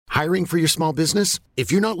Hiring for your small business?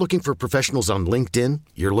 If you're not looking for professionals on LinkedIn,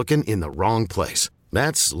 you're looking in the wrong place.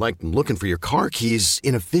 That's like looking for your car keys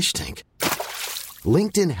in a fish tank.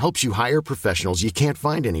 LinkedIn helps you hire professionals you can't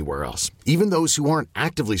find anywhere else, even those who aren't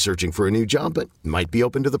actively searching for a new job but might be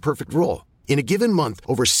open to the perfect role. In a given month,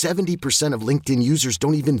 over 70% of LinkedIn users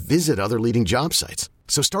don't even visit other leading job sites.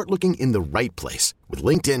 So start looking in the right place. With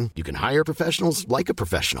LinkedIn, you can hire professionals like a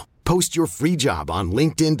professional. Post your free job on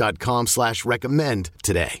linkedin.com/recommend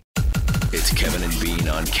today. It's Kevin and Bean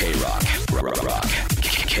on K-Rock.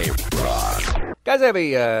 K-Rock. Guys, I have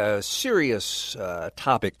a serious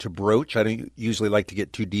topic to broach. I don't usually like to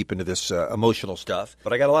get too deep into this emotional stuff,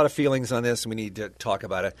 but I got a lot of feelings on this, and we need to talk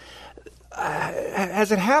about it.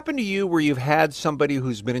 Has it happened to you where you've had somebody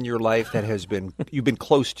who's been in your life that you've been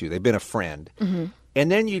close to, they've been a friend, and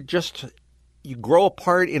then you grow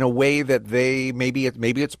apart in a way that maybe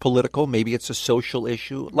it's political, maybe it's a social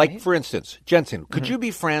issue. Like, for instance, Jensen, could you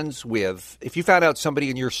be friends with, if you found out somebody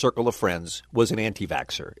in your circle of friends was an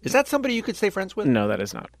anti-vaxxer, is that somebody you could stay friends with? No, that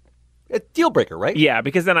is not. A deal breaker, right? Yeah,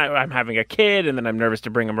 because then I'm having a kid, and then I'm nervous to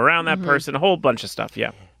bring him around that person, a whole bunch of stuff,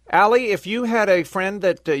 yeah. Allie, if you had a friend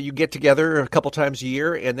that you get together a couple times a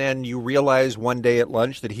year, and then you realize one day at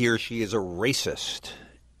lunch that he or she is a racist,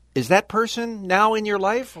 is that person now in your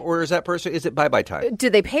life, or is it bye-bye time? Do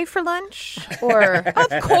they pay for lunch? Or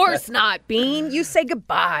of course not, Bean. You say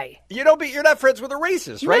goodbye. You're not friends with a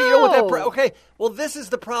racist, right? No. You know what okay. Well, this is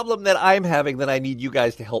the problem that I'm having that I need you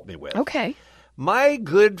guys to help me with. Okay. My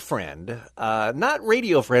good friend, not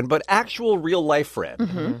radio friend, but actual real-life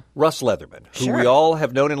friend, Russ Leatherman, who we all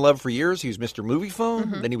have known and loved for years. He was Mr. Movie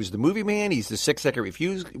Phone, then he was the Movie Man. He's the 6-second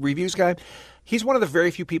reviews guy. He's one of the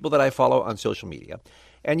very few people that I follow on social media.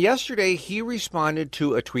 And yesterday, he responded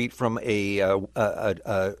to a tweet from a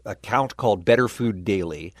account called Better Food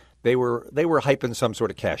Daily. They were hyping some sort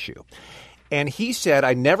of cashew. And he said,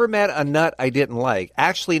 I never met a nut I didn't like.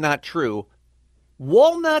 Actually, not true.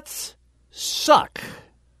 Walnuts suck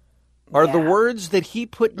are the words that he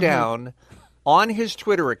put down on his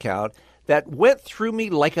Twitter account that went through me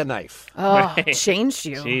like a knife. Oh, changed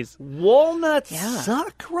you. Jeez. Walnuts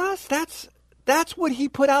suck, Russ? That's what he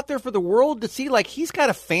put out there for the world to see. Like, he's got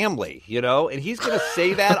a family, and he's going to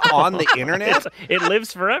say that on the internet. It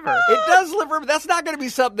lives forever. It does live forever. That's not going to be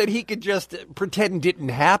something that he could just pretend didn't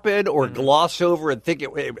happen or gloss over and think,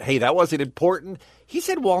 hey, that wasn't important. He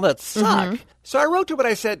said walnuts suck. So I wrote to him and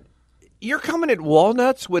I said, you're coming at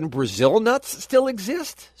walnuts when Brazil nuts still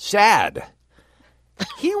exist? Sad.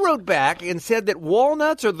 He wrote back and said that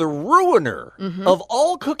walnuts are the ruiner of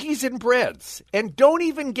all cookies and breads. And don't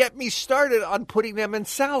even get me started on putting them in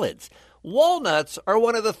salads. Walnuts are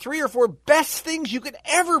one of the 3 or 4 best things you could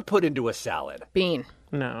ever put into a salad. Bean.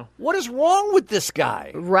 No. What is wrong with this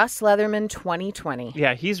guy? Russ Leatherman 2020.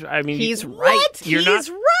 Yeah, he's right. He's right.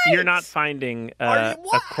 You're not finding a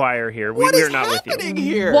choir here. We're not with you. Happening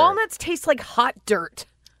here? Walnuts taste like hot dirt.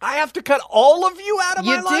 I have to cut all of you out of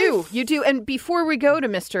my life? You do. And before we go to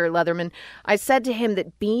Mr. Leatherman, I said to him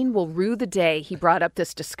that Bean will rue the day he brought up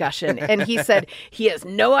this discussion. And he said he has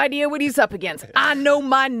no idea what he's up against. I know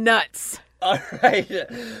my nuts. All right.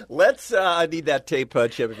 Let's, I need that tape,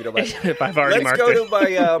 Chip, if you don't mind. If I've already Let's go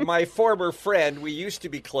to my former friend. We used to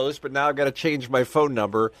be close, but now I've got to change my phone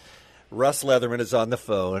number. Russ Leatherman is on the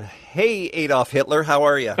phone. Hey, Adolf Hitler, how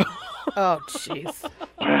are you? Oh, jeez.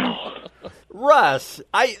 Russ,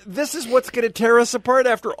 this is what's going to tear us apart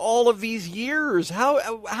after all of these years.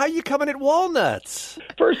 How are you coming at walnuts?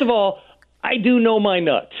 First of all, I do know my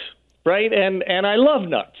nuts, right? And I love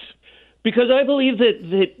nuts because I believe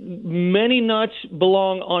that many nuts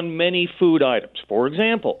belong on many food items. For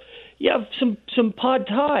example, you have some pad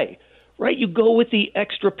thai, right? You go with the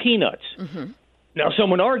extra peanuts. Now, some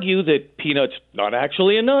would argue that peanuts not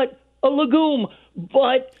actually a nut, a legume,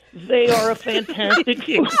 but they are a fantastic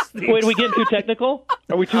food. Wait, are we getting too technical?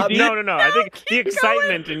 Are we too deep? No. I think the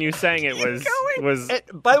excitement in you saying it was.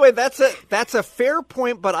 By the way, that's a fair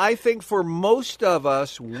point, but I think for most of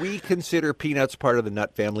us, we consider peanuts part of the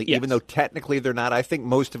nut family, even though technically they're not. I think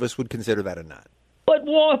most of us would consider that a nut. But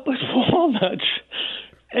walnuts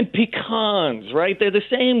and pecans, right? They're the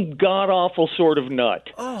same god-awful sort of nut.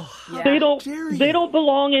 Oh, yeah. They don't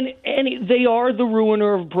belong in any. They are the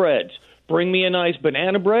ruiner of breads. Bring me a nice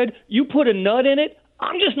banana bread. You put a nut in it,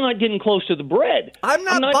 I'm just not getting close to the bread. I'm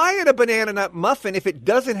not buying a banana nut muffin if it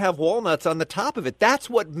doesn't have walnuts on the top of it. That's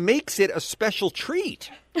what makes it a special treat.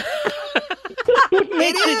 It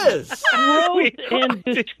is gross and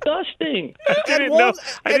disgusting. I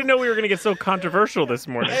didn't know we were going to get so controversial this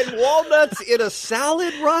morning. And walnuts in a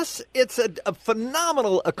salad, Russ, it's a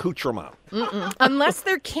phenomenal accoutrement. Unless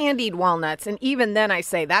they're candied walnuts, and even then I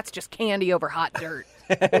say that's just candy over hot dirt.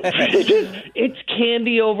 It's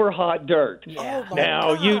candy over hot dirt. Yeah.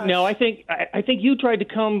 Now I think you tried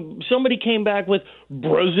to somebody came back with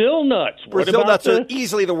Brazil nuts. Brazil nuts are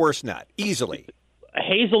easily the worst nut. Easily. A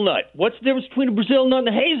hazelnut. What's the difference between a Brazil nut and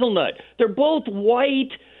a hazelnut? They're both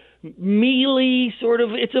white, mealy, sort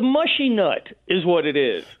of. It's a mushy nut, is what it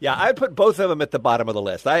is. Yeah, I put both of them at the bottom of the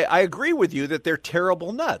list. I agree with you that they're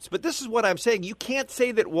terrible nuts, but this is what I'm saying. You can't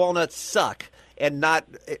say that walnuts suck and not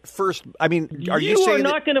at first. I mean, are you saying are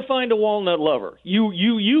not going to find a walnut lover?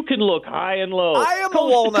 You can look high and low. I am a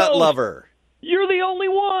walnut lover. You're the only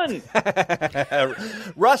one.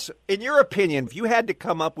 Russ, in your opinion, if you had to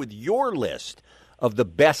come up with your list of the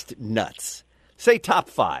best nuts, say top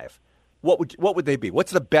 5, what would they be?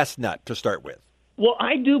 What's the best nut to start with? Well,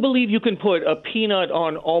 I do believe you can put a peanut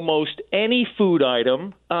on almost any food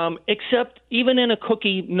item, except even in a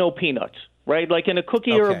cookie, no peanuts, right? Like in a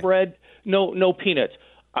cookie or a bread, no peanuts.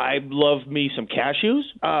 I love me some cashews,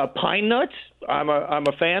 pine nuts. I'm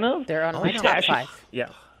a fan of. They're on my top 5. Yeah.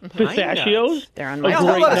 Pistachios. They're on my Now, top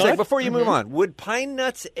hold on a 5. second before you move on. Would pine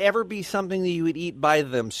nuts ever be something that you would eat by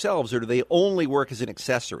themselves, or do they only work as an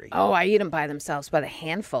accessory? Oh, I eat them by themselves, by the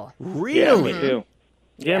handful. Really? Yeah, me too.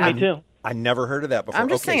 Yeah, me too. I never heard of that before. I'm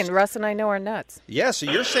just saying, Russ and I know our nuts. Yeah, so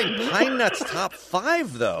you're saying pine nuts top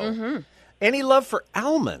 5, though. Any love for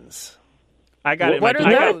almonds? I got it. What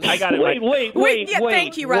are those? I got it. Wait. Yeah,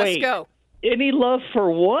 thank you, Russ. Go. Any love for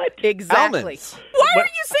what? Exactly. Almonds. Why are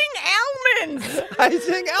you saying almonds? I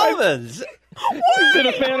think almonds. I've been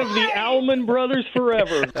a fan of the Almond Brothers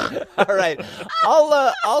forever. All right.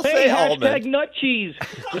 I'll say almonds. Hashtag nut cheese.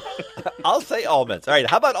 I'll say almonds. All right.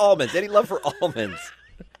 How about almonds? Any love for almonds?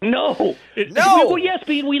 No. No. Well, yes,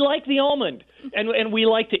 Bean, we like the almond. And we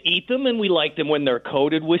like to eat them, and we like them when they're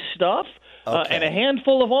coated with stuff. Okay. And a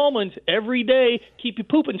handful of almonds every day keep you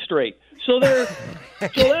pooping straight. So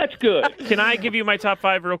that's good. Can I give you my top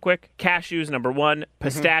 5 real quick? Cashews, number 1.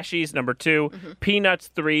 Pistachios, number 2. Peanuts,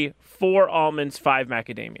 3. 4 almonds, 5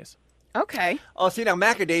 macadamias. Okay. Oh, see, now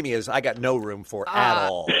macadamias I got no room for at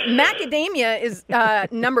all. Macadamia is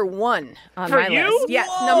number 1 on For my you? list. Yes,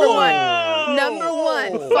 number 1. Number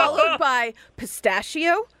 1, followed by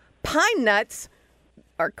pistachio, pine nuts.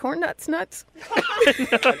 Are corn nuts nuts?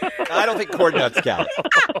 I don't think corn nuts count.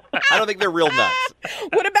 I don't think they're real nuts.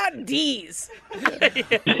 What about D's?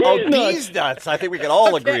 Oh, these nuts, I think we can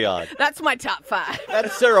all agree on. That's my top 5.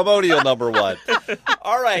 That's ceremonial number 1.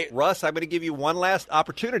 All right, Russ, I'm going to give you one last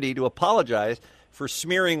opportunity to apologize for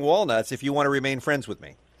smearing walnuts if you want to remain friends with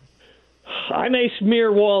me. I may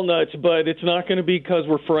smear walnuts, but it's not going to be because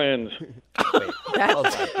we're friends. Wait, hold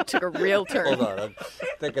on. That took a real turn. Hold on, I'm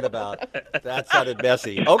thinking about that. Sounded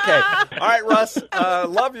messy. Okay. All right, Russ,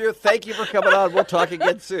 love you. Thank you for coming on. We'll talk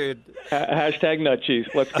again soon. Hashtag nut cheese.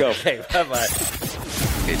 Let's go. Okay, bye-bye.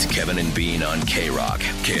 It's Kevin and Bean on K-Rock,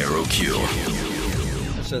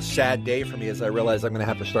 KROQ. It's a sad day for me as I realize I'm going to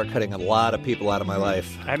have to start cutting a lot of people out of my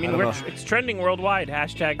life. I mean, it's trending worldwide.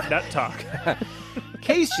 Hashtag nut talk.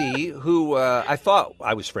 Casey, who I thought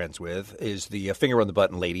I was friends with, is the finger on the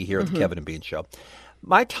button lady here at the Kevin and Bean Show.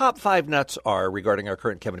 My top 5 nuts are regarding our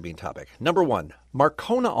current Kevin and Bean topic. Number 1,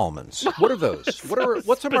 Marcona almonds. What are those?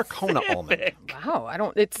 What's a Marcona almond?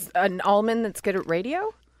 Wow, it's an almond that's good at radio?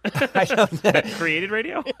 I don't know. Created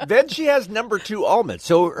radio? Then she has number 2 almonds.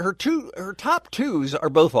 So her top 2s are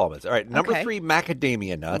both almonds. All right, number 3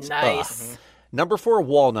 macadamia nuts. Nice. Number 4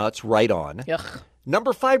 walnuts, right on. Ugh.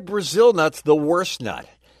 Number 5 Brazil nuts, the worst nut.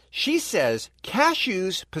 She says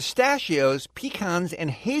cashews, pistachios, pecans,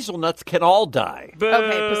 and hazelnuts can all die.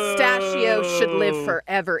 Okay, pistachio should live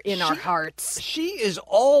forever in our hearts. She is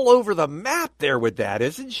all over the map there with that,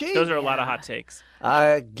 isn't she? Those are a lot of hot takes.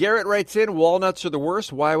 Garrett writes in, walnuts are the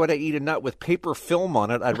worst. Why would I eat a nut with paper film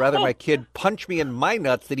on it? I'd rather my kid punch me in my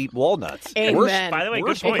nuts than eat walnuts. Amen. By the way,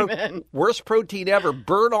 good point. Worst protein ever.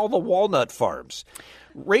 Burn all the walnut farms.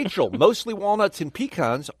 Rachel, mostly walnuts and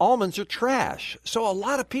pecans. Almonds are trash. So a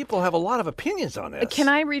lot of people have a lot of opinions on this. Can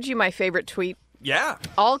I read you my favorite tweet? Yeah.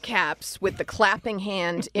 All caps with the clapping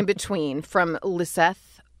hand in between from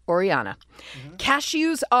Liseth Oriana.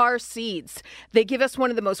 Cashews are seeds. They give us one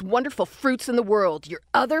of the most wonderful fruits in the world. Your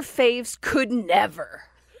other faves could never.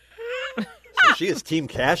 So she is Team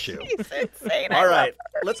Cashew. It's insane. All right,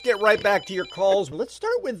 let's get right back to your calls. Let's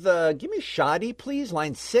start with, give me Shadi, please,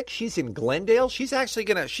 line 6. She's in Glendale. She's actually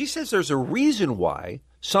she says there's a reason why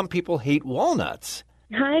some people hate walnuts.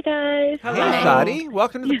 Hi, guys. Hey, Shadi,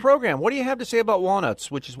 welcome to the program. What do you have to say about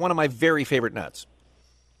walnuts, which is one of my very favorite nuts?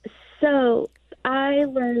 So I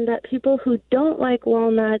learned that people who don't like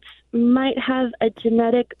walnuts might have a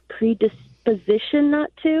genetic predisposition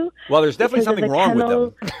not to. Well, there's definitely something wrong with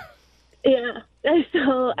them. Yeah.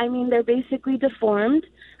 So, I mean, they're basically deformed.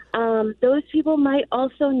 Those people might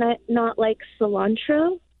also not like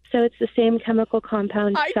cilantro. So it's the same chemical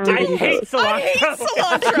compound found I in hate both. cilantro. I hate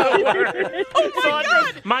cilantro. Oh my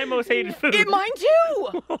Cilantro's God. my most hated food. Mine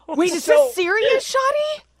too. Wait, is this serious,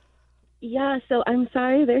 Shotty? Yeah, so I'm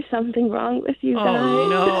sorry there's something wrong with you guys. Oh,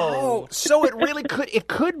 no. Oh, so it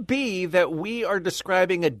could be that we are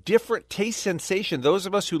describing a different taste sensation. Those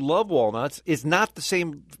of us who love walnuts is not the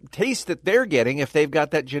same taste that they're getting if they've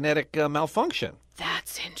got that genetic malfunction.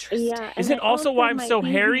 That's interesting. Yeah, Is and it also why I'm might so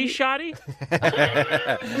be- hairy, Shotty?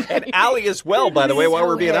 And Allie as well, by the way, while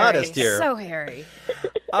we're being hairy. honest here. So hairy.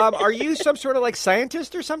 Are you some sort of like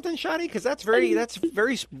scientist or something, Shotty? Because that's very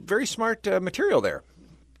smart material there.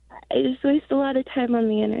 I just waste a lot of time on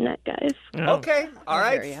the internet, guys. Okay. All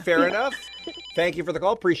right. hear ya. Fair enough. Thank you for the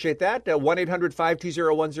call. Appreciate that.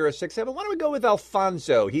 1-800-520-1067. Why don't we go with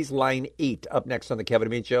Alfonso? He's line 8 up next on the Kevin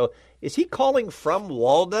and Bean Show. Is he calling from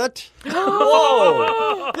Walnut?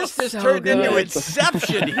 Whoa. This has turned into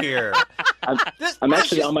Inception here. I'm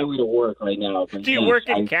actually on my way to work right now. Do you work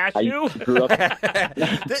in cashew? I grew up,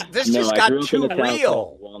 This no, just I got grew up too in a town real.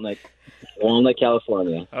 called Walnut,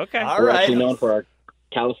 California. Okay. All We're right. actually known for our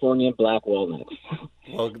California black walnuts.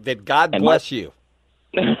 Well, then God And bless you.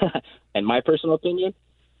 In my personal opinion,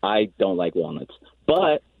 I don't like walnuts,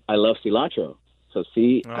 but I love cilantro. So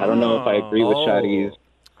I don't know if I agree with Shadi's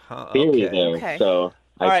theory there. Okay. So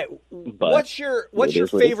All right. but What's your it is what it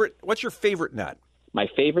is. favorite nut? My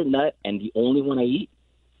favorite nut and the only one I eat,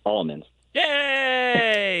 almonds.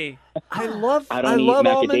 Yay! I love I don't eat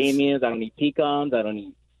almonds. macadamias. I don't eat pecans. I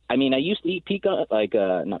used to eat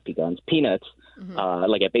not pecans, peanuts,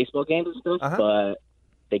 like at baseball games and stuff. Uh-huh. But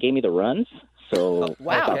they gave me the runs, so I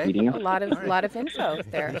Wow. stopped eating A them. lot of info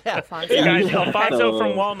there, Alfonso. You guys, Alfonso So-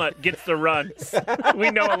 from Walnut gets the runs.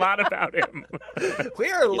 We know a lot about him. We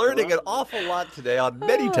are learning an awful lot today on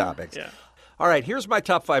many topics. Yeah. All right, here's my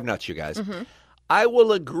top 5 nuts, you guys. I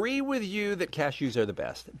will agree with you that cashews are the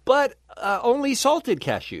best, but only salted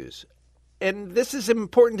cashews. And this is an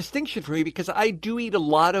important distinction for me because I do eat a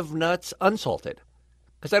lot of nuts unsalted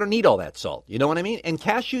because I don't need all that salt. You know what I mean? And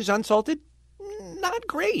cashews unsalted, not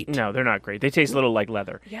great. No, they're not great. They taste a little like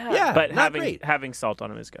leather. Yeah, But not great. having salt on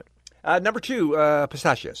them is good. Number 2,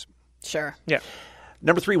 pistachios. Sure. Yeah.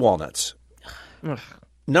 Number 3, walnuts.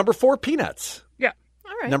 Number 4, peanuts. Yeah.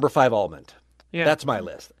 All right. Number 5, almond. Yeah. That's my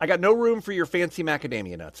list. I got no room for your fancy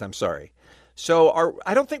macadamia nuts. I'm sorry. So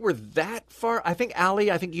I don't think we're that far. I think, Allie,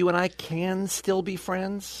 you and I can still be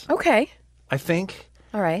friends. Okay. I think.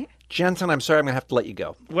 All right. Jensen, I'm sorry. I'm going to have to let you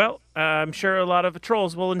go. Well, I'm sure a lot of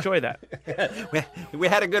trolls will enjoy that. We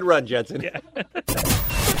had a good run, Jensen. Yeah.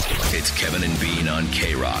 It's Kevin and Bean on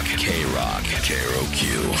K-Rock. K-Rock.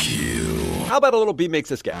 K-R-O-Q. How about a little B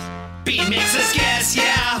Makes Us Guess? Bean makes us guess,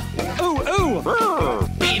 yeah. Ooh.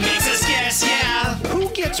 Bean makes us guess, yeah. Who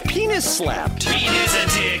gets penis slapped? Bean is a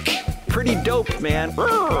dick. Pretty dope, man.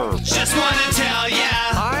 Just wanna tell ya.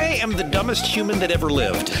 I am the dumbest human that ever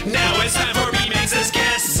lived. Now it's time for Bean makes us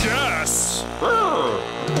guess. Yes.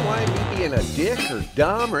 I don't know why me being a dick or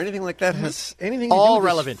dumb or anything like that has anything to do All with this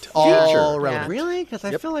relevant. feature. All relevant. Really? Because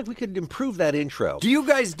I feel like we could improve that intro. Do you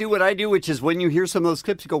guys do what I do, which is when you hear some of those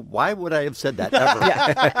clips, you go, why would I have said that ever?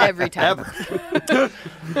 Yeah. Every time.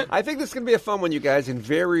 I think this is going to be a fun one, you guys, and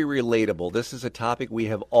very relatable. This is a topic we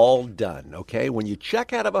have all done, okay? When you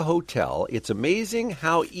check out of a hotel, it's amazing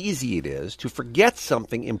how easy it is to forget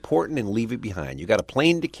something important and leave it behind. You got a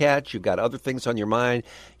plane to catch. You've got other things on your mind.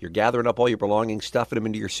 You're gathering up all your belongings, stuffing them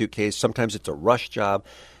into your suitcase. Sometimes it's a rush job.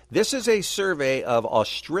 This is a survey of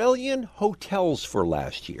Australian hotels for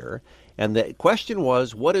last year, and the question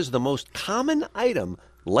was, what is the most common item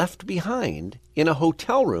left behind in a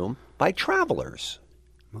hotel room by travelers?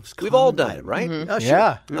 We've all done it, right?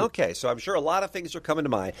 Yeah. Okay, so I'm sure a lot of things are coming to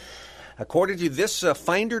mind. According to this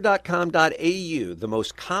finder.com.au, the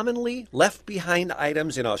most commonly left behind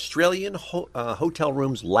items in Australian hotel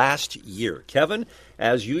rooms last year. Kevin,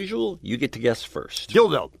 as usual, you get to guess first.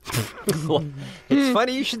 Dildo. It's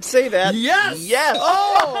funny you should say that. Yes! Yes!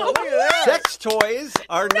 Oh, look at that. Sex toys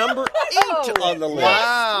are number 8 on the list.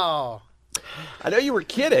 Wow. I know you were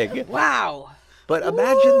kidding. Wow. But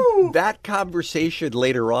imagine that conversation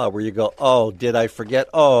later on where you go, oh, did I forget?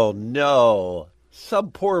 Oh, no.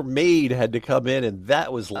 Some poor maid had to come in and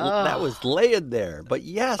that was laying there. But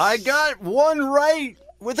yes. I got one right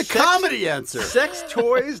with a comedy answer. Sex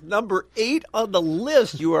toys, number 8 on the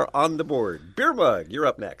list. You are on the board. Beer Mug, you're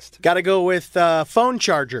up next. Got to go with phone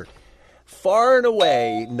charger. Far and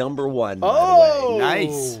away, number 1, by Oh, the way.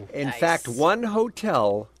 nice. In fact, one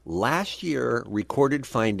hotel last year recorded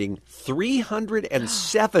finding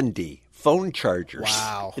 370 phone chargers.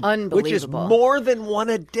 Wow. Which is Unbelievable. more than one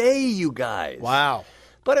a day, you guys. Wow.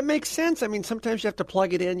 But it makes sense. I mean, sometimes you have to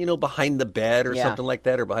plug it in, behind the bed or Yeah. something like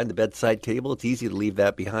that, or behind the bedside table. It's easy to leave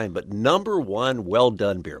that behind. But number one, well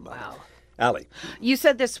done, Beer Mug. Wow. Allie. You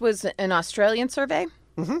said this was an Australian survey?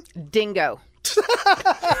 Mm-hmm. Dingo.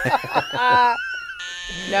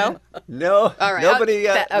 No? No. All right. Nobody,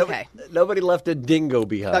 okay. nobody left a dingo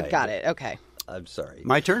behind. Got it. Okay. I'm sorry.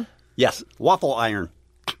 My turn? Yes. Waffle iron.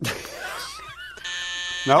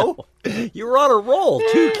 No? You were on a roll,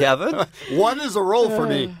 too, Kevin. One is a roll for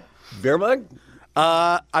me. Beer Mug?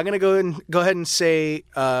 I'm going to go ahead and say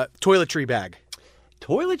toiletry bag.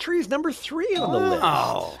 Toiletries number 3 on the list.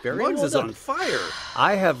 Oh, Very Muggs well is done. on fire.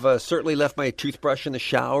 I have certainly left my toothbrush in the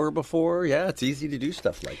shower before. Yeah, it's easy to do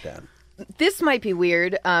stuff like that. This might be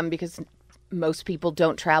weird because most people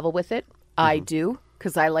don't travel with it. I do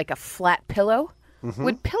because I like a flat pillow.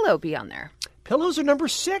 Would pillow be on there? Pillows are number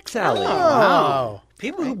 6, Allie. Oh.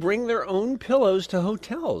 People who bring their own pillows to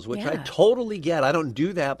hotels, which I Yeah. totally get. I don't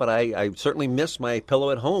do that, but I certainly miss my pillow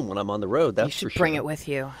at home when I'm on the road. That's You should for bring sure. it with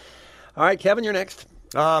you. All right, Kevin, you're next.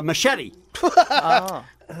 Machete.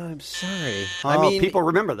 I'm sorry. I mean, people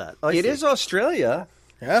remember that. I it see. is Australia,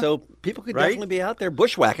 Yeah. so people could Right? definitely be out there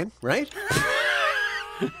bushwhacking, right?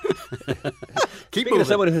 Keep Speaking of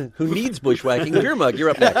someone who needs bushwhacking, Beer Mug, you're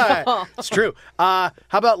up next. It's true. How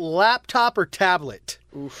about laptop or tablet?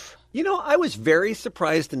 I was very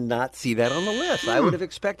surprised to not see that on the list. I would have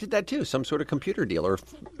expected that too, some sort of computer deal or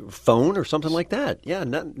phone or something like that. Yeah,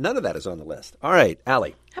 none of that is on the list. All right,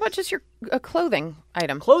 Allie. How about just your clothing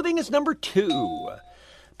item? Clothing is number 2.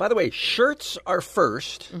 By the way, shirts are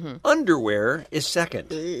first. Underwear is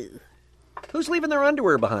second. Who's leaving their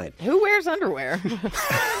underwear behind? Who wears underwear?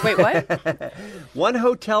 Wait, what? One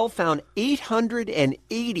hotel found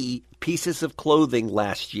 880 pieces of clothing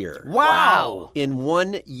last year. Wow. In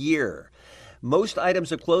 1 year. Most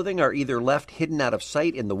items of clothing are either left hidden out of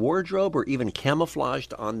sight in the wardrobe or even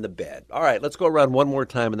camouflaged on the bed. All right, let's go around one more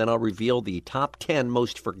time, and then I'll reveal the top 10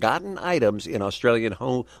 most forgotten items in Australian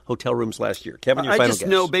hotel rooms last year. Kevin, your I final just guess.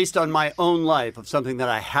 know based on my own life of something that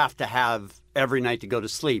I have to have every night to go to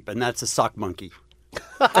sleep, and that's a sock monkey.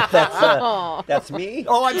 That's me.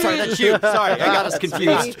 Oh, I'm sorry, that's you. Sorry, I got us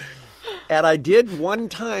confused. And I did one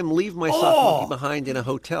time leave my sock monkey behind in a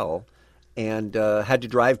hotel and had to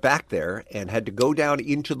drive back there and had to go down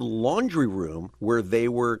into the laundry room where they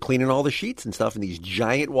were cleaning all the sheets and stuff in these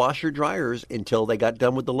giant washer dryers until they got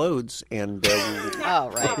done with the loads. And Oh,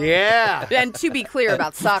 right. Yeah. And to be clear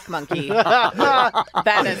about Sock Monkey, that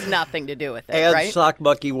has nothing to do with it, and right? Sock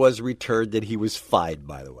Monkey was returned and he was fined,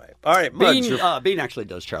 by the way. All right, Muggs, Bean actually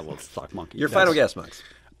does travel with sock monkey. your final guess, Muggs.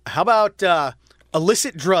 How about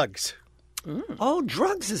illicit drugs? Oh,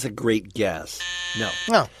 drugs is a great guess. No.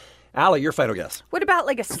 No. Allie, your final guess. What about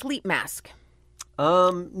like a sleep mask?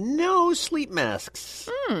 No sleep masks.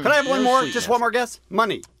 Can I have one more? Just one more guess?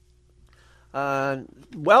 Money.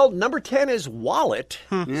 Well, number 10 is wallet.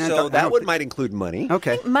 Yeah, So that one might include money.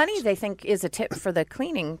 Okay. Money, they think, is a tip for the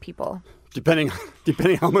cleaning people. Depending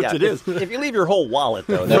how much Yeah, it is. If you leave your whole wallet,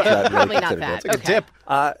 though, that's not really Probably not considered. that. That's Okay.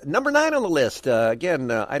 Tip. Number 9 on the list, again,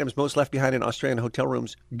 items most left behind in Australian hotel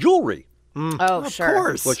rooms, jewelry, Oh, Of sure.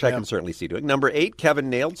 course. which I can certainly see doing. Number 8, Kevin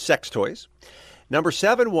nailed sex toys. Number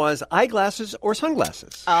 7 was eyeglasses or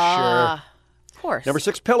sunglasses. Of course. Number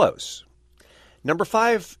 6, pillows. Number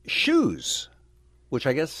 5, shoes, which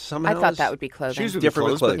I guess somehow I thought is that would be clothing. Shoes would be different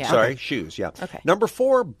with clothes, clothing. but- Sorry, shoes, yeah. Okay. Number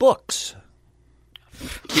 4, books.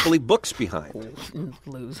 People leave books behind.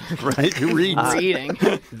 Loser. Right? Who reads? Reading.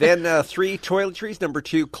 Then 3, toiletries. Number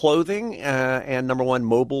 2, clothing. And number 1,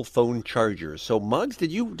 mobile phone chargers. So, Muggs,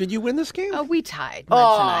 did you win this game? Oh, we tied.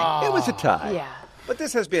 Muggs and I. It was a tie. Yeah. But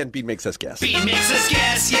this has been Bean Makes Us Guess. Bean makes us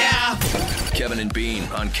guess, yeah. Kevin and Bean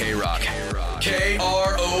on K-Rock.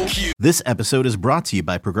 K-R-O-Q. This episode is brought to you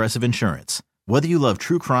by Progressive Insurance. Whether you love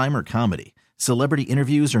true crime or comedy, celebrity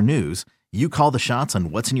interviews or news, you call the shots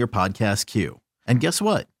on what's in your podcast queue. And guess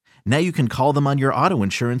what? Now you can call them on your auto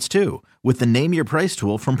insurance too with the Name Your Price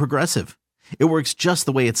tool from Progressive. It works just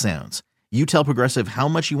the way it sounds. You tell Progressive how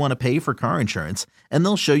much you want to pay for car insurance, and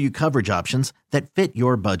they'll show you coverage options that fit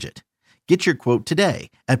your budget. Get your quote today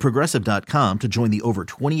at Progressive.com to join the over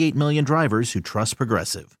 28 million drivers who trust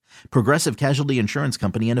Progressive. Progressive Casualty Insurance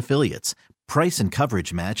Company and Affiliates. Price and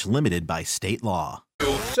coverage match limited by state law.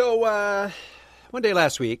 So, one day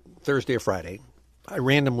last week, Thursday or Friday, I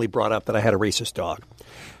randomly brought up that I had a racist dog.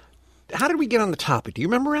 How did we get on the topic? Do you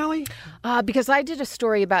remember, Allie? Because I did a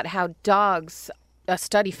story about how dogs a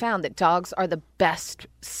study found that dogs are the best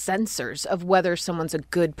sensors of whether someone's a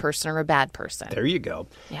good person or a bad person. There you go.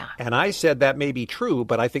 Yeah. And I said that may be true,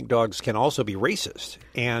 but I think dogs can also be racist.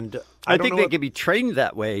 And I think they can be trained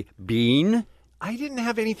that way. Bean. I didn't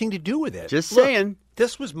have anything to do with it. Just saying.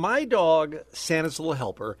 This was my dog, Santa's little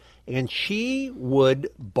helper, and she would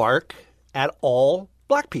bark at all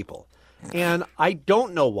black people. And I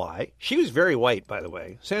don't know why. She was very white, by the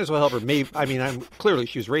way. Santa's little helper, clearly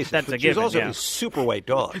she was racist. That's a she was given, also yeah. a super white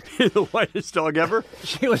dog. The whitest dog ever?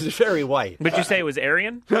 She was very white. Would you say it was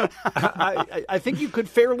Aryan? I think you could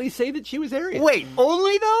fairly say that she was Aryan. Wait,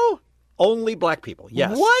 only though? Only black people,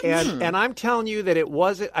 yes. What? And I'm telling you that it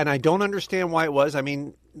wasn't, and I don't understand why it was. I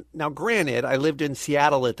mean, now granted, I lived in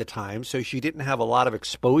Seattle at the time, so she didn't have a lot of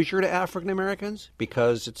exposure to African Americans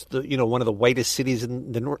because it's one of the whitest cities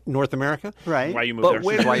in the North America. Right. Why you moved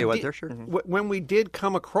there? Why you went there, sure. When we did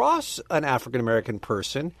come across an African American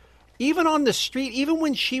person, even on the street, even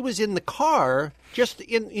when she was in the car, just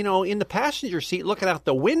in the passenger seat looking out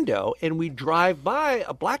the window, and we drive by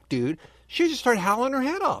a black dude, she just started howling her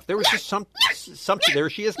head off. There was just something. There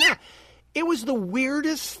she is now. It was the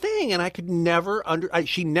weirdest thing, and I could never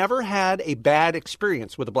she never had a bad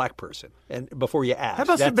experience with a black person. And before you ask, that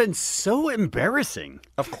must have been so embarrassing.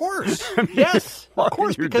 Of course, yes, of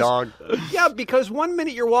course. Your because, dog. Yeah, because one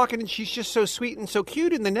minute you're walking and she's just so sweet and so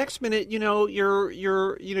cute, and the next minute,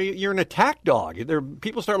 you're an attack dog.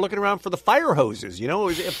 People start looking around for the fire hoses.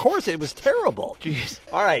 Of course, it was terrible. Jeez.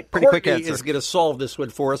 All right, pretty Courtney quick answer. is going to solve this one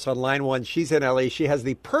for us on line one. She's in LA. She has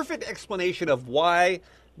the perfect explanation of why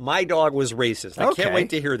my dog was racist. I can't wait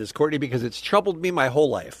to hear this, Courtney, because it's troubled me my whole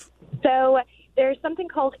life. So there's something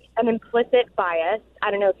called an implicit bias. I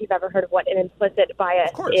don't know if you've ever heard of what an implicit bias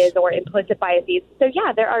is or implicit biases. So,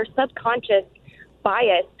 yeah, there are subconscious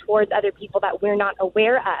bias towards other people that we're not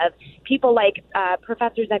aware of. People like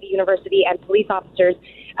professors at a university and police officers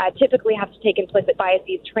typically have to take implicit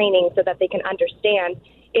biases training so that they can understand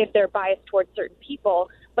if they're biased towards certain people.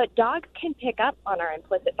 But dogs can pick up on our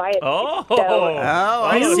implicit biases.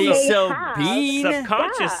 I see. So Bean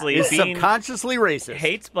subconsciously racist.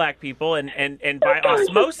 Hates black people, and by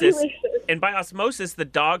osmosis, the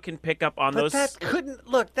dog can pick up on those.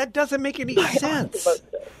 That doesn't make any sense.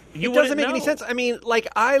 It doesn't make any sense. I mean,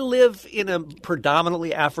 I live in a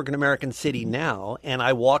predominantly African American city now, and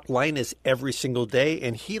I walk Linus every single day,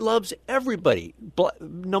 and he loves everybody,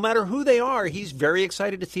 no matter who they are. He's very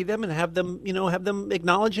excited to see them and have them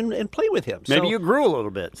acknowledge and play with him. Maybe you grew a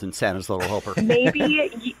little bit since Santa's little helper. Maybe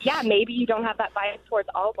you don't have that bias towards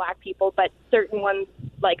all black people, but certain ones,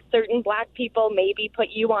 like certain black people, maybe put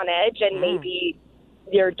you on edge, and maybe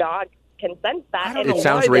your dog can sense that. I don't know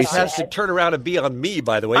why this has to turn around and be on me,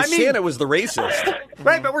 by the way. Santa was the racist.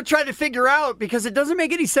 Right, but we're trying to figure out, because it doesn't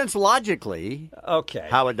make any sense logically,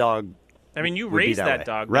 how a dog I mean, you raised that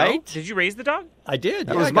dog, right? No? Did you raise the dog? I did.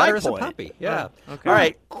 That was my her as a puppy. Yeah. Okay. All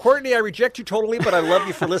right, Courtney, I reject you totally, but I love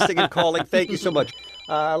you for listening and calling. Thank you so much.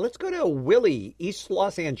 Let's go to Willie, East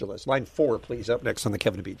Los Angeles. Line 4, please, up next on the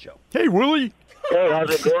Kevin and Bean Show. Hey, Willie. Hey, how's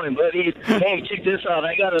it going, buddy? Hey, check this out.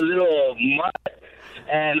 I got a little mutt,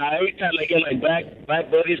 and every time I get my back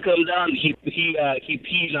buddies come down, he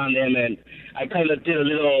pees on them, and I kind of did a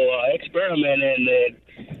little experiment, and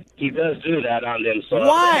he does do that on them. So,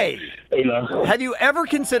 why? You know. Have you ever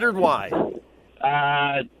considered why?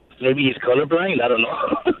 Maybe he's colorblind. I don't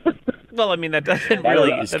know. Well, I mean, that doesn't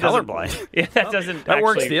really... He's colorblind. Yeah, that doesn't That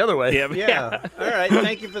works actually, the other way. Yeah. All right.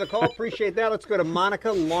 Thank you for the call. Appreciate that. Let's go to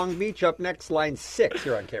Monica, Long Beach, up next, line 6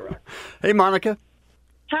 here on K-Rock. Hey, Monica.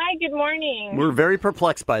 Hi, good morning. We're very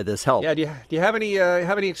perplexed by this. Help. Yeah, do you have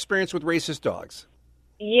any experience with racist dogs?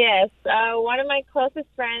 Yes. One of my closest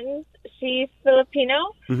friends, she's Filipino.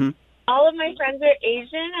 Mm-hmm. All of my friends are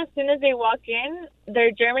Asian. As soon as they walk in,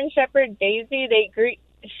 their German Shepherd, Daisy,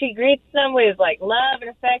 she greets them with, like, love and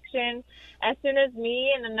affection. As soon as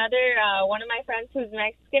me and another one of my friends who's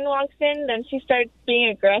Mexican walks in, then she starts being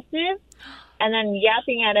aggressive and then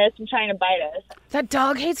yapping at us and trying to bite us. That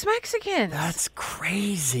dog hates Mexicans. That's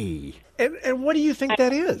crazy. And what do you think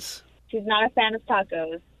that is? She's not a fan of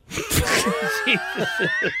tacos.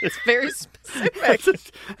 It's very specific.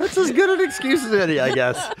 That's as good an excuse as any, I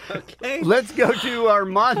guess. Okay. Let's go to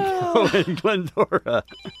Armando in Glendora.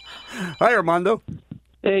 Hi, Armando.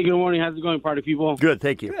 Hey, good morning. How's it going, party people? Good,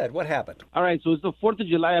 thank you. Good. What happened? All right, so it's the 4th of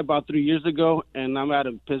July about 3 years ago, and I'm at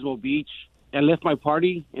Pismo Beach. And left my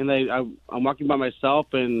party, and I'm walking by myself,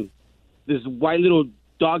 and this white little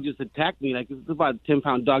dog just attacked me. Like, it's about a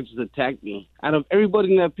 10-pound dog just attacked me. Out of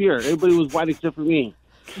everybody in that pier, everybody was white except for me.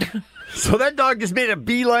 So that dog just made a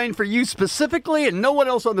beeline for you specifically and no one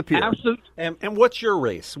else on the pier? Absolutely. And what's your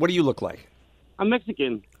race? What do you look like? I'm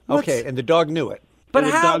Mexican. Okay, and the dog knew it. But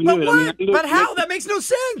And the how? dog But knew it. I what? mean, I knew But it. how? That makes no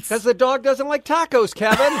sense. Because the dog doesn't like tacos,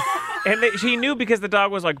 Kevin. And he knew because the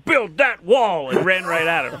dog was like, build that wall, and ran right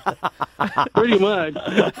at him. Pretty much.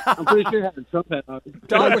 I'm pretty sure it had a Trump hat on.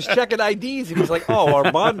 Dog was checking IDs. He was like, oh,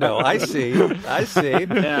 Armando, I see.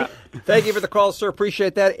 Yeah. Thank you for the call, sir.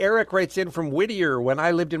 Appreciate that. Eric writes in from Whittier. When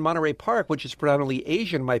I lived in Monterey Park, which is predominantly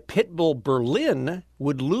Asian, my pit bull Berlin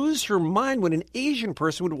would lose her mind when an Asian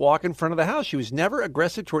person would walk in front of the house. She was never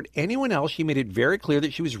aggressive toward anyone else. She made it very clear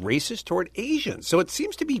that she was racist toward Asians. So it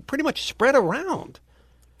seems to be pretty much spread around.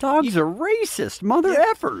 Dogs are racist, mother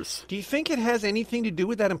effers. Do you think it has anything to do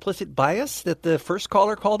with that implicit bias that the first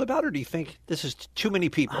caller called about, or do you think this is too many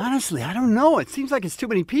people? Honestly, I don't know. It seems like it's too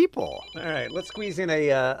many people. All right, let's squeeze in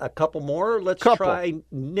a couple more. Let's Couple. try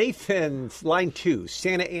Nathan's line 2,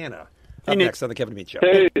 Santa Ana. Hey, Up Nick. next on the Kevin and Bean Show.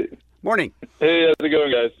 Hey, Morning. hey, how's it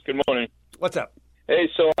going, guys? Good morning. What's up? Hey,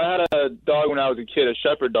 so I had a dog when I was a kid, a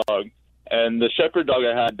shepherd dog, and the shepherd dog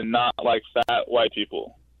I had did not like fat white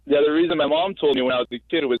people. Yeah, the reason my mom told me when I was a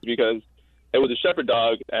kid was because it was a shepherd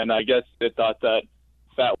dog, and I guess it thought that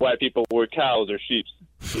fat white people were cows or sheep.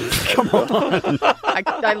 Come on.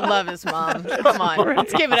 I love his mom. Come on.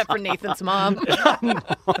 Let's give it up for Nathan's mom. It's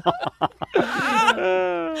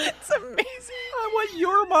amazing. I want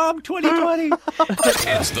your mom 2020.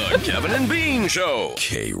 It's the Kevin and Bean Show.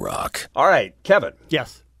 K-Rock. All right, Kevin.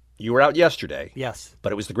 Yes. You were out yesterday. Yes.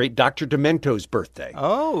 But it was the great Dr. Demento's birthday.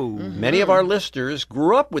 Oh. Many of our listeners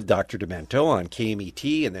grew up with Dr. Demento on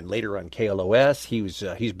KMET and then later on KLOS.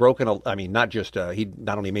 He's broken. Not just he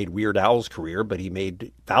not only made Weird Al's career, but he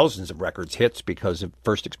made thousands of records hits because of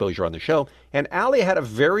first exposure on the show. And Allie had a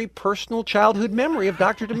very personal childhood memory of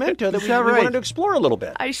Dr. Demento that we wanted to explore a little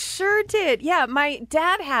bit. I sure did. Yeah, my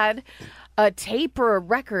dad had a tape or a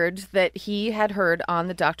record that he had heard on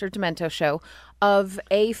the Dr. Demento show of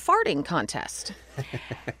a farting contest.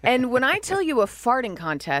 And when I tell you a farting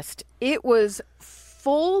contest, it was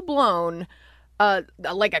full-blown,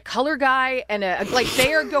 like a color guy and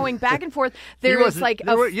they are going back and forth. You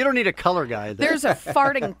don't need a color guy. There's a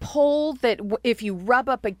farting pole that if you rub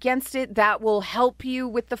up against it, that will help you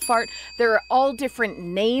with the fart. There are all different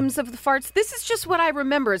names of the farts. This is just what I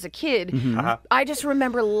remember as a kid. Mm-hmm. I just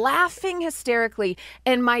remember laughing hysterically,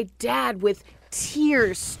 and my dad with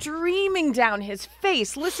tears streaming down his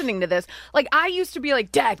face listening to this. Like, I used to be like,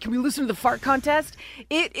 Dad, can we listen to the fart contest?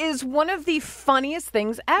 It is one of the funniest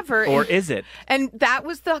things ever. Or is it? And that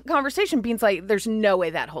was the conversation. Bean's like, there's no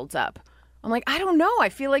way that holds up. I'm like, I don't know. I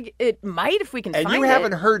feel like it might if we can find it. And you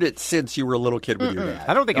haven't heard it since you were a little kid with your dad.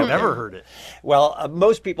 I don't think I've ever heard it. Well,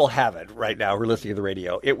 most people haven't right now who are listening to the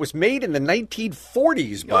radio. It was made in the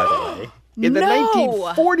 1940s, by the way. In the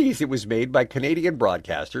 1940s, it was made by Canadian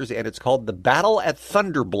broadcasters, and it's called The Battle at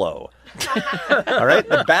Thunderblow. All right?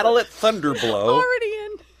 The Battle at Thunderblow. Already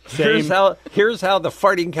in. Here's how the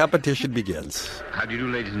farting competition begins. How do you do,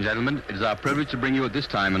 ladies and gentlemen? It is our privilege to bring you at this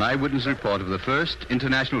time an eyewitness report of the first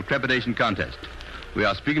International Trepidation Contest. We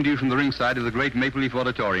are speaking to you from the ringside of the great Maple Leaf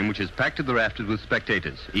Auditorium, which is packed to the rafters with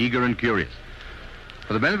spectators, eager and curious.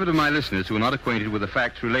 For the benefit of my listeners who are not acquainted with the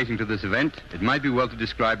facts relating to this event, it might be well to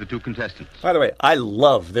describe the two contestants. By the way, I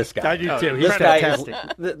love this guy. I do too. He's This guy fantastic.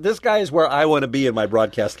 this guy is where I want to be in my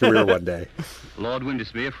broadcast career one day. Lord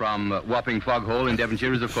Windermere from Wapping Foghole in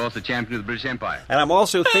Devonshire is, of course, the champion of the British Empire. And I'm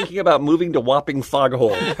also thinking about moving to Wapping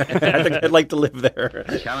Foghole. I think I'd like to live there.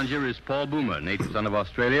 The challenger is Paul Boomer, native son of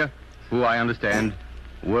Australia, who, I understand,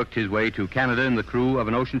 worked his way to Canada in the crew of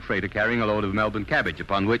an ocean freighter carrying a load of Melbourne cabbage,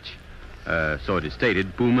 upon which, so it is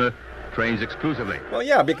stated, Boomer trains exclusively. Well,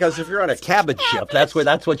 yeah, because if you're on a cabbage ship, that's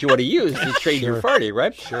what you want to use to train your farting,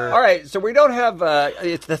 right? Sure. All right, so we don't have.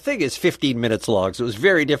 The thing is 15 minutes long, so it was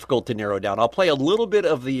very difficult to narrow down. I'll play a little bit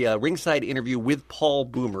of the ringside interview with Paul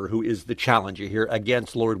Boomer, who is the challenger here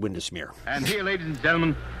against Lord Windermere. And here, ladies and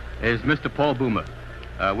gentlemen, is Mr. Paul Boomer.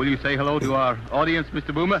 Will you say hello to our audience,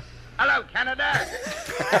 Mr. Boomer? Hello, Canada!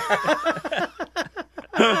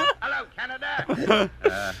 Hello,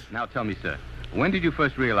 Canada! Now tell me, sir, when did you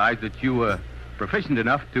first realize that you were proficient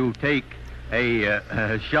enough to take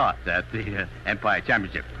a shot at the Empire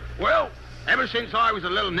Championship? Well, ever since I was a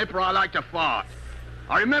little nipper, I liked to fart.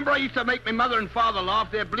 I remember I used to make my mother and father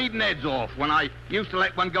laugh their bleeding heads off when I used to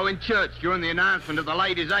let one go in church during the announcement of the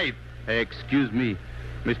Ladies' Aid. Excuse me,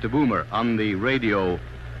 Mr. Boomer, on the radio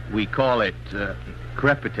we call it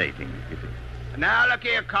crepitating. Now look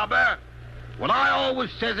here, cobber. What I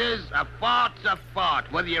always says is, a fart's a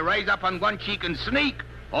fart, whether you raise up on one cheek and sneak,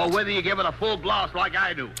 or whether you give it a full blast like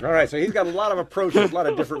I do. All right, so he's got a lot of approaches, a lot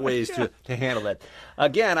of different ways to handle it.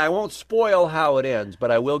 Again, I won't spoil how it ends,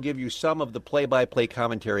 but I will give you some of the play-by-play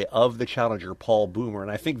commentary of the challenger, Paul Boomer.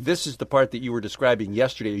 And I think this is the part that you were describing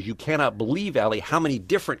yesterday, is you cannot believe, Allie, how many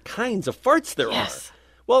different kinds of farts there are.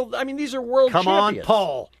 Well, I mean, these are world champions.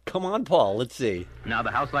 Come on, Paul. Let's see. Now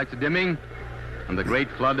the house lights are dimming, and the great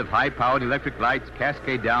flood of high-powered electric lights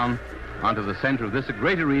cascade down onto the center of this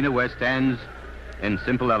great arena where stands, in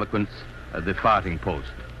simple eloquence, the farting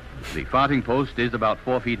post. The farting post is about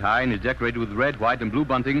 4 feet high and is decorated with red, white, and blue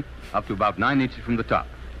bunting up to about 9 inches from the top.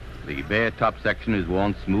 The bare top section is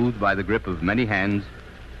worn smooth by the grip of many hands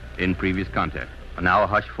in previous contest. And now a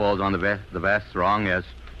hush falls on the vast throng as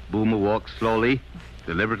Boomer walks slowly,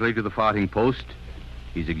 deliberately to the farting post.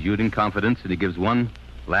 He's exuding confidence, and he gives one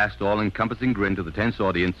last all-encompassing grin to the tense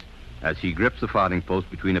audience as he grips the farting post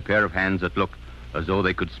between a pair of hands that look as though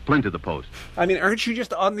they could splinter the post. I mean, aren't you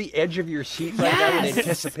just on the edge of your seat right now in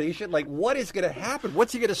anticipation? Like, what is going to happen?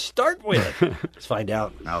 What's he going to start with? Let's find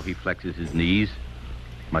out. Now he flexes his knees,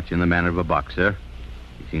 much in the manner of a boxer.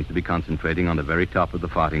 He seems to be concentrating on the very top of the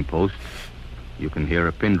farting post. You can hear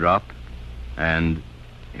a pin drop, and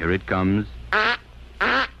here it comes.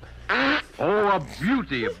 Oh, a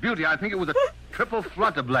beauty, a beauty. I think it was a triple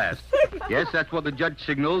flutter blast. Yes, that's what the judge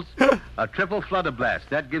signals. A triple flutter blast.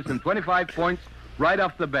 That gives him 25 points right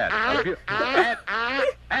off the bat.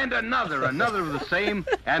 And another of the same,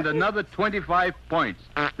 and another 25 points.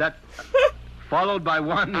 That followed by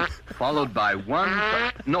two.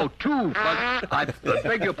 I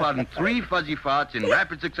beg your pardon, 3 fuzzy farts in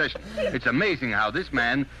rapid succession. It's amazing how this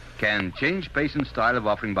man can change pace and style of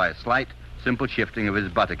offering by a slight, simple shifting of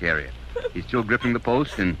his buttock area. He's still gripping the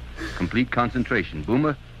post in complete concentration.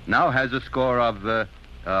 Boomer now has a score of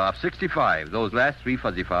 65. Those last 3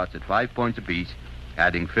 fuzzy farts at 5 points apiece,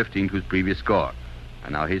 adding 15 to his previous score.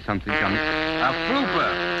 And now here's something coming. A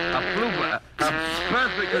flooper, a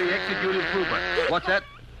perfectly executed flooper. What's that?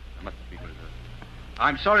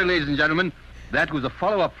 I'm sorry, ladies and gentlemen. That was a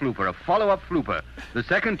follow-up flooper. The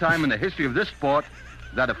second time in the history of this sport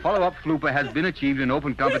that a follow-up flooper has been achieved in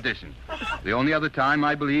open competition. The only other time,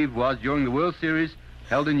 I believe, was during the World Series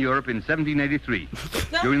held in Europe in 1783.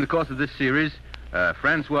 During the course of this series,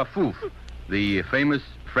 Francois Fouf, the famous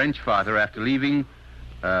French farter, after leaving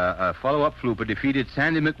a follow-up flooper, defeated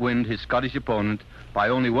Sandy McWind, his Scottish opponent, by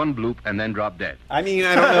only 1 bloop and then dropped dead. I mean,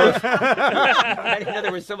 I don't know. I didn't know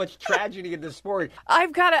there was so much tragedy in this sport.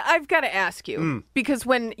 I've got to ask you, because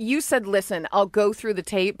when you said, listen, I'll go through the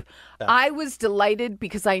tape, I was delighted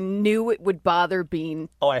because I knew it would bother Bean.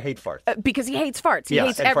 Oh, I hate farts. Because he hates farts. He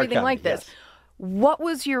hates everything like this. Yes. What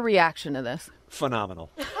was your reaction to this? Phenomenal.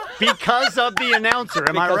 Because of the announcer,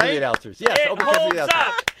 am I right? Because of the announcers. Yes, It holds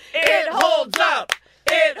up. It holds up.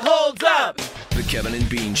 It holds up. The Kevin and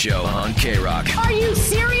Bean Show on K-Rock. Are you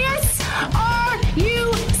serious? Are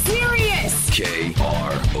you serious?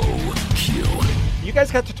 KROQ. You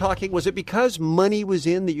guys got to talking. Was it because money was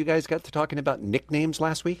in that you guys got to talking about nicknames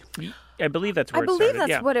last week? I believe that's where it started. I believe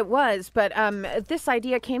that's what it was. But this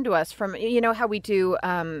idea came to us from, you know, how we do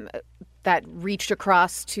that reached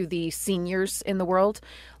across to the seniors in the world.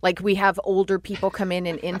 Like, we have older people come in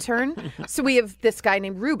and intern. So we have this guy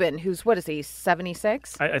named Ruben, who's, what is he,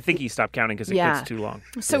 76? I think he stopped counting because it gets too long.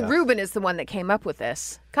 So Ruben is the one that came up with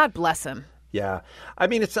this. God bless him. Yeah. I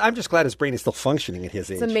mean, I'm just glad his brain is still functioning at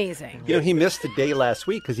his age. It's amazing. You know, he missed a day last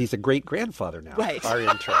week because he's a great-grandfather now. Right. Our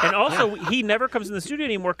intern. And also, he never comes in the studio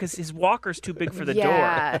anymore because his walker's too big for the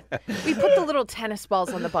door. We put the little tennis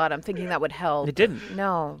balls on the bottom thinking that would help. It didn't.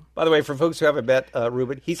 No. By the way, for folks who haven't met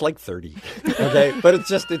Ruben, he's like 30. Okay? But it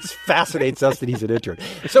fascinates us that he's an intern.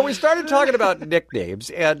 So we started talking about nicknames.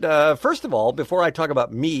 And first of all, before I talk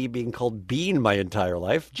about me being called Bean my entire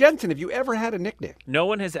life, Jensen, have you ever had a nickname? No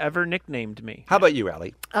one has ever nicknamed me. How about you,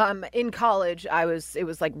 Allie? In college, it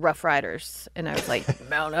was like Rough Riders, and I was like,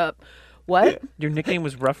 mount up. What? Your nickname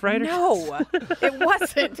was Rough Riders? No, it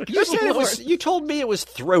wasn't. You said it was. You told me it was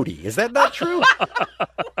Throaty. Is that not true?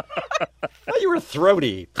 You were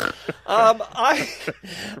Throaty.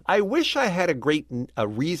 I wish I had a great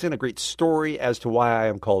reason, a great story as to why I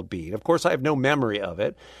am called Bean. Of course, I have no memory of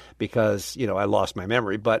it because, you know, I lost my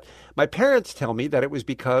memory. But my parents tell me that it was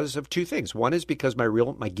because of 2 things. One is because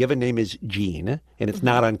my given name is Gene, and it's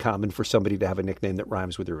not uncommon for somebody to have a nickname that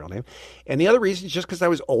rhymes with their real name. And the other reason is just because I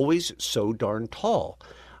was always so darn tall.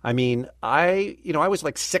 I mean, I was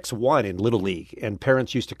like 6'1" in Little League, and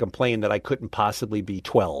parents used to complain that I couldn't possibly be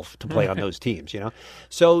 12 to play on those teams, you know?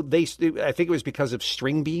 So I think it was because of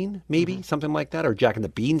String Bean, maybe, something like that, or Jack and the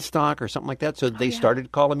Beanstalk or something like that. So they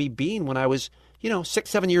started calling me Bean when I was 6,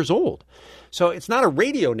 7 years old. So it's not a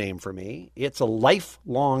radio name for me. It's a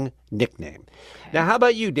lifelong nickname. Now, how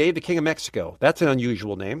about you, Dave, the King of Mexico? That's an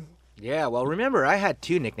unusual name. Yeah, well, remember, I had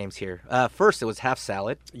 2 nicknames here. First, it was Half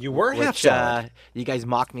Salad. You were Half Salad. You guys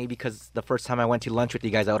mocked me because the first time I went to lunch with you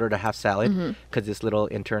guys, I ordered a half salad because this little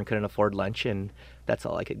intern couldn't afford lunch, and that's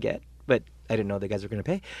all I could get. But I didn't know the guys were going to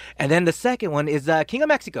pay. And then the second one is King of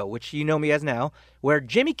Mexico, which you know me as now, where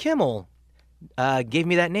Jimmy Kimmel gave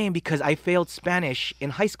me that name because I failed Spanish in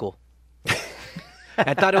high school.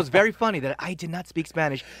 I thought it was very funny that I did not speak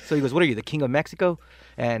Spanish. So he goes, what are you, the King of Mexico?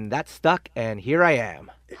 And that stuck, and here I am.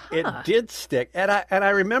 It did stick. And I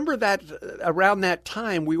remember that around that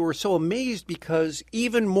time, we were so amazed because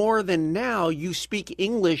even more than now, you speak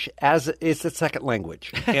English as it's a second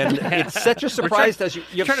language. And it's such a surprise.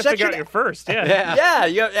 You're trying to figure out your first, Yeah,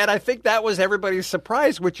 and I think that was everybody's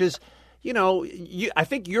surprise, which is, I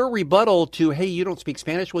think your rebuttal to, hey, you don't speak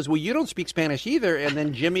Spanish was, well, you don't speak Spanish either. And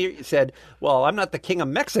then Jimmy said, well, I'm not the King of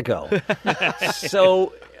Mexico.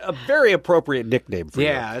 So a very appropriate nickname for you.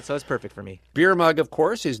 Yeah, so it's perfect for me. Beer Mug, of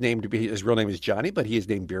course, his real name is Johnny, but he is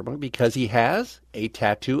named Beer Mug because he has a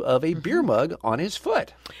tattoo of a beer mug on his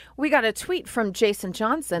foot. We got a tweet from Jason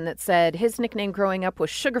Johnson that said his nickname growing up was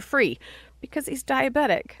Sugar Free because he's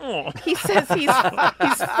diabetic. He says he's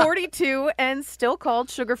 42 and still called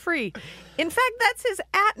Sugar Free. In fact, that's his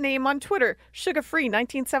 @name on Twitter, Sugar Free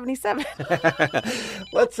 1977.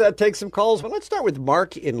 Let's take some calls. But let's start with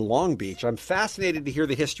Mark in Long Beach. I'm fascinated to hear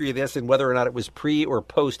the history of this and whether or not it was pre or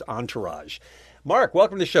post Entourage. Mark,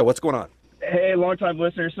 welcome to the show. What's going on? Hey, long-time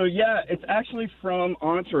listener. So, yeah, it's actually from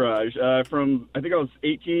Entourage. I think I was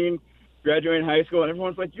 18, graduating high school, and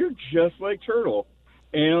everyone's like, you're just like Turtle.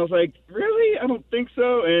 And I was like, really? I don't think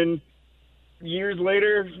so. And years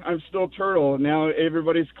later, I'm still Turtle. Now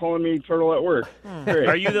everybody's calling me Turtle at work. Great.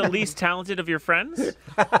 Are you the least talented of your friends?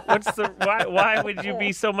 Why would you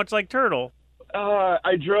be so much like Turtle?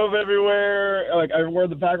 I drove everywhere. Like, I wore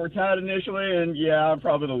the backwards hat initially, and yeah, I'm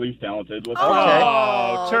probably the least talented. Turtle,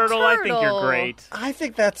 I think you're great. I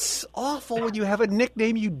think that's awful when you have a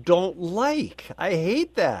nickname you don't like. I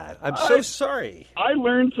hate that. I'm so sorry. I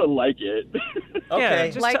learned to like it.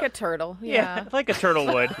 Okay. Like a turtle. Yeah. Like a turtle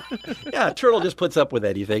would. Yeah, Turtle just puts up with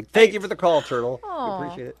anything. Thank you for the call, Turtle. Aw.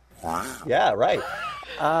 Appreciate it. Yeah, right.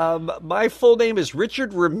 My full name is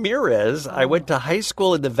Richard Ramirez. I went to high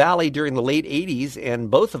school in the Valley during the late 80s,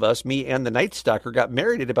 and both of us, me and the Night Stalker, got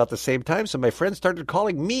married at about the same time, so my friends started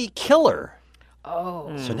calling me Killer.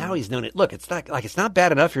 Oh. So now he's known it. Look, it's not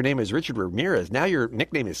bad enough your name is Richard Ramirez. Now your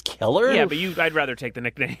nickname is Killer? Yeah, but I'd rather take the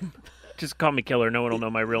nickname. Just call me Killer. No one will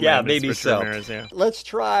know my real name. Yeah, maybe Richard so. Ramirez, yeah. Let's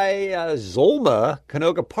try Zolma,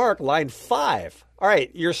 Canoga Park, line 5. All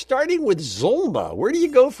right, you're starting with Zolma. Where do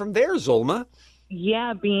you go from there, Zolma?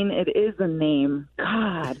 Yeah, Bean, it is a name.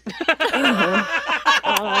 God.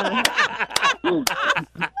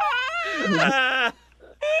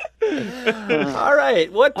 All right.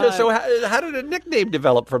 So how did a nickname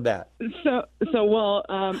develop from that? Well,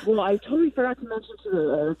 I totally forgot to mention to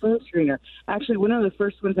the phone screener. Actually, one of the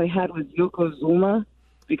first ones I had was Yokozuna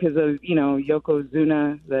because of,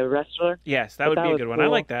 Yokozuna, the wrestler. Yes, that would be a good one. Cool. I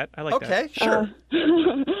like that. Okay, sure.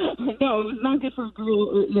 No, it was not good for a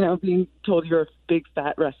girl, being told you're a big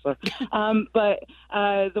fat wrestler. But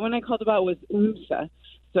the one I called about was Umsa.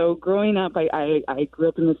 So growing up, I grew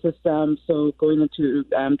up in the system. So going into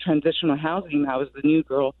transitional housing, I was the new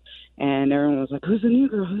girl. And everyone was like, who's the new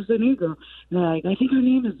girl? Who's the new girl? And they're like, I think her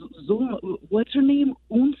name is Zulma. What's her name?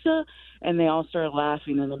 Umsa? And they all started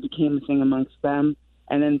laughing, and it became a thing amongst them.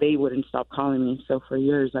 And then they wouldn't stop calling me. So for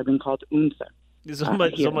years, I've been called Umsa. Someone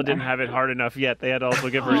didn't have it hard enough yet. They had to also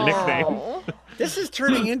give her a nickname. This is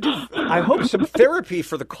turning into, I hope, some therapy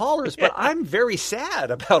for the callers, but I'm very sad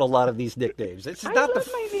about a lot of these nicknames. It's I not love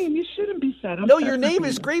my name. You shouldn't be sad. No, your name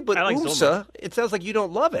is great, but I like Umsa, Zuma. it sounds like you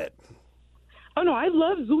don't love it. Oh, no, I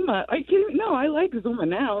love Zuma. I like Zuma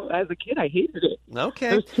now. As a kid, I hated it. Okay.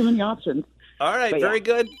 There's too many options. All right, But very yeah.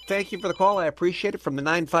 good. Thank you for the call. I appreciate it. From the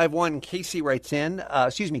 951,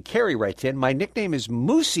 Carrie writes in, my nickname is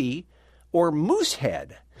Moosey or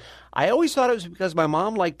Moosehead. I always thought it was because my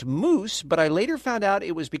mom liked moose, but I later found out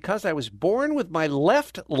it was because I was born with my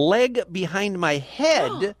left leg behind my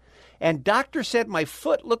head, and doctor said my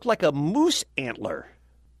foot looked like a moose antler.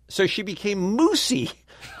 So she became Moosey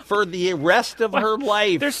for the rest of her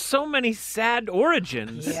life. There's so many sad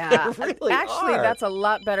origins. Yeah. really Actually, are. that's a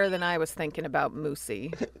lot better than I was thinking about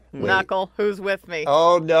Moosey. Knuckle, who's with me?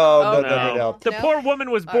 Oh, no. The poor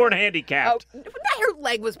woman was born handicapped. Her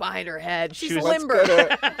leg was behind her head. She's Let's limber.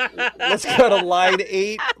 Let's go to line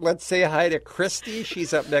 8. Let's say hi to Christy.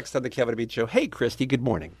 She's up next on the Kevin and Bean Show. Hey, Christy, good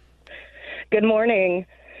morning. Good morning.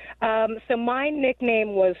 So my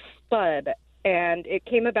nickname was Spud, and it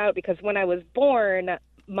came about because when I was born,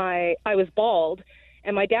 I was bald,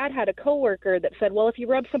 and my dad had a coworker that said, well, if you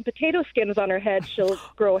rub some potato skins on her head, she'll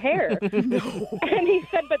grow hair. And he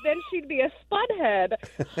said, but then she'd be a Spud head.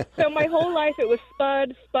 So my whole life it was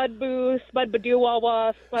Spud, Spud Boo, Spud Badoo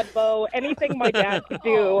Wawa, Spud Bo, anything my dad could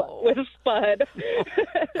do was Spud.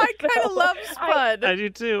 I kind of love Spud. I do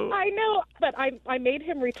too. I know, but I made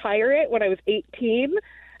him retire it when I was 18.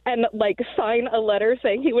 And, sign a letter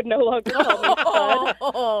saying he would no longer call me Spud.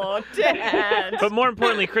 Oh, Dad. But more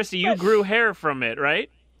importantly, Christy, you grew hair from it, right?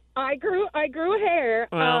 I grew hair.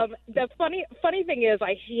 Well. The funny thing is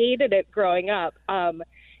I hated it growing up.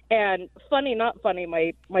 And funny, not funny,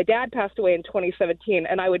 my dad passed away in 2017,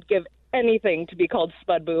 and I would give anything to be called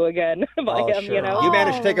Spud Boo again by him, sure. you know. You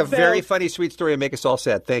managed to take a So- very funny, sweet story and make us all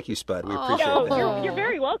sad. Thank you, Spud. We appreciate No, that. you're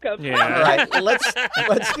very welcome. All right, let's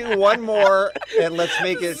do one more, and let's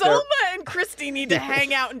make it. Zoma and Christy need to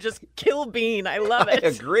hang out and just kill Bean. I love it. I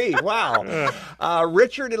agree. Wow.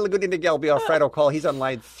 Richard in Laguna Niguel will be our final call. He's on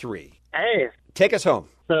line 3. Hey. Take us home.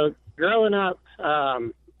 So growing up, I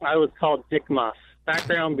was called Dick Muff.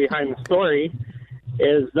 Background behind the story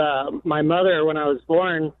is my mother, when I was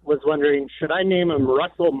born, was wondering, should I name him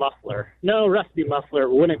Russell Muffler? No, Rusty Muffler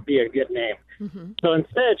wouldn't be a good name. Mm-hmm. So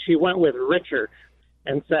instead, she went with Richard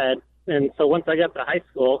and so once I got to high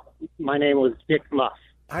school, my name was Dick Muff.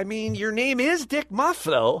 I mean, your name is Dick Muff,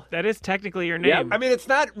 though. That is technically your name. Yep. I mean, it's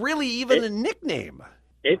not really even a nickname.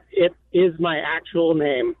 It is my actual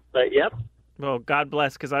name, but yep. Well, God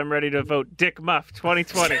bless, because I'm ready to vote Dick Muff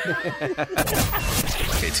 2020.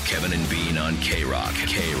 It's Kevin and Bean on K-Rock.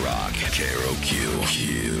 K-Rock.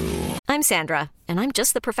 K-R-O-Q. I'm Sandra, and I'm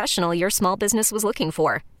just the professional your small business was looking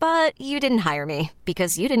for. But you didn't hire me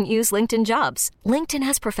because you didn't use LinkedIn Jobs. LinkedIn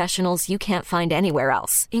has professionals you can't find anywhere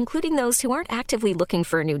else, including those who aren't actively looking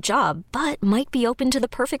for a new job, but might be open to the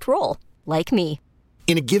perfect role, like me.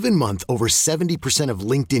 In a given month, over 70% of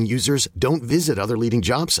LinkedIn users don't visit other leading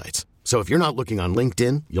job sites. So if you're not looking on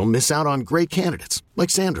LinkedIn, you'll miss out on great candidates like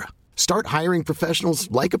Sandra. Start hiring professionals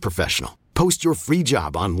like a professional. Post your free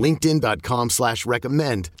job on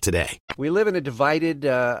linkedin.com/recommend today. We live in a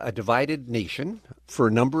divided nation for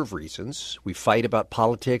a number of reasons. We fight about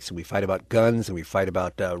politics, and we fight about guns, and we fight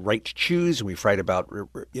about right to choose, and we fight about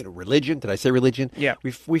religion. Did I say religion? Yeah.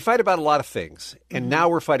 We fight about a lot of things, and now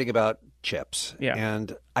we're fighting about chips. Yeah.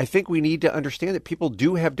 And I think we need to understand that people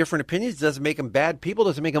do have different opinions. It doesn't make them bad people.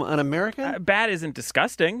 Doesn't make them un-American. Bad isn't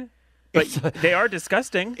disgusting. But they are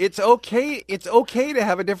disgusting. It's okay. It's okay to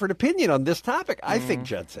have a different opinion on this topic, I think,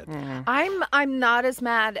 Judson. I'm not as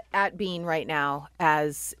mad at Bean right now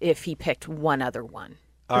as if he picked one other one.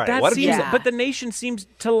 All But, right, but the nation seems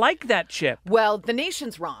to like that chip. Well, the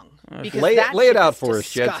nation's wrong. Because Lay that it chip out is for us,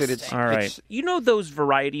 Judson. disgusting. All right. You know those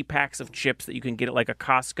variety packs of chips that you can get at like a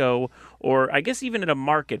Costco or I guess even at a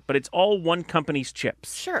market, but it's all one company's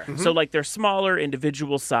chips. Sure. So like they're smaller,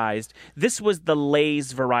 individual sized. This was the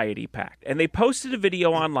Lay's variety pack. And they posted a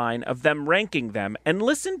video online of them ranking them and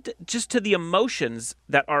listened just to the emotions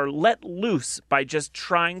that are let loose by just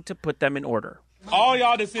trying to put them in order. All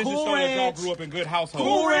y'all decisions show that y'all grew up in good households.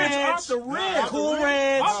 Cool Ranch off the rib. Cool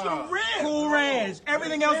Ranch Off the rib. Cool Ranch.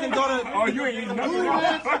 Everything else can go to. Oh, you ain't eating nothing.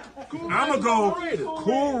 I'm going to go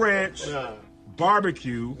Cool Ranch,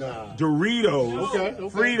 barbecue, Doritos,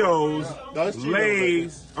 Fritos,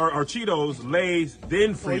 Lay's, or Cheetos, Lay's,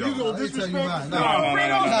 then Fritos. You gonna disrespect? No.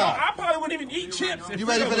 I probably wouldn't even eat chips if You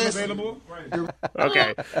ready for Fritos was this? available.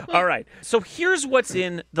 Okay. All right. So here's what's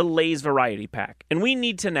in the Lay's variety pack. And we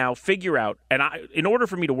need to now figure out, and in order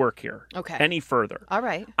for me to work here any further, All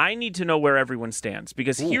right. I need to know where everyone stands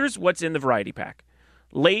because here's what's in the variety pack.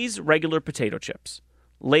 Lay's regular potato chips,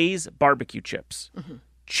 Lay's barbecue chips,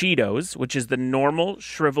 Cheetos, which is the normal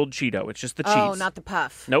shriveled Cheeto. It's just the cheese. Oh, not the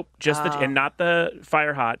puff. Nope, just and not the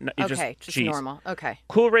fire hot. It's Okay, just just cheese. normal. Okay.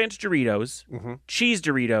 Cool Ranch Doritos, cheese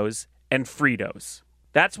Doritos, and Fritos.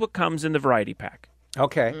 That's what comes in the variety pack.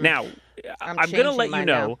 Okay. Now, I'm going to changing let you mine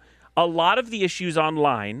know a lot of the issues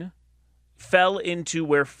online fell into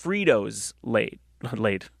where Fritos laid,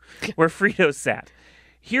 where Fritos sat.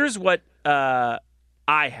 Here's what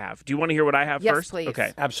I have. Do you want to hear what I have Yes, first? please.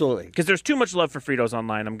 Okay. Absolutely. Because there's too much love for Fritos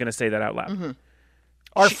online. I'm going to say that out loud.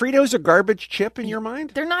 Are Fritos a garbage chip in your mind?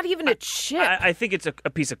 They're not even a chip. I think it's a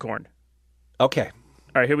piece of corn. Okay.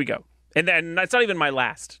 All right, here we go. And then it's not even my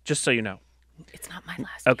last, just so you know. It's not my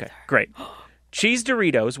last. Okay, great. Cheese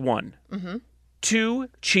Doritos, 1. 2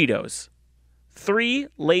 Cheetos. 3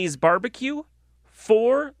 Lay's Barbecue.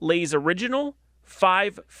 4 Lay's Original.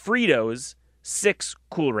 5 Fritos. 6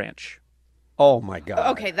 Cool Ranch. Oh, my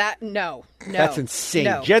God. Okay, no. That's insane.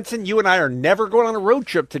 No. Jensen, you and I are never going on a road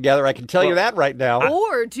trip together. I can tell you that right now.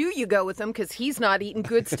 Or do you go with him because he's not eating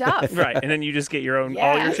good stuff? Right, and then you just get your own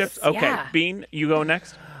all your Yes, chips? Okay, yeah. Bean, you go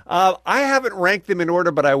next? I haven't ranked them in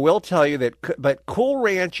order, but I will tell you but Cool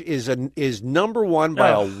Ranch is number one by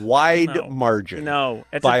a wide margin. No.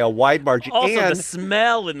 It's by a wide margin. Also, and, the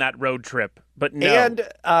smell in that road trip, but no. And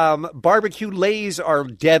barbecue Lays are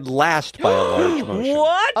dead last by a large motion.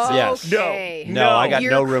 What? Yes. Okay. No, I got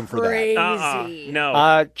You're no room for crazy. that. No.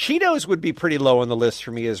 Cheetos would be pretty low on the list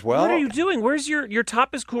for me as well. What are you doing? Where's your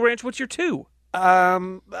top is Cool Ranch? What's your 2?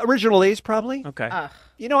 Original Lay's probably. Okay.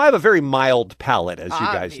 You know, I have a very mild palate, as you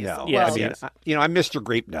guys Obviously. know. Yes, I mean, yes. I'm Mr.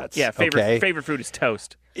 Grape Nuts. Yeah, favorite food is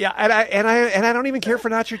toast. Yeah, and I don't even care for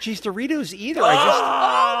nacho cheese Doritos either.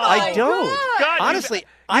 I don't. God, honestly,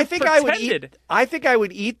 I think I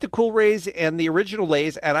would eat the Cool Rays and the original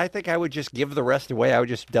Lays, and I think I would just give the rest away. I would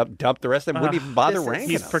just dump the rest of them. Wouldn't even bother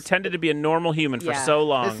ranking He's them. pretended to be a normal human for Yeah, so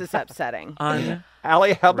long. This is upsetting.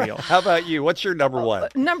 Allie, how about you? What's your number one?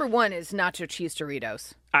 Number one is nacho cheese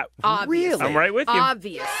Doritos. Really? I'm right with you.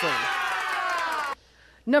 Obviously.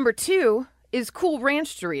 Number 2 is Cool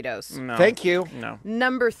Ranch Doritos. No. Thank you. No.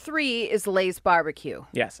 Number 3 is Lay's Barbecue.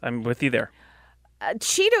 Yes, I'm with you there.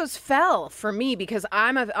 Cheetos fell for me because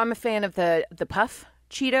I'm a fan of the puff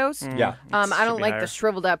Cheetos. Yeah. I don't like higher. the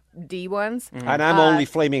shriveled up D ones. And I'm only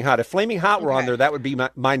Flaming Hot. If Flaming Hot were on there, that would be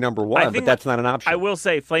my number one, but that's not an option. I will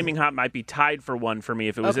say Flaming Hot might be tied for one for me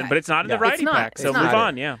if it was in, but it's not in the It's variety not. pack. So It's move not.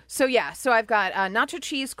 on, yeah. So I've got nacho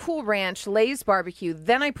cheese, Cool Ranch, Lay's Barbecue,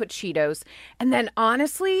 then I put Cheetos, and then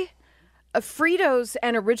honestly, Fritos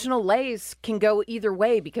and Original Lay's can go either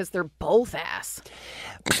way because they're both ass.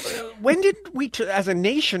 When did we, as a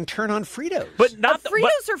nation, turn on Fritos? But not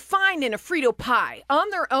Fritos are fine in a Frito pie. On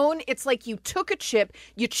their own, it's like you took a chip,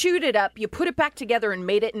 you chewed it up, you put it back together, and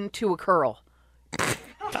made it into a curl.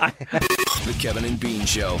 The Kevin and Bean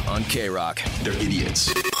Show on K-Rock. They're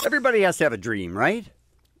idiots. Everybody has to have a dream, right?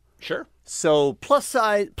 Sure. So plus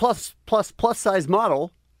size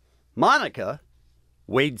model, Monica,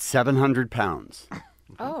 weighed 700 pounds.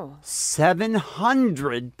 Oh.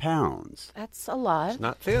 700 pounds. That's a lot. It's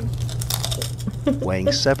not thin.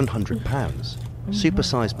 Weighing 700 pounds,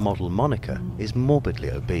 supersized model Monica is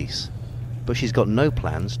morbidly obese, but she's got no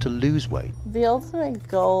plans to lose weight. The ultimate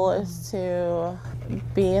goal is to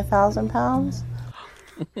be 1,000 pounds.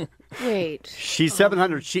 Wait. She's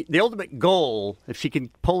 700. The ultimate goal, if she can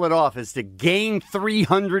pull it off, is to gain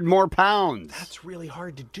 300 more pounds. That's really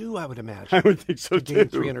hard to do, I would imagine. I would think so, to gain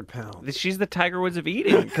too. 300 pounds. She's the Tiger Woods of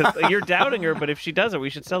eating because you're doubting her, but if she does it, we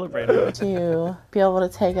should celebrate her. To be able to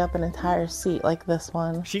take up an entire seat like this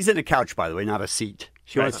one. She's in a couch, by the way, not a seat.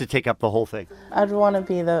 She wants to take up the whole thing. I'd want to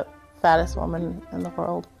be the fattest woman in the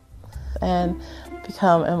world and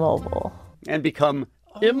become immobile. And become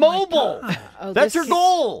immobile. Oh, That's her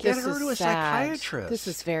goal. This Get her is to a sad. psychiatrist. This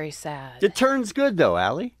is very sad. It turns good, though,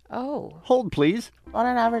 Allie. Oh. Hold, please. On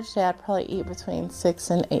an average day, I'd probably eat between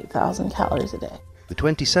 6,000 and 8,000 calories a day. The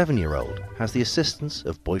 27-year-old has the assistance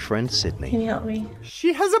of boyfriend Sydney. Can you help me?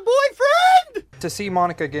 She has a boyfriend! To see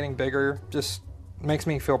Monica getting bigger just makes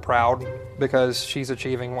me feel proud because she's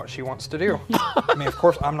achieving what she wants to do. I mean, of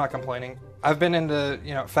course, I'm not complaining. I've been into,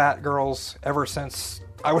 fat girls ever since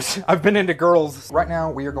I've been into girls. Right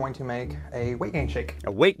now, we are going to make a weight gain shake.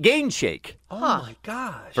 A weight gain shake? Oh, my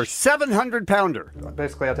gosh. For 700 pounder.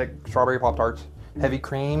 Basically, I take strawberry Pop-Tarts, heavy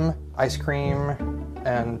cream, ice cream,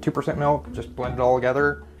 and 2% milk, just blend it all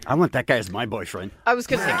together. I want that guy as my boyfriend. I was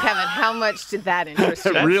going to say, Kevin, how much did that interest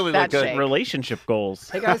you? Really that look good. shake? Relationship goals.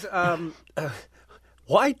 Hey, guys,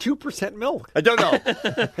 why 2% milk? I don't know.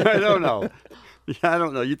 I don't know. Yeah, I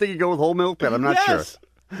don't know. You think you go with whole milk? But I'm not sure.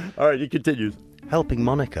 All right, he continues. Helping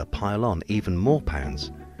Monica pile on even more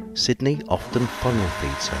pounds, Sydney often funnel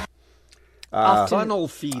feeds her. Funnel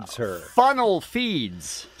feeds her. Funnel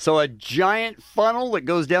feeds. So a giant funnel that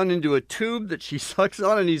goes down into a tube that she sucks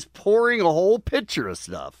on, and he's pouring a whole pitcher of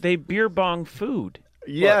stuff. They beer bong food.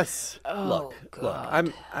 Yes. Look,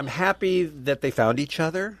 I'm happy that they found each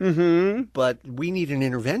other, but we need an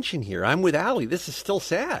intervention here. I'm with Allie. This is still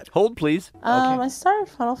sad. Hold, please. I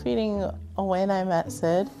started funnel feeding when I met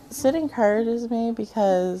Sid. Sid encourages me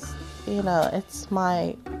because, it's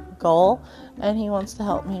my goal, and he wants to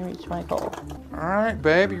help me reach my goal. All right,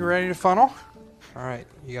 babe, you ready to funnel? All right,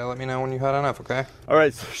 you gotta let me know when you've had enough, okay? All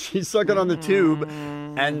right, so she's sucking on the tube,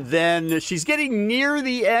 and then she's getting near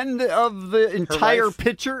the end of the entire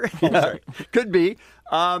pitcher. Yeah, could be.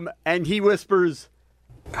 And he whispers,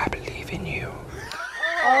 I believe in you.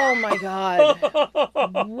 Oh, my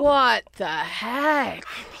God. What the heck?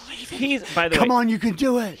 By the way, come on, you can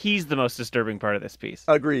do it. He's the most disturbing part of this piece.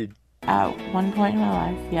 Agreed. At one point in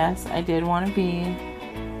my life, yes, I did want to be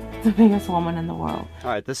the biggest woman in the world. All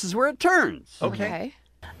right, this is where it turns. Okay.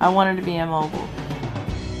 I wanted to be immobile.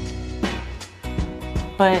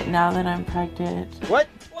 But now that I'm pregnant... What?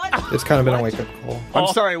 It's kind of been a wake-up call.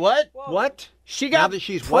 I'm sorry, what? What? She got Now that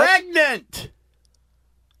she's what? pregnant.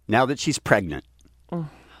 Now that she's pregnant.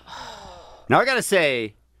 Now I gotta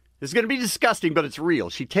say, this is gonna be disgusting, but it's real.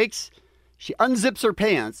 She unzips her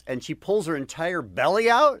pants and she pulls her entire belly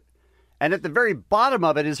out, and at the very bottom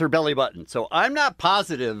of it is her belly button. So I'm not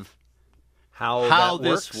positive how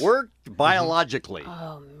this worked biologically.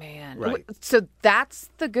 Oh, man. Right. So that's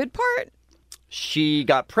the good part? She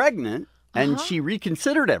got pregnant and she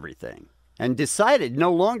reconsidered everything and decided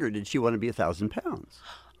no longer did she want to be 1,000 pounds.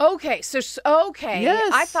 Okay, so okay.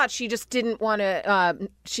 Yes. I thought she just didn't want to.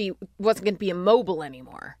 She wasn't going to be immobile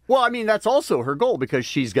anymore. Well, I mean, that's also her goal because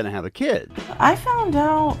she's going to have a kid. I found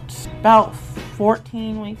out about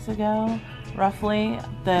 14 weeks ago, roughly,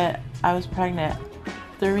 that I was pregnant.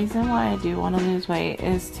 The reason why I do want to lose weight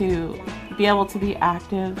is to be able to be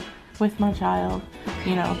active with my child,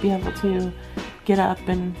 you know, be able to get up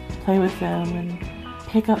and play with them and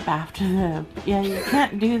pick up after them. Yeah, you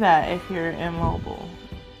can't do that if you're immobile.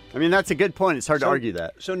 I mean, that's a good point. It's hard to argue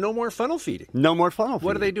that. So no more funnel feeding. No more funnel feeding.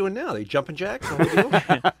 What are they doing now? They jumping jacks? The whole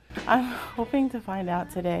deal? I'm hoping to find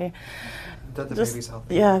out today. That the baby's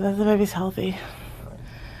healthy. Yeah, that the baby's healthy.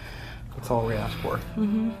 That's all we ask for.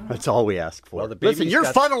 Mm-hmm. That's all we ask for. Well, the Listen, baby's you're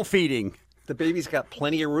got- funnel feeding. The baby's got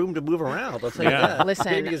plenty of room to move around. I'll tell you Yeah. that. Listen. The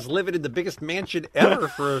baby is living in the biggest mansion ever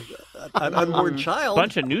for an unborn child.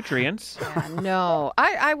 Bunch of nutrients. No,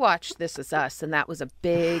 I watched This Is Us, and that was a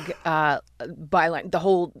big byline. The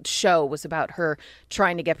whole show was about her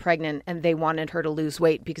trying to get pregnant, and they wanted her to lose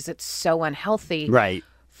weight because it's so unhealthy Right.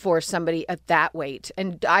 for somebody at that weight.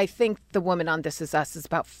 And I think the woman on This Is Us is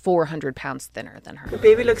about 400 pounds thinner than her. The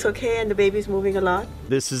baby looks okay and the baby's moving a lot,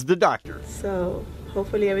 This is the doctor. so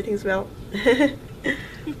hopefully everything's well.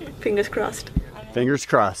 Fingers crossed. Fingers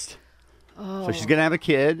crossed. So she's going to have a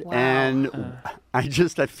kid, and I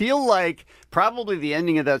feel like probably the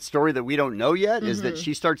ending of that story that we don't know yet is that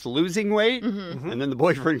she starts losing weight, and then the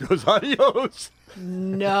boyfriend goes, adios.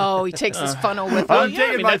 No, he takes his funnel with him. I'm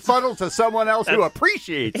taking my funnel to someone else who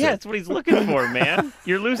appreciates Yeah, it. that's what he's looking for, man.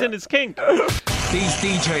 You're losing his kink. These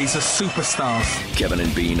DJs are superstars. Kevin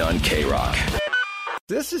and Bean on K-Rock.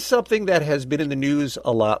 This is something that has been in the news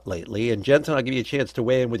a lot lately, and Jensen, I'll give you a chance to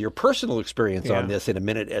weigh in with your personal experience on this in a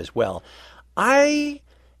minute as well. I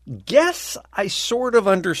guess I sort of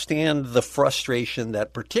understand the frustration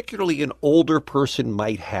that particularly an older person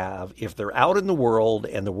might have if they're out in the world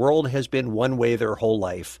and the world has been one way their whole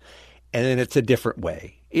life, and then it's a different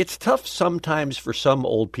way. It's tough sometimes for some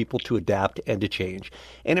old people to adapt and to change.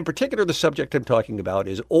 And in particular, the subject I'm talking about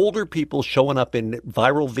is older people showing up in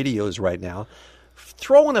viral videos right now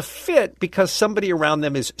throwing a fit because somebody around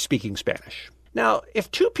them is speaking Spanish. Now,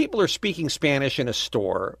 if two people are speaking Spanish in a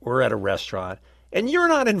store or at a restaurant and you're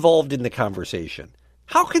not involved in the conversation,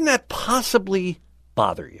 how can that possibly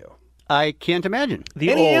bother you? I can't imagine.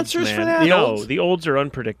 The Any olds, answers man. for that? No, the olds are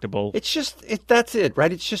unpredictable. It's just, that's it,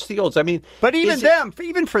 right? It's just the olds. I mean, But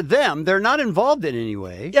even for them, they're not involved in any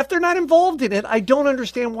way. if they're not involved in it, I don't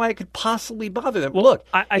understand why it could possibly bother them. Well, Look,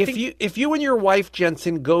 I if think- you and your wife,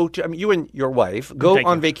 Jensen, you and your wife go Thank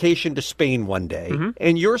on you. vacation to Spain one day,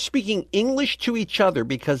 and you're speaking English to each other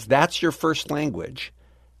because that's your first language,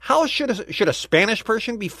 how should a Spanish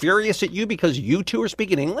person be furious at you because you two are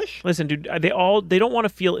speaking English? Listen, dude, they don't want to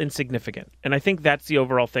feel insignificant. And I think that's the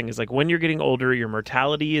overall thing is like when you're getting older, your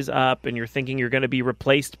mortality is up and you're thinking you're going to be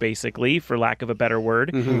replaced basically, for lack of a better word.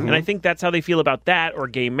 Mm-hmm. And I think that's how they feel about that or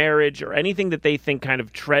gay marriage or anything that they think kind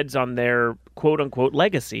of treads on their quote unquote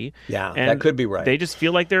legacy. Yeah, And that could be right. They just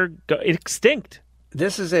feel like they're extinct.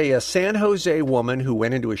 This is a San Jose woman who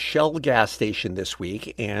went into a Shell gas station this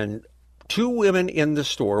week, and two women in the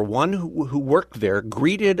store, one who worked there,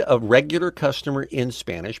 greeted a regular customer in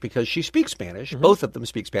Spanish because she speaks Spanish. Both of them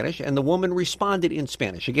speak Spanish, and the woman responded in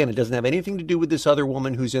Spanish. Again, it doesn't have anything to do with this other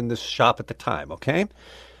woman who's in this shop at the time, okay?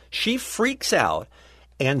 She freaks out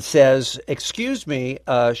and says, excuse me,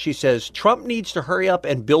 she says, Trump needs to hurry up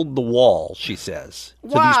and build the wall, she says, to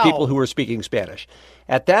these people who are speaking Spanish.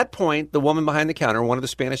 At that point, the woman behind the counter, one of the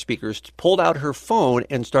Spanish speakers, pulled out her phone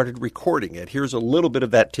and started recording it. Here's a little bit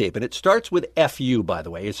of that tape. And it starts with F you, by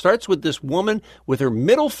the way. It starts with this woman with her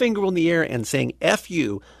middle finger in the air and saying F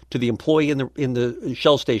you to the employee in the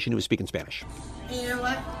Shell station who was speaking Spanish. You know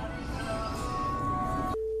what?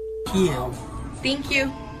 You. Thank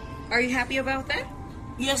you. Are you happy about that?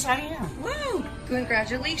 Yes, I am. Wow.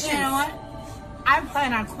 Congratulations. You know what? I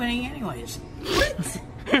plan on quitting anyways. What?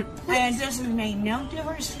 And it doesn't make no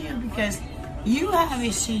difference to you because you have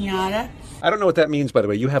a senora. I don't know what that means, by the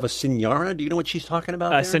way. You have a senora? Do you know what she's talking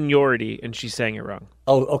about there? Seniority, and she's saying it wrong.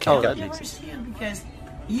 Oh, okay. It doesn't make difference to you because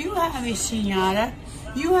you have a senora.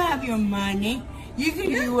 You have your money. You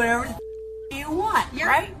can do whatever you want,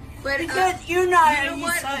 right? But, because you're not you know a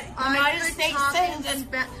what? United States citizen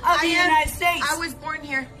of the I United States. I was born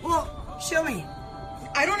here. Well, show me.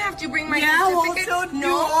 I don't have to bring my certificate. certificate. So do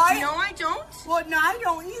no, I? No, I don't. Well, no, I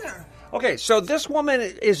don't either. Okay, so this woman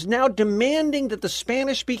is now demanding that the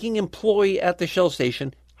Spanish-speaking employee at the Shell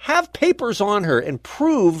station have papers on her and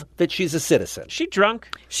prove that she's a citizen. She drunk?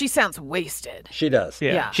 She sounds wasted. She does.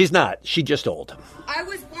 Yeah. She's not. She's just old. I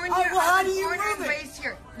was born Oh, here. well, how I do was you born prove and it? raised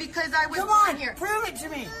here because I was Come born on, here. prove it to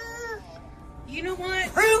me. You know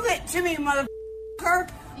what? Prove it to me, motherfucker.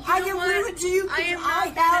 I can prove it to you because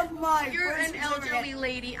I have my You're an elderly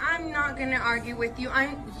lady. I'm not going to argue with you.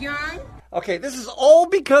 I'm young. Okay, this is all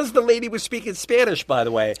because the lady was speaking Spanish, by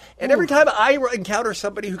the way. And every time I encounter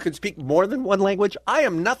somebody who can speak more than one language, I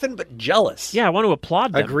am nothing but jealous. Yeah, I want to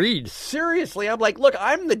applaud them. Agreed. Seriously, I'm like, look,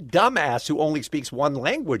 I'm the dumbass who only speaks one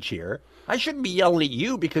language here. I shouldn't be yelling at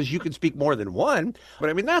you because you can speak more than one. But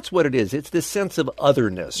I mean, that's what it is. It's this sense of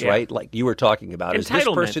otherness, right? Like you were talking about. Is this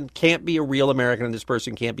person can't be a real American and this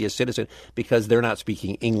person can't be a citizen because they're not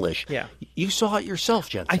speaking English. Yeah. You saw it yourself,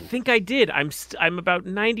 Jensen. I think I did. I'm about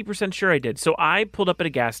 90% sure I did. So I pulled up at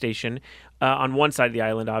a gas station on one side of the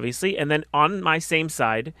island, obviously, and then on my same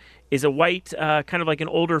side is a white, kind of like an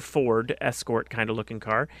older Ford Escort kind of looking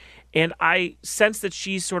car, and I sense that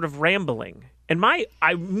she's sort of rambling. And I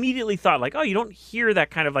immediately thought, like, oh, you don't hear that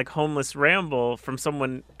kind of like homeless ramble from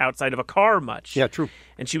someone outside of a car much. Yeah, true.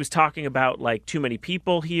 And she was talking about like too many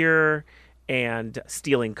people here and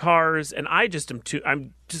stealing cars, and I'm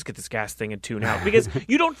just get this gas thing and tune out because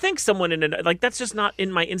you don't think someone that's just not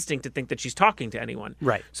in my instinct to think that she's talking to anyone.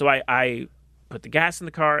 Right. So I put the gas in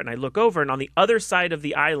the car and I look over, and on the other side of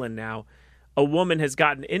the island now, a woman has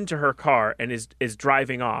gotten into her car and is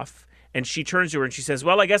driving off. And she turns to her and she says,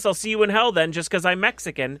 well, I guess I'll see you in hell then just because I'm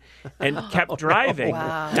Mexican, and kept driving.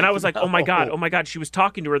 Wow. And I was like, oh my God. She was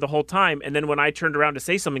talking to her the whole time. And then when I turned around to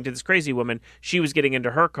say something to this crazy woman, she was getting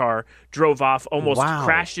into her car, drove off, almost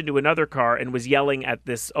crashed into another car, and was yelling at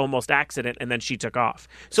this almost accident, and then she took off.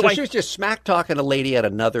 So she was just smack talking a lady at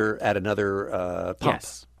another pump.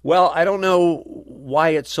 Yes. Well, I don't know why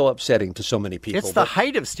it's so upsetting to so many people. It's the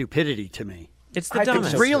height of stupidity to me. It's the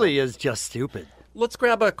dumbest. It really is just stupid. Let's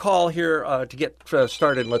grab a call here to get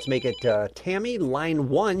started. Let's make it Tammy, line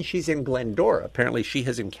 1. She's in Glendora. Apparently she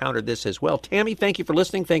has encountered this as well. Tammy, thank you for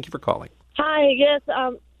listening. Thank you for calling. Hi, yes.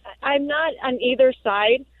 I'm not on either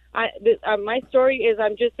side. My story is,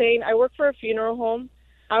 I'm just saying, I work for a funeral home.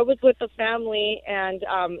 I was with a family, and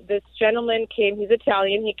this gentleman came. He's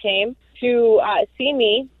Italian. He came to see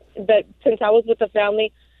me, but since I was with the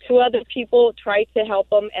family, 2 other people tried to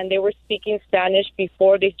help him, and they were speaking Spanish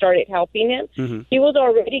before they started helping him. Mm-hmm. He was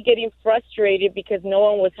already getting frustrated because no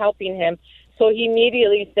one was helping him. So he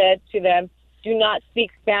immediately said to them, do not speak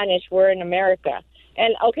Spanish. We're in America.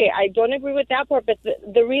 And, okay, I don't agree with that part, but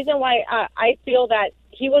the reason why I feel that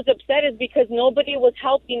he was upset is because nobody was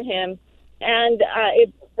helping him, and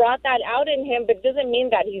it brought that out in him, but it doesn't mean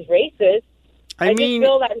that he's racist. I mean, just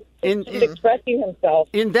feel that he's expressing himself.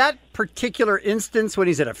 In that particular instance, when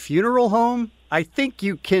he's at a funeral home, I think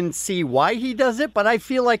you can see why he does it, but I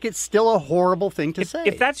feel like it's still a horrible thing to say.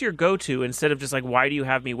 If that's your go-to, instead of just like, why do you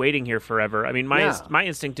have me waiting here forever? I mean, my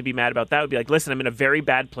instinct to be mad about that would be like, listen, I'm in a very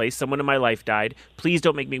bad place. Someone in my life died. Please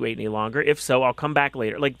don't make me wait any longer. If so, I'll come back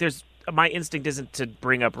later. Like, my instinct isn't to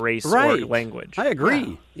bring up race or language. I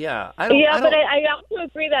agree. Yeah. But I also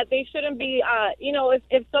agree that they shouldn't be,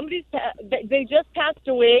 if somebody's, they just passed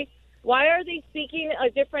away, why are they speaking a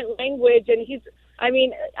different language? And it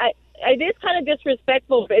is kind of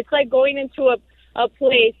disrespectful. But it's like going into a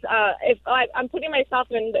place, if I'm putting myself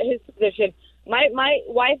in his position, my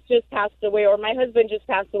wife just passed away or my husband just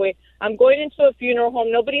passed away. I'm going into a funeral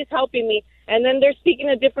home. Nobody's helping me. And then they're speaking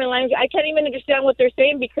a different language. I can't even understand what they're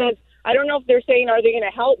saying because I don't know if they're saying, are they going to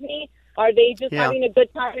help me? Are they just having a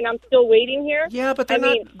good time and I'm still waiting here? Yeah, but they're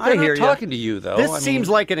not talking to you, though. This seems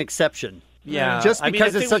like an exception. Yeah. Just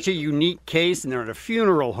because it's such a unique case and they're at a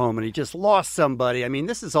funeral home and he just lost somebody. I mean,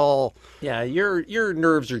 this is all... Yeah, your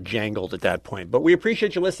nerves are jangled at that point. But we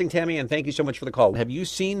appreciate you listening, Tammy, and thank you so much for the call. Have you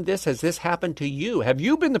seen this? Has this happened to you? Have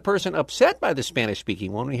you been the person upset by the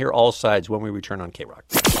Spanish-speaking one? We hear all sides when we return on K-Rock.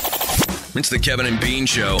 It's the Kevin and Bean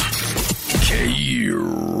Show.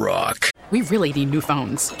 K-Rock. We really need new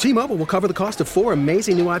phones. T-Mobile will cover the cost of 4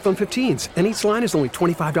 amazing new iPhone 15s, and each line is only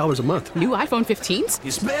 $25 a month. New iPhone 15s?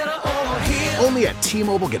 It's better over here. Only at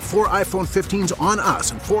T-Mobile, get 4 iPhone 15s on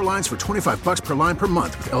us and 4 lines for $25 per line per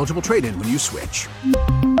month with eligible trade-in when you switch.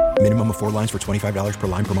 Minimum of 4 lines for $25 per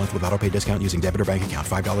line per month with autopay discount using debit or bank account.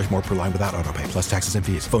 $5 more per line without autopay, plus taxes and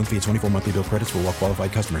fees. Phone fee at 24 monthly bill credits for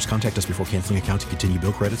well-qualified customers. Contact us before canceling account to continue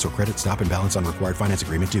bill credits or credit stop and balance on required finance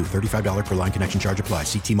agreement due. $35 per line connection charge applies.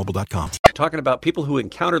 See T-Mobile.com. Talking about people who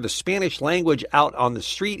encounter the Spanish language out on the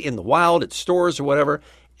street, in the wild, at stores or whatever,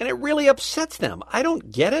 and it really upsets them. I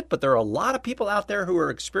don't get it, but there are a lot of people out there who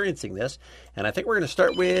are experiencing this. And I think we're going to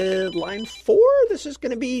start with line 4. This is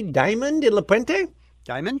going to be Diamond in La Puente.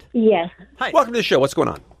 Diamond? Yes. Hi. Welcome to the show. What's going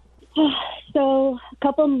on? So a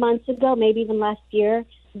couple of months ago, maybe even last year,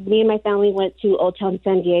 me and my family went to Old Town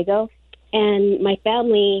San Diego, and my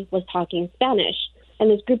family was talking Spanish. And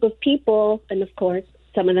this group of people, and of course,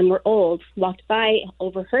 some of them were old, walked by,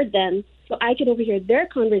 overheard them. So I could overhear their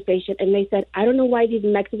conversation, and they said, I don't know why these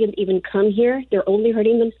Mexicans even come here. They're only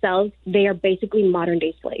hurting themselves. They are basically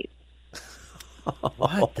modern-day slaves.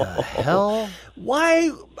 What the hell?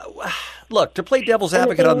 Why? Look, to play devil's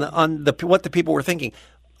advocate on the what the people were thinking,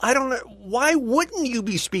 I don't know. Why wouldn't you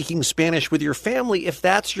be speaking Spanish with your family if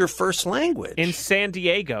that's your first language? In San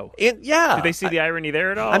Diego. Yeah. Did they see the irony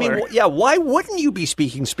there at all? I mean, or? yeah, why wouldn't you be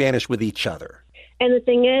speaking Spanish with each other? And the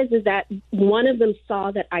thing is that one of them saw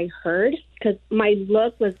that I heard, because my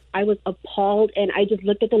look was, I was appalled, and I just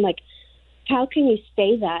looked at them like, how can you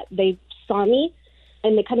say that? They saw me,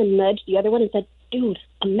 and they kind of nudged the other one and said, dude,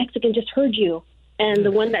 a Mexican just heard you. And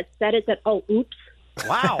the one that said it said, oh, oops.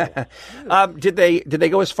 Wow. Did they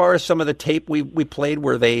go as far as some of the tape we played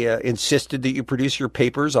where they insisted that you produce your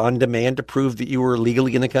papers on demand to prove that you were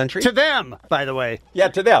legally in the country? To them, by the way. Yeah,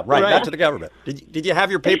 to them, right. Not to the government. Did you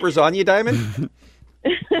have your papers on you, Diamond?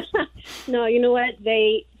 No, you know what?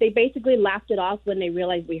 They basically laughed it off when they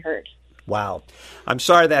realized we heard. Wow. I'm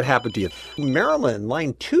sorry that happened to you. Marilyn,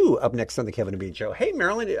 line 2, up next on the Kevin and Bean Show. Hey,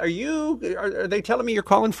 Marilyn, are they telling me you're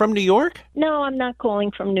calling from New York? No, I'm not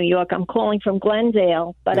calling from New York. I'm calling from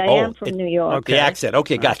Glendale, but I am from New York. Okay. The accent.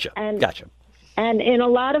 Okay, gotcha. Gotcha. And in a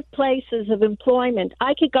lot of places of employment,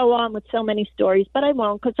 I could go on with so many stories, but I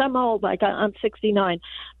won't because I'm old, like I'm 69.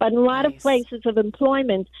 But in a lot of places of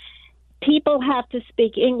employment, people have to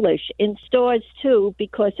speak English. In stores, too,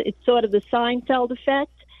 because it's sort of the Seinfeld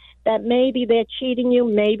effect. That maybe they're cheating you,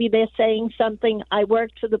 maybe they're saying something. I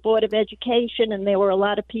worked for the Board of Education, and there were a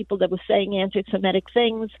lot of people that were saying anti-Semitic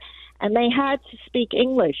things, and they had to speak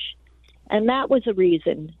English. And that was a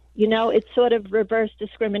reason. You know, it's sort of reverse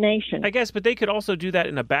discrimination. I guess, but they could also do that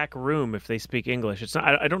in a back room if they speak English. It's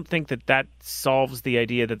not. I don't think that solves the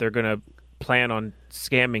idea that they're going to plan on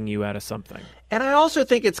scamming you out of something. And I also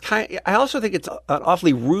think it's an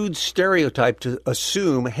awfully rude stereotype to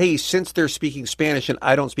assume, hey, since they're speaking Spanish and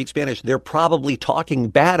I don't speak Spanish, they're probably talking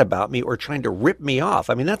bad about me or trying to rip me off.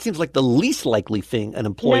 I mean, that seems like the least likely thing an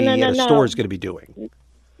employee at a store is going to be do.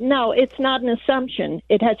 No, it's not an assumption.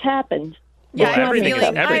 It has happened. Yeah, everything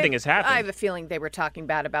has happened. I have a feeling they were talking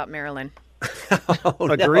bad about Marilyn.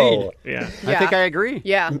 Agreed. No. Yeah. I think I agree.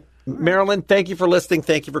 Yeah. Marilyn, thank you for listening.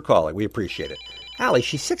 Thank you for calling. We appreciate it. Allie,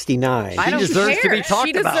 she's 69. I don't deserves care. to be talked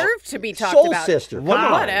she about. deserves to be talked Soul about. sister. Come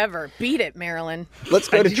Wow. on. Whatever. Beat it, Marilyn. Let's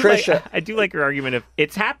go to Trisha. I do like your argument of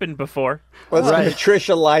it's happened before. Let's go to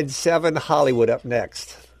Trisha, line 7, Hollywood, up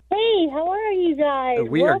next. Hey, how are you guys?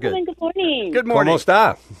 We are Welcome good. and good morning. Good morning. ¿Cómo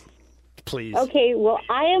está? Please. Okay, well,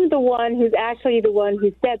 I am the one who's actually the one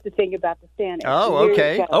who said the thing about the Spanish. Oh,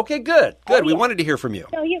 okay. Okay, good. Good. We wanted to hear from you.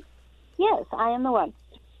 So yes, I am the one.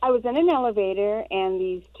 I was in an elevator, and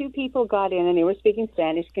these two people got in, and they were speaking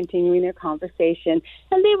Spanish, continuing their conversation,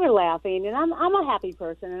 and they were laughing, and I'm a happy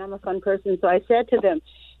person, and I'm a fun person, so I said to them,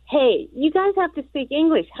 hey, you guys have to speak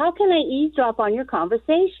English. How can I eavesdrop on your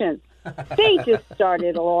conversation? They just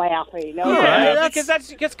started laughing. Yeah, because that's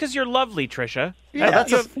because you're lovely, Trisha. Yeah,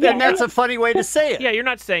 that's a funny way to say it. Yeah, you're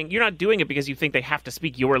not doing it because you think they have to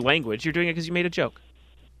speak your language. You're doing it because you made a joke.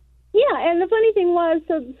 Yeah, and the funny thing was,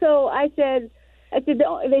 so I said,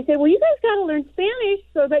 they said, well, you guys got to learn Spanish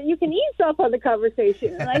so that you can eavesdrop on the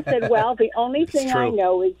conversation. And I said, well, the only thing I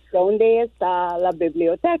know is ¿Dónde está la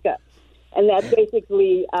biblioteca? And that's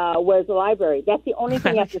basically where's the library. That's the only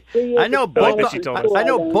thing after 3 years. I know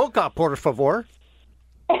Boca, por favor.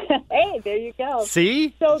 Hey, there you go.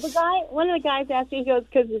 See? So one of the guys asked me, he goes,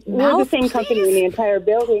 because we're the same company in the entire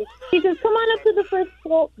building. He says, come on up to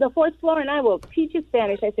the fourth floor, and I will teach you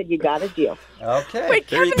Spanish. I said, you got a deal. Okay. Wait,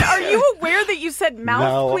 Kevin, are you aware that you said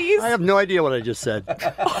mouth, please? I have no idea what I just said.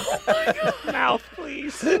 Mouth,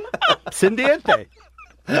 please. Sin diente.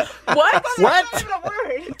 What? What?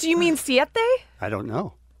 Do you mean siete? I don't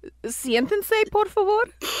know. Siéntense, por favor?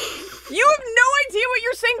 You have no idea what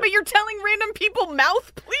you're saying, but you're telling random people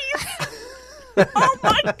mouth, please? Oh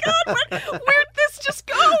my God, where'd this just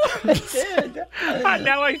go? It did.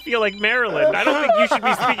 Now I feel like Maryland. I don't think you should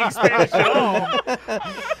be speaking Spanish at all.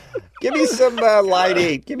 Give me some Line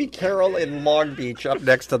 8. Give me Carol in Long Beach up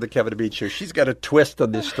next on the Kevin and Bean Show. She's got a twist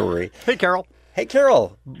on this story. Hey, Carol. Hey,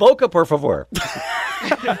 Carol. Boca, por favor.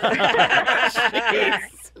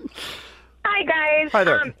 Hi, guys. Hi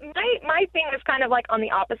there. My thing is kind of like on the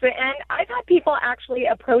opposite end. I've had people actually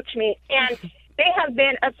approach me, and they have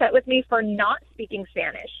been upset with me for not speaking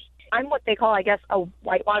Spanish. I'm what they call, I guess, a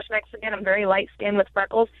whitewash Mexican. I'm very light-skinned with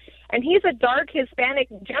freckles. And he's a dark Hispanic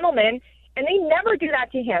gentleman, and they never do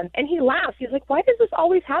that to him. And he laughs. He's like, why does this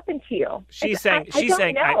always happen to you? She's saying,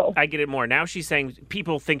 I get it more. Now she's saying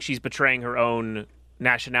people think she's betraying her own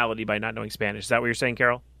nationality by not knowing Spanish. Is that what you're saying,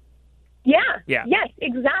 Carol? Yeah. Yeah. Yes,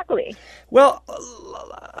 exactly. Well,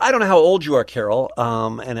 I don't know how old you are, Carol,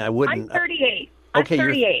 and I wouldn't. I'm 38. Okay, I'm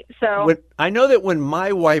 38, so... I know that when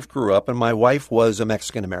my wife grew up, and my wife was a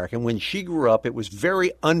Mexican-American, when she grew up, it was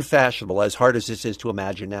very unfashionable, as hard as this is to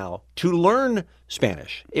imagine now, to learn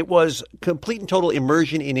Spanish. It was complete and total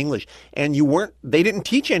immersion in English, and they didn't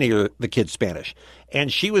teach any of the kids Spanish.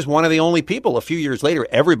 And she was one of the only people. A few years later,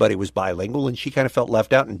 everybody was bilingual, and she kind of felt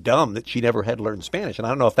left out and dumb that she never had learned Spanish. And I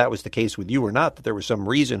don't know if that was the case with you or not, that there was some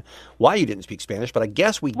reason why you didn't speak Spanish, but I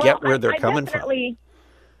guess we get where they're coming from.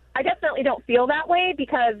 I definitely don't feel that way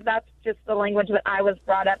because that's just the language that I was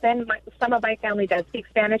brought up in. Some of my family does speak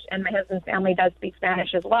Spanish, and my husband's family does speak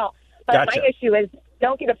Spanish as well. But Gotcha. My issue is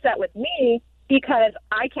don't get upset with me because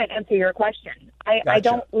I can't answer your question. I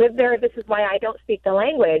don't live there. This is why I don't speak the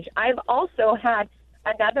language. I've also had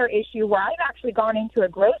another issue where I've actually gone into a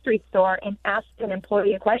grocery store and asked an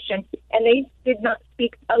employee a question, and they did not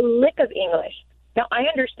speak a lick of English. Now, I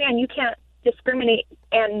understand you can't discriminate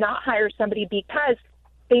and not hire somebody because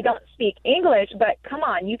they don't speak English, but come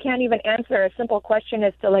on, you can't even answer a simple question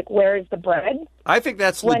as to, like, where is the bread? I think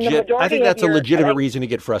that's legit. I think that's a legitimate reason to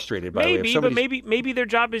get frustrated. By the way, but maybe their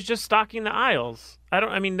job is just stocking the aisles.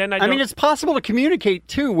 I mean, it's possible to communicate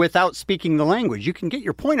too without speaking the language. You can get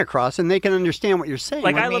your point across, and they can understand what you're saying.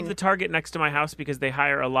 Like I love the Target next to my house because they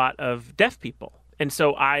hire a lot of deaf people. And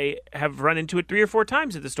so I have run into it 3 or 4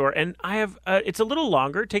 times at the store, and I have. It's a little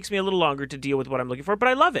longer. It takes me a little longer to deal with what I'm looking for, but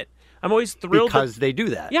I love it. I'm always thrilled because they do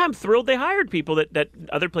that. Yeah, I'm thrilled they hired people that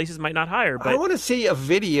other places might not hire. But I want to see a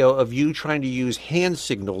video of you trying to use hand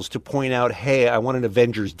signals to point out, "Hey, I want an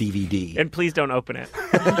Avengers DVD." And please don't open it.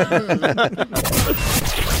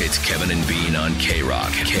 It's Kevin and Bean on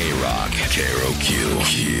K-Rock. K-Rock.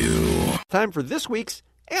 K-R-O-Q. Time for this week's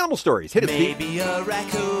Animal Stories. Hit it, Steve. Maybe a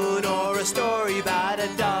raccoon or a story about a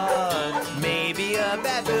dog. Maybe a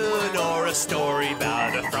baboon or a story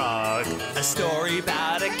about a frog. A story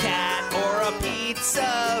about a cat or a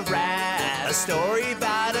pizza rat. A story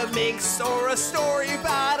about a minx or a story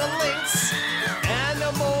about a lynx.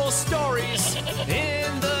 Animal stories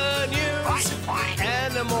in the news.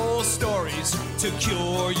 Animal stories to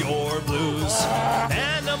cure your blues.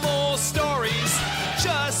 Animal stories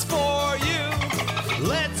just for you.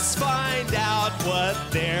 Let's find out what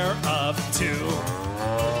they're up to.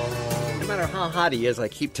 No matter how hot he is, I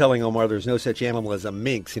keep telling Omar there's no such animal as a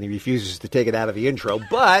minx, and he refuses to take it out of the intro.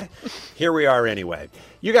 But here we are anyway.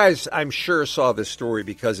 You guys, I'm sure, saw this story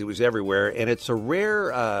because it was everywhere, and it's a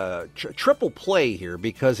rare triple play here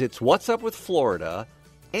because it's What's Up with Florida,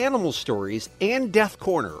 Animal Stories, and Death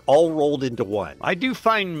Corner all rolled into one. I do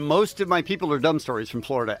find most of my people are dumb stories from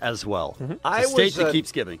Florida as well. Mm-hmm. It's a state that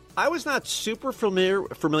keeps giving. I was not super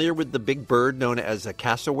familiar with the big bird known as a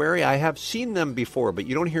cassowary. I have seen them before, but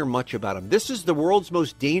you don't hear much about them. This is the world's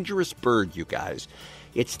most dangerous bird, you guys.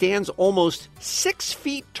 It stands almost 6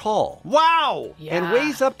 feet tall. Wow! Yeah. And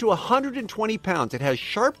weighs up to 120 pounds. It has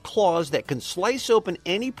sharp claws that can slice open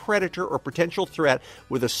any predator or potential threat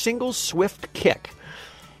with a single swift kick.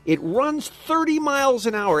 It runs 30 miles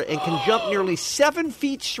an hour and can jump nearly 7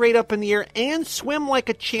 feet straight up in the air and swim like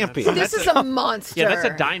a champion. This is a monster. Yeah, that's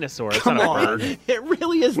a dinosaur. It's Come not on. a bird. It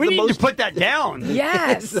really is we the need most... to put that down.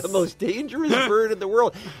 Yes. It's the most dangerous bird in the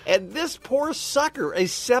world. And this poor sucker, a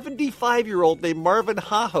 75-year-old named Marvin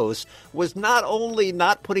Hajos, was not only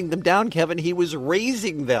not putting them down, Kevin, he was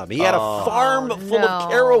raising them. He had a farm full of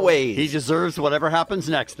caraways. He deserves whatever happens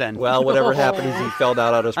next then. Well, whatever happened is he fell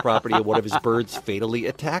down on his property and one of his birds fatally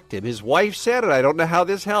attacked attacked him. His wife said, and I don't know how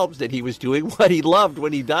this helps, that he was doing what he loved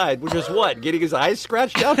when he died, which was what? Getting his eyes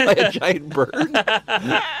scratched out by a giant bird?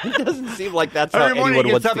 It doesn't seem like that's how anyone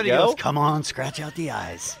wants to go. He goes, come on, scratch out the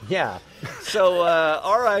eyes. Yeah. So,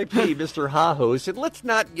 R.I.P. Mr. Hahos. And let's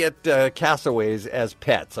not get cassowaries as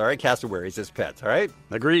pets, all right? Cassowaries as pets, all right?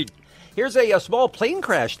 Agreed. Here's a small plane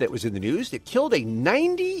crash that was in the news that killed a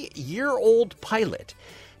 90-year-old pilot.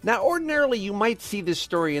 Now, ordinarily, you might see this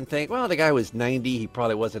story and think, well, the guy was 90. He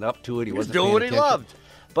probably wasn't up to it. He wasn't doing what he loved.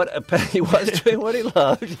 But he was doing what he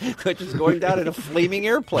loved, which is going down in a flaming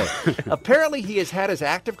airplane. Apparently, he has had his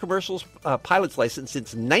active commercial pilot's license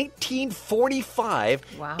since 1945.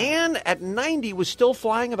 Wow. And at 90, was still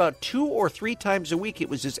flying about 2 or 3 times a week. It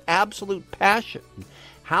was his absolute passion.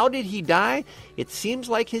 How did he die? It seems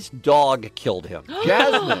like his dog killed him.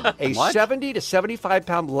 Jasmine, a 70 to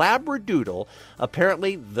 75-pound Labradoodle,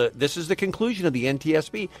 apparently, this is the conclusion of the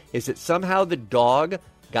NTSB, is that somehow the dog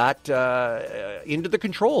got into the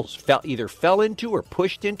controls, either fell into or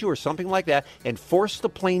pushed into or something like that, and forced the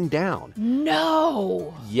plane down.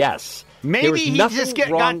 No. Yes. Maybe he just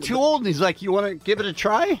got too old and he's like, you want to give it a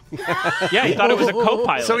try? Yeah, he thought it was a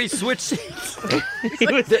co-pilot. So he switched seats.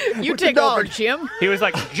 You take over, Jim. He was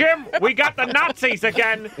like, Jim, we got the Nazis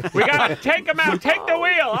again. We got to take them out. Take the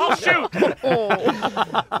wheel. I'll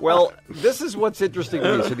shoot. Well, this is what's interesting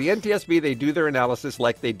to me. So the NTSB, they do their analysis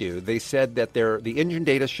like they do. They said that the engine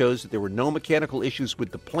data shows that there were no mechanical issues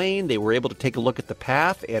with the plane. They were able to take a look at the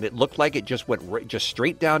path, and it looked like it just went just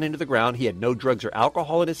straight down into the ground. He had no drugs or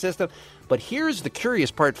alcohol in his system. But here's the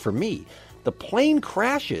curious part for me. The plane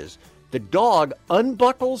crashes. The dog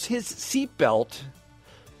unbuckles his seatbelt,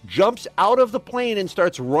 jumps out of the plane, and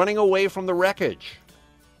starts running away from the wreckage.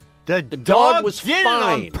 The dog was did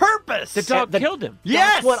fine. it on purpose. The dog killed him.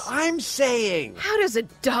 That's what I'm saying. How does a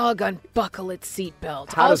dog unbuckle its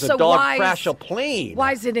seatbelt? How does a dog crash a plane?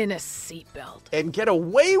 Why is it in a seatbelt? And get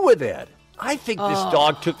away with it? I think this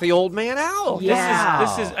dog took the old man out. Yeah.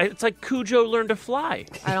 This is it's like Cujo learned to fly.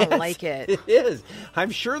 I don't like it. It is. I'm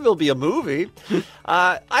sure there'll be a movie.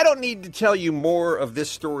 I don't need to tell you more of this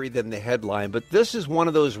story than the headline, but this is one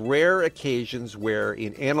of those rare occasions where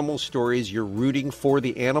in animal stories you're rooting for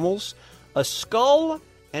the animals. A skull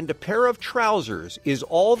and a pair of trousers is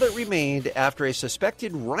all that remained after a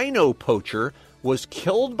suspected rhino poacher was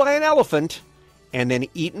killed by an elephant and then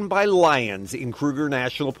eaten by lions in Kruger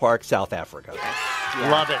National Park, South Africa.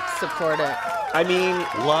 Yeah. Love it. Support it. I mean,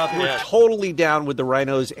 we're totally down with the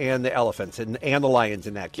rhinos and the elephants and the lions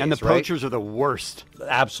in that case, and the poachers are the worst.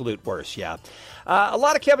 Absolute worst, yeah. A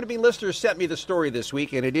lot of Kevin and Bean listeners sent me the story this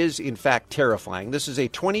week, and it is, in fact, terrifying. This is a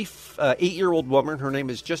 28-year-old woman. Her name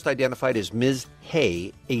is just identified as Ms.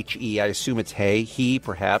 Hay, H-E. I assume it's Hay, he,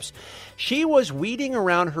 perhaps. She was weeding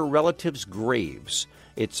around her relatives' graves.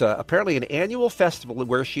 It's apparently an annual festival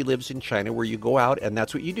where she lives in China, where you go out and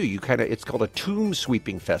that's what you do. It's called a tomb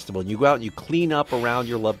sweeping festival, and you go out and you clean up around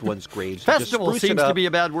your loved ones' graves. Festival seems to be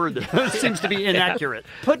a bad word. It seems to be inaccurate.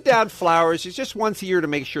 Put down flowers. It's just once a year to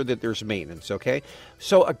make sure that there's maintenance, okay?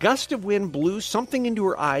 So a gust of wind blew something into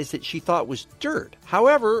her eyes that she thought was dirt.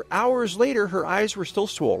 However, hours later, her eyes were still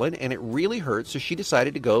swollen and it really hurt, so she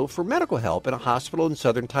decided to go for medical help in a hospital in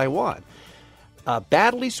southern Taiwan. A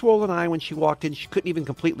badly swollen eye when she walked in. She couldn't even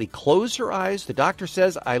completely close her eyes. The doctor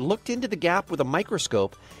says, I looked into the gap with a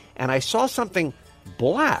microscope and I saw something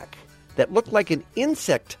black that looked like an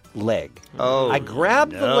insect leg. I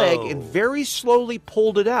grabbed the leg and very slowly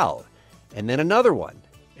pulled it out. And then another one.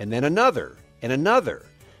 And then another. And another.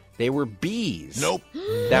 They were bees. Nope.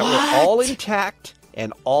 That were all intact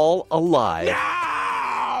and all alive.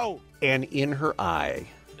 No! And in her eye.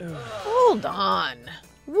 Hold on.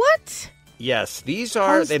 What? Yes, these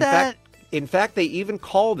are, in fact, they even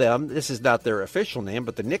call them, this is not their official name,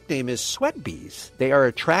 but the nickname is sweat bees. They are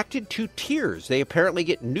attracted to tears. They apparently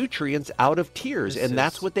get nutrients out of tears, and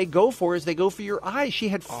that's what they go for, is they go for your eyes. She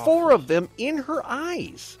had 4 of them in her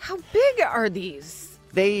eyes. How big are these?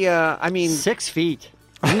 They, 6 feet.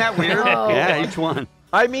 Isn't that weird? Yeah, each one.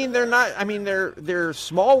 I mean, they're not, they're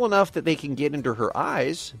small enough that they can get into her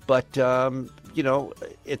eyes, but,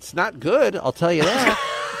 it's not good, I'll tell you that.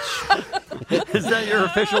 Is that your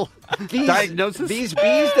official diagnosis? These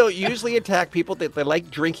bees don't usually attack people. They like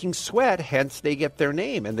drinking sweat, hence they get their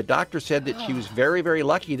name. And the doctor said that she was very, very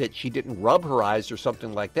lucky that she didn't rub her eyes or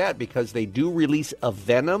something like that, because they do release a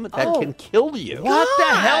venom that can kill you. What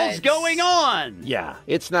the hell's going on? Yeah,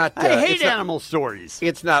 it's not... I hate animal stories.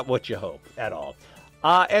 It's not what you hope at all.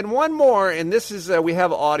 And one more, and this is, we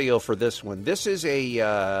have audio for this one. This is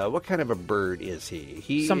a, what kind of a bird is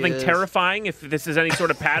he? Something is... terrifying, if this is any sort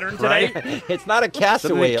of pattern today. Right? It's not a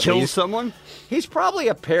castaway, at kill least. someone? He's probably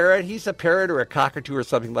a parrot. He's a parrot or a cockatoo or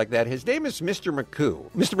something like that. His name is Mr.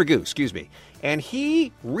 Magoo, excuse me. And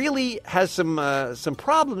he really has some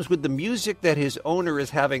problems with the music that his owner is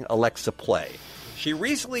having Alexa play. She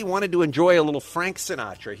recently wanted to enjoy a little Frank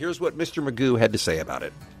Sinatra. Here's what Mr. Magoo had to say about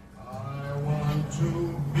it. I want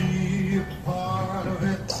to be a part of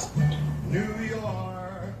it. New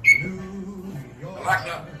York, New York.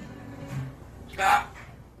 Alexa, stop.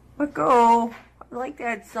 Let go. I like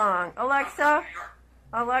that song.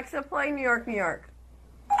 Alexa, play New York, New York.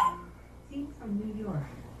 Theme from New York,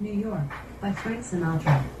 New York by Frank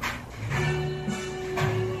Sinatra.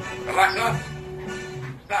 Alexa,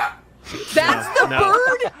 stop. That's the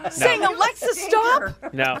bird saying, Alexa,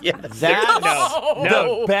 stop? No. That's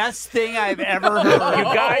no. the best thing I've ever heard. You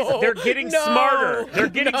guys, they're getting smarter. They're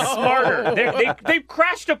getting smarter. They've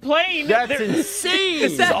crashed a plane. That's insane.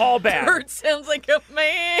 This is all bad. Bird sounds like a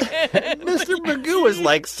man. Mr. Magoo is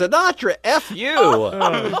like Sinatra, F you.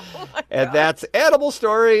 And that's Animal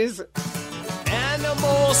Stories.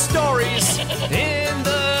 Animal stories in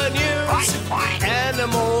the news.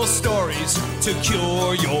 Animal stories to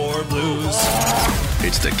cure your blues.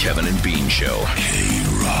 It's the Kevin and Bean Show.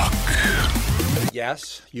 K-Rock.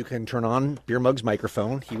 Yes, you can turn on Beer Mug's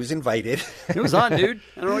microphone. He was invited. It was on, dude.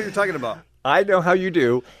 I don't know what you're talking about. I know how you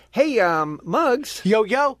do. Hey, Muggs.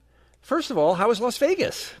 Yo. First of all, how was Las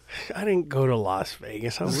Vegas? I didn't go to Las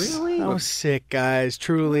Vegas. I Really? was sick, guys.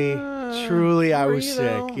 Truly, I was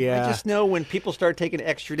sick. Yeah. I just know when people start taking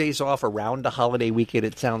extra days off around a holiday weekend,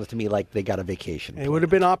 it sounds to me like they got a vacation. It would have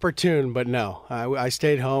been opportune, but no. I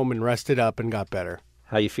stayed home and rested up and got better.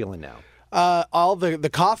 How you feeling now? All the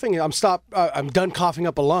coughing, I'm done coughing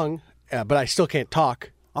up a lung, but I still can't talk.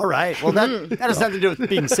 All right. Well, that has nothing to do with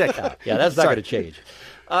being sick. Yeah, that's not going to change.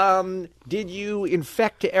 Did you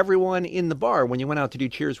infect everyone in the bar when you went out to do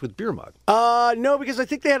Cheers with Beer Mug? No, because I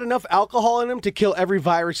think they had enough alcohol in them to kill every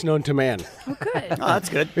virus known to man. Oh, good. Oh, that's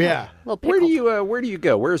good. Yeah. Where do you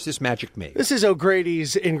go? Where is this magic made? This is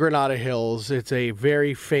O'Grady's in Granada Hills. It's a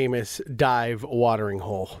very famous dive watering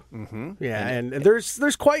hole. Mm-hmm. Yeah, and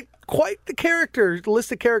there's quite the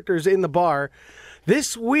list of characters in the bar.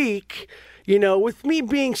 This week, you know, with me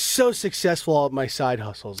being so successful at my side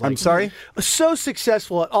hustles. I'm sorry? So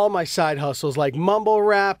successful at all my side hustles, like mumble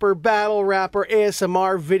rapper, battle rapper,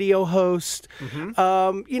 ASMR video host.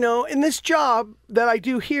 Mm-hmm. You know, and this job that I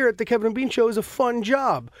do here at the Kevin and Bean Show is a fun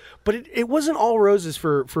job. But it wasn't all roses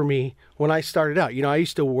for me when I started out. You know, I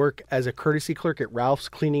used to work as a courtesy clerk at Ralph's,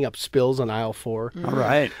 cleaning up spills on aisle 4. All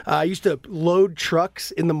right. I used to load trucks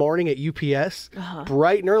in the morning at UPS,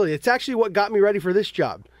 bright and early. It's actually what got me ready for this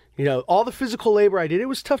job. You know, all the physical labor I did, it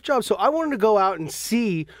was a tough job. So I wanted to go out and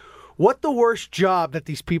see what the worst job that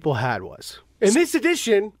these people had was. In this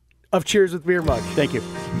edition of Cheers with Beer Mug. Thank you.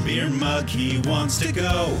 Beer Mug, he wants to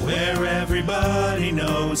go where everybody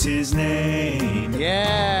knows his name.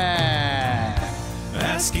 Yeah.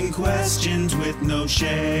 Asking questions with no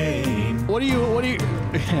shame. What do you...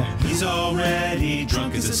 He's already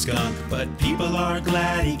drunk as a skunk, but people are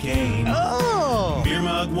glad he came. Oh! Beer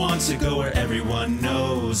Mug wants to go where everyone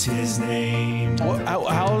knows his name.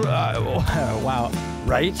 Wow.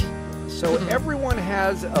 Right? So everyone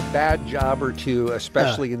has a bad job or two,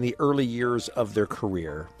 especially in the early years of their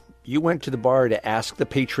career. You went to the bar to ask the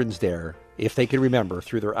patrons there if they could remember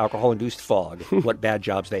through their alcohol-induced fog what bad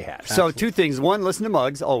jobs they had. So 2 things. 1, listen to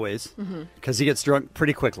Muggs always, because he gets drunk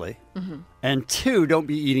pretty quickly. And 2, don't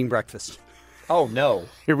be eating breakfast. Oh, no.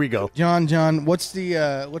 Here we go. John, what's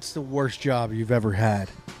the worst job you've ever had?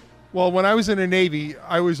 Well, when I was in the Navy,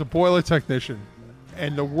 I was a boiler technician.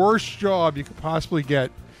 And the worst job you could possibly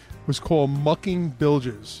get was called mucking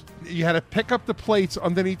bilges. You had to pick up the plates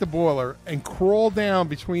underneath the boiler and crawl down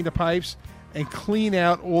between the pipes and clean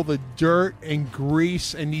out all the dirt and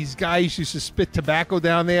grease. And these guys used to spit tobacco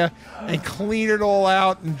down there and clean it all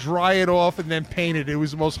out and dry it off and then paint it. It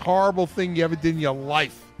was the most horrible thing you ever did in your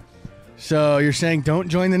life. So you're saying don't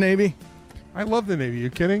join the Navy? I love the Navy.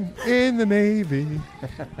 You kidding? In the Navy.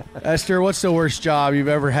 Esther, what's the worst job you've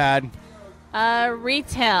ever had?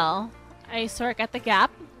 Retail. I used to work at the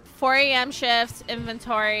Gap. 4 a.m. shifts,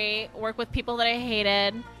 inventory, work with people that I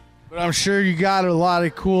hated. But I'm sure you got a lot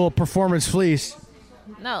of cool performance fleece.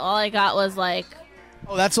 No, all I got was like...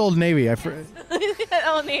 Oh, that's Old Navy.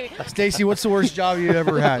 Old Navy. Stacy, what's the worst job you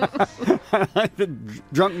ever had? The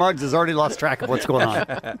drunk Muggs has already lost track of what's going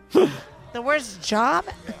on. The worst job?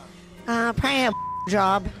 Probably a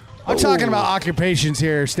job. I'm talking about occupations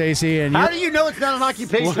here, Stacy. And how do you know it's not an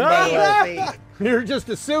occupation, by the way? You're just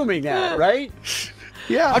assuming that, right?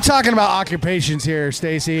 Yeah. I'm talking about occupations here,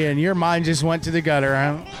 Stacy, and your mind just went to the gutter.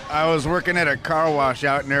 Huh? I was working at a car wash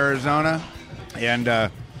out in Arizona, and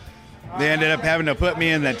they ended up having to put me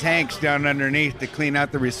in the tanks down underneath to clean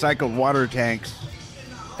out the recycled water tanks.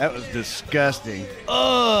 That was disgusting.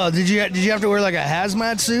 Oh, did you have to wear like a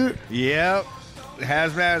hazmat suit? Yep.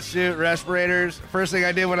 Hazmat suit, respirators. First thing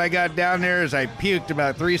I did when I got down there is I puked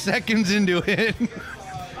about 3 seconds into it.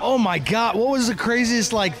 Oh my God! What was the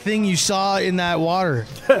craziest thing you saw in that water?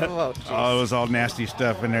 Oh, it was all nasty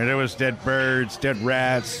stuff in there. There was dead birds, dead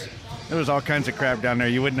rats. There was all kinds of crap down there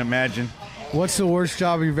you wouldn't imagine. What's the worst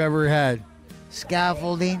job you've ever had?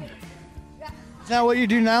 Scaffolding. Is that what you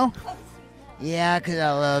do now? Yeah, because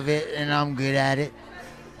I love it and I'm good at it.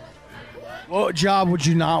 What job would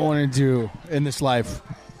you not want to do in this life?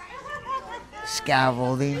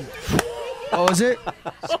 Scaffolding. Oh, is it?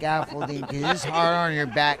 Scaffolding, because it's hard on your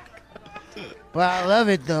back. But I love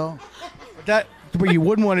it, though. But you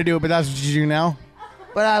wouldn't want to do it, but that's what you do now?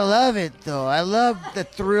 But I love it, though. I love the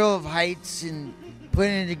thrill of heights and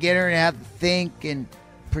putting it together and have to think and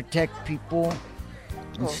protect people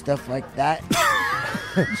and stuff like that.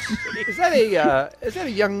 Is that a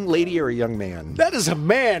young lady or a young man? That is a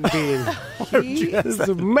man, Bean. That is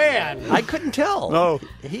a man. I couldn't tell. No.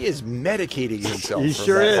 He is medicating himself He for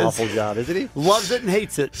sure that is. awful job, isn't he? Loves it and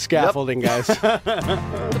hates it. Scaffolding, guys.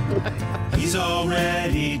 He's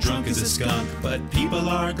already drunk as a skunk, but people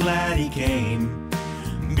are glad he came.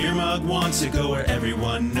 Beer Mug wants to go where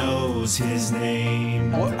everyone knows his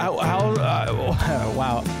name. Wow.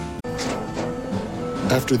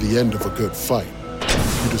 After the end of a good fight,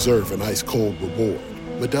 you deserve an ice-cold reward.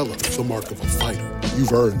 Modelo, the mark of a fighter.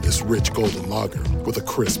 You've earned this rich golden lager with a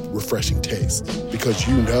crisp, refreshing taste. Because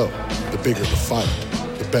you know, the bigger the fight,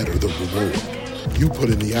 the better the reward. You put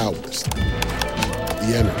in the hours,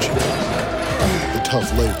 the energy, the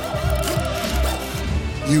tough labor.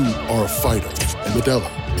 You are a fighter, and Modelo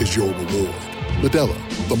is your reward. Modelo,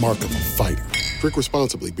 the mark of a fighter. Drink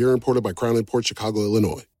responsibly. Beer imported by Crown Imports, Chicago,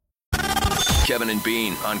 Illinois. Kevin and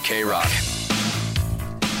Bean on K-Rock.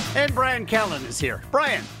 And Brian Callen is here.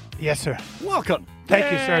 Brian. Yes, sir. Welcome.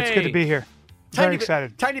 Thank you, sir. It's good to be here. Very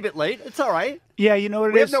excited. Tiny bit late. It's all right. Yeah, you know what it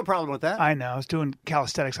is? We have no problem with that. I know. I was doing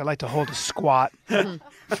calisthenics. I like to hold a squat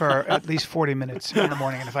for at least 40 minutes in the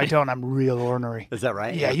morning, and if I don't, I'm real ornery. Is that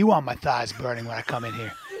right? Yeah, you want my thighs burning when I come in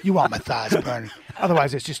here. You want my thighs burning.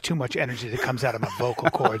 Otherwise, there's just too much energy that comes out of my vocal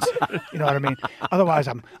cords. You know what I mean? Otherwise,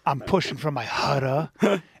 I'm pushing from my hudda,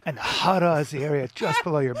 and the hudda is the area just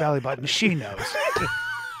below your belly button. She knows.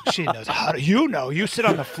 She knows. You know. You sit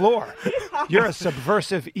on the floor. You're a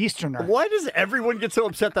subversive Easterner. Why does everyone get so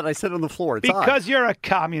upset that I sit on the floor? It's Because odd. you're a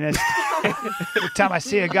communist. Every time I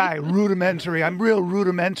see a guy rudimentary, I'm real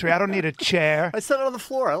rudimentary. I don't need a chair. I sit on the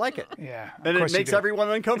floor. I like it. Yeah. And it makes everyone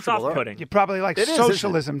uncomfortable. off-putting. You probably like It is,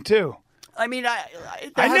 socialism, too. I mean, it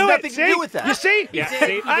I has knew nothing it. to See? do with that. You see? Yeah,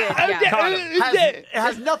 see? It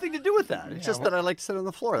has nothing to do with that. It's just that I like to sit on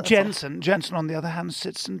the floor. That's Jensen, on the other hand,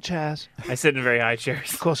 sits in chairs. I sit in very high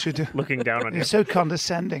chairs. Of course you do. Looking down on you. You're so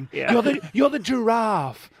condescending. Yeah. You're the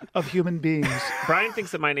giraffe of human beings. Brian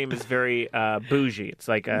thinks that my name is very bougie. It's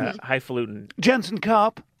like highfalutin. Jensen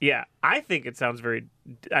Karp. Yeah, I think it sounds very.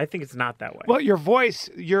 I think it's not that way. Well, your voice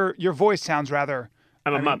sounds rather.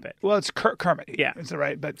 I'm a Muppet. Well, it's Kermit. Yeah, is that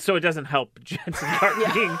right? But so it doesn't help Jensen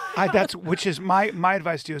Karp being. Which is my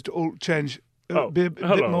advice to you is to change a bit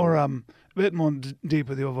more deep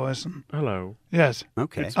with your voice. Hello. Yes.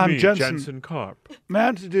 Okay. It's I'm me, Jensen. Jensen Karp. May I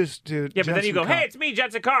introduce to Yeah, but then you go, Jensen hey, Karp. it's me,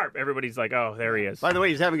 Jensen Karp. Everybody's like, oh, there he is. By the way,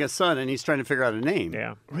 he's having a son, and he's trying to figure out a name.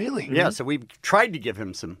 Yeah. Really? Yeah, so we've tried to give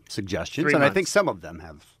him some suggestions, 3 and I months. think some of them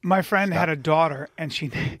have. My friend had a daughter, and she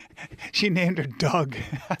named her Doug.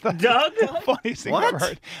 Doug? The funniest thing I've ever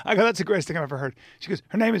heard. I go, that's the greatest thing I've ever heard. She goes,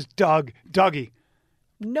 her name is Doug. Dougie.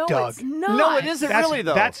 No, Doug. it's not. No, it isn't really,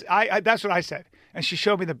 though. That's what I said. And she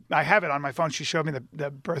showed me I have it on my phone. She showed me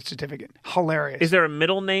the birth certificate. Hilarious. Is there a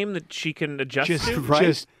middle name that she can adjust to?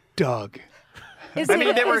 Just Doug. Is I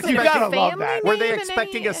mean, they were You gotta love family that. Were they name in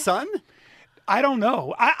expecting any- a son? I don't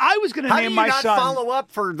know. I was going to How name do you my not son. follow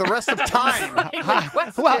up for the rest of time?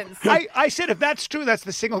 Well, I said if that's true, that's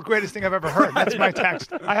the single greatest thing I've ever heard. That's my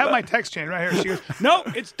text. I have my text chain right here. She goes, "No,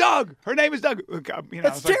 it's Doug. Her name is Doug." You know, That's I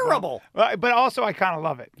was like, terrible. well, but also, I kind of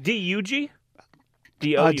love it. D-U-G?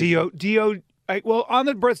 D-O-U-G. D-O. Well, on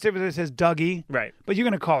the birth certificate it says Dougie. Right. But you're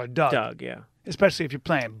going to call her Doug. Doug, yeah. Especially if you're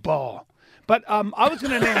playing ball. But I was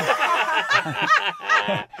going to name.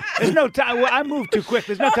 There's no time. Well, I moved too quick.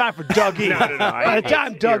 There's no time for Dougie. No. By the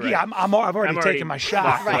time Dougie, right. I've already taken my shot.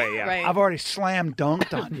 walked away, yeah. I've already slam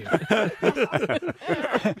dunked on you.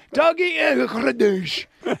 Dougie English.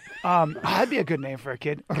 That'd be a good name for a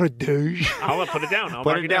kid. Raduge. I'll put it down. I'll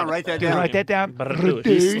Put mark it down. Write that down. Write that down. Raduge.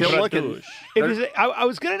 He's still looking. I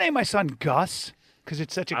was going to name my son Gus because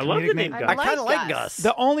it's such a I love comedic the name Gus. I kind of like Gus.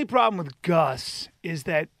 The only problem with Gus is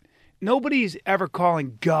that nobody's ever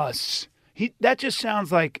calling Gus. That just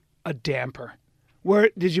sounds like a damper.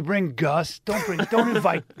 Where did you bring Gus? Don't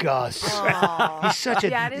invite Gus. He's such a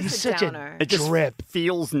it is he's a such downer. a drip.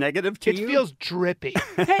 Feels negative to you? It feels drippy.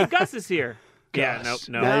 Hey, Gus is here. Yeah, Gus.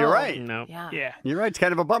 no. Yeah, you're right. No. Yeah. You're right. It's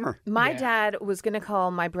kind of a bummer. My dad was going to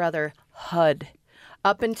call my brother Hud.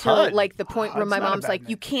 Up until Hud? like the point where Hud's my not a mom's bad like, name.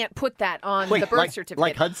 you can't put that on Wait, the birth like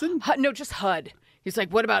certificate. Hudson? No, just Hud. He's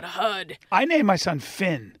like, what about Hud? I named my son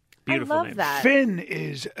Finn. Beautiful I love name. that. Finn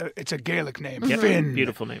is it's a Gaelic name. Yep. Finn.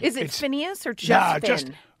 Beautiful name. Is it It's- Phineas or just Nah, Finn?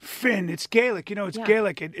 just Finn. It's Gaelic. You know, it's Yeah.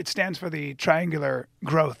 Gaelic. It stands for the triangular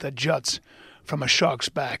growth that juts from a shark's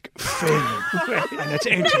back. Finn. And it's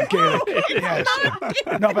ancient Gaelic. Yes.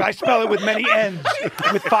 No, but I spell it with many N's.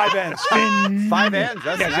 With 5 N's. Finn. 5 N's.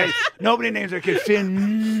 That's Yes, nice. yes. Nobody names their kid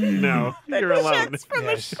Finn. No, you're alone.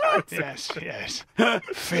 Yes.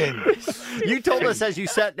 Finn. You told us as you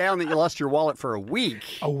sat down that you lost your wallet for a week.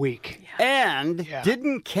 A week. And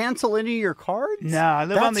didn't cancel any of your cards? No, I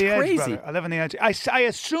live on That's the edge, crazy. brother. I live on the edge. I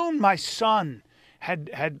assumed my son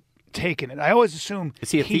had taken it. I always assume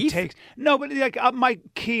Is he a thief? takes. No, but like my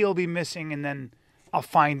key will be missing, and then I'll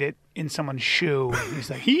find it in someone's shoe. And he's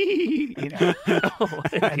like, hee, you know.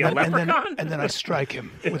 and then I strike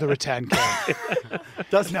him with a rattan can.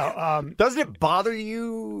 Doesn't it bother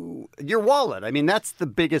you? Your wallet. I mean, that's the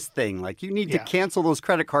biggest thing. Like, you need to cancel those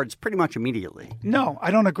credit cards pretty much immediately. No,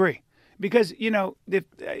 I don't agree. Because, you know,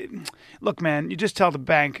 look, man, you just tell the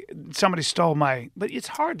bank somebody stole but it's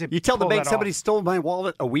hard to You tell the pull bank that somebody off. stole my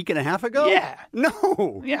wallet a week and a half ago? Yeah.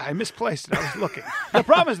 No. Yeah, I misplaced it. I was looking. The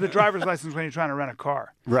problem is the driver's license when you're trying to rent a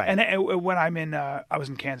car. Right. And when I was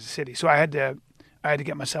in Kansas City, so I had to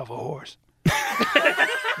get myself a horse.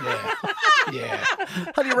 Yeah.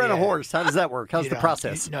 How do you rent a horse? How does that work? How's You the know,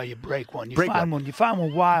 process? You break one. You Break find one. You find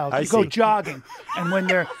one wild. I You go see. jogging, and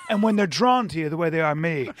when they're drawn to you the way they are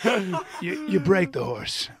me, you break the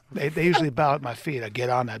horse. They usually bow at my feet. I get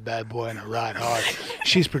on that bad boy and I ride hard.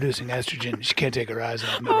 She's producing estrogen. She can't take her eyes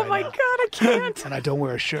off me Oh right my now. God, I can't. And I don't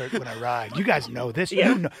wear a shirt when I ride. You guys know this. Yeah.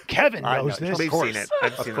 You know, Kevin I knows know. this. We've seen it.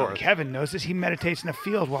 I've seen it. Kevin knows this. He meditates in a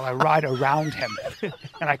field while I ride around him,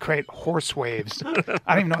 and I create horse waves. I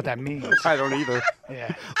don't even know what that means. I don't either.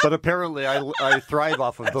 Yeah. But apparently I thrive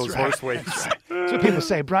off of those right. horse waves. That's what people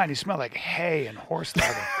say, Brian, you smell like hay and horse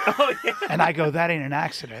leather. Oh, yeah. And I go, that ain't an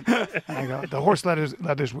accident. And I go, the horse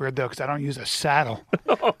leather's weird though, because I don't use a saddle.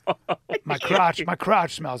 My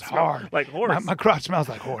crotch smells hard. like horse. My crotch smells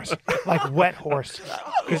like horse, like wet horse.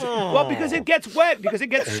 Because it gets wet, because it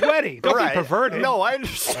gets sweaty. Don't Right. be perverted. No, I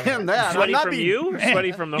understand that. Sweaty I'm not from being- you? Man,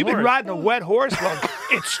 Sweaty from the you've horse. been riding a wet horse. Well,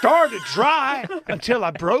 it started dry until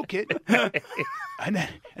I broke it, and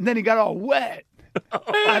then he got all wet.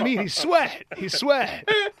 I mean, he sweat.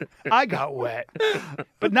 I got wet,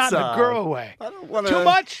 but not in the girl way. I don't wanna, Too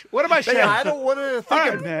much? What am I saying? I don't want to think All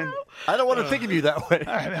of right, man. I don't want to think of you that way.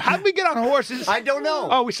 All right, man. How did we get on horses? I don't know.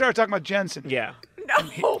 Oh, we started talking about Jensen. Yeah.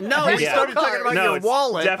 No, we Yeah. started talking about No, your it's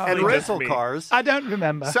wallet and definitely rental just me. cars. I don't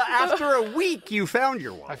remember. So after a week, you found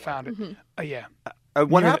your I wallet. found it. Yeah. What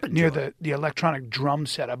Near- happened? near to it? the electronic drum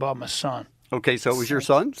set I bought my son? Okay, so it was your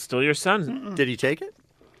son? Still your son. Did he take it?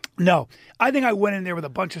 No, I think I went in there with a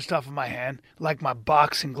bunch of stuff in my hand, like my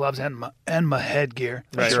boxing gloves and my headgear.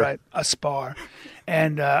 That's Sure. right, a spar,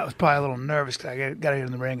 and I was probably a little nervous because I got to get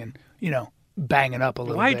in the ring and bang it up a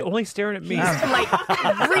little Why bit. only staring at me? Like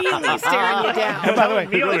really staring you down. And by the way,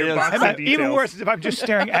 Me all your boxing even details. worse is if I'm just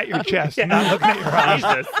staring at your chest, and not looking at your eyes.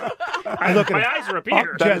 Jesus. I look at My it. eyes are up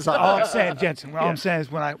here. Jensen, all I'm saying, Jensen, all I'm saying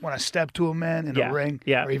is when I step to a man in Yeah, a ring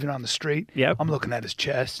yeah. or even on the street, Yep. I'm looking at his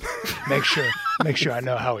chest. Make sure I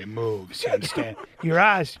know how he moves. You understand? Your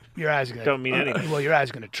eyes are gonna Don't mean anything. Well, your eyes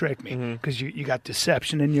are gonna trick me because you got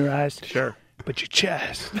deception in your eyes. Sure. But your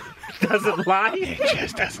chest, Doesn't lie? your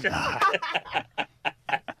chest doesn't lie.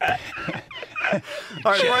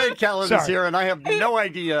 All right, Brian Callen is Sorry. here, and I have no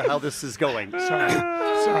idea how this is going. Sorry,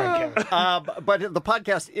 Kevin. But the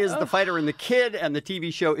podcast is The Fighter and the Kid, and the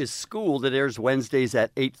TV show is Schooled. It airs Wednesdays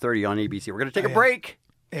at 8:30 on ABC. We're going to take a break.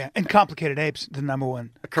 Yeah, and Complicated Apes, the #1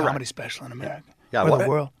 Correct. comedy special in America. Yeah, or what? the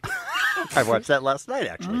world. I watched that last night,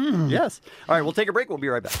 actually. Yes. All right, we'll take a break. We'll be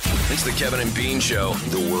right back. It's the Kevin and Bean Show,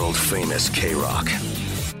 the world famous K-Rock.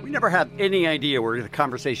 We never have any idea where the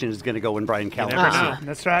conversation is going to go when Brian Callen never is know. here.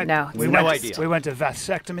 That's right. No. We No went, idea. We went to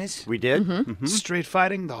vasectomies, We did? street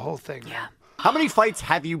fighting, the whole thing. Yeah. How many fights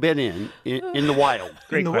have you been in the wild?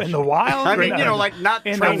 In the wild? I mean, like not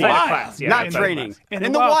in training. The wild. Not training. In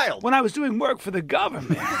the wild. When I was doing work for the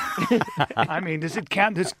government. I mean, does it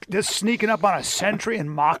count? Does sneaking up on a sentry in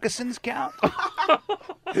moccasins count?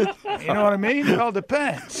 You know what I mean? It all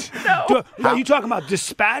depends. No. Are you talking about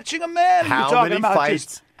dispatching a man? How Are you talking many about fights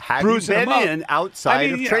just have you bruising been him up? in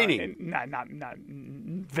outside of training? Not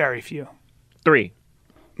very few. 3.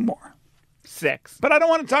 More. 6. But I don't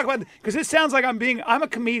want to talk about because it sounds like I'm a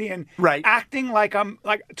comedian, right? Acting like I'm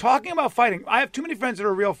like talking about fighting. I have too many friends that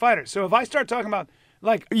are real fighters. So if I start talking about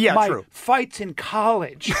my fights in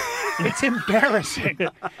college, it's embarrassing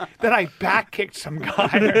that I back kicked some guy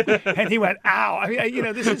and he went, "Ow!" I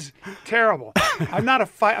mean, this is terrible. I'm not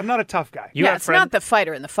a tough guy. It's not the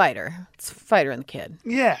fighter and the fighter. It's the fighter and the kid.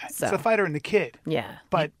 Yeah, it's the fighter and the kid. Yeah,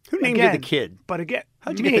 but who named you the kid? But again,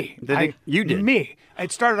 how'd you me. get you did me.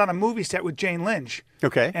 It started on a movie set with Jane Lynch.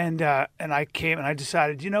 Okay, and I came and I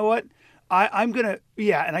decided, you know what, I'm gonna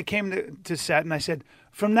and I came to set and I said,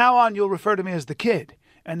 from now on you'll refer to me as the kid.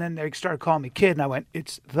 And then they started calling me kid, and I went,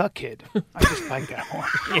 "It's the kid." I just like that more.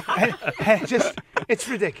 and it's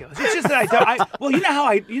ridiculous. It's just that I don't. Well, you know how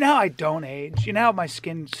I don't age. You know how my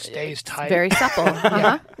skin stays tight. Very supple.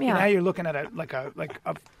 Yeah. You know how you're looking at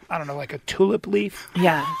a tulip leaf.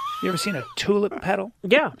 Yeah. You ever seen a tulip petal?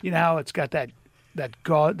 Yeah. You know how it's got that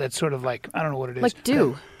gauze, that sort of like, I don't know what it is. Like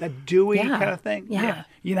dew. That dewy Yeah. kind of thing. Yeah.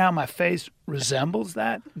 You know how my face resembles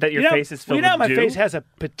that? That your face is filled You know how with my dew? face has a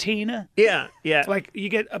patina? Yeah. Like you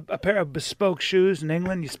get a pair of bespoke shoes in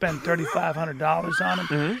England, you spend $3,500 on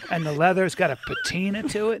them, and the leather's got a patina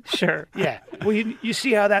to it. Sure. Yeah. Well, you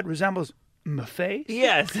see how that resembles my face?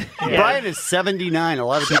 Yes. Yeah. Brian is 79. A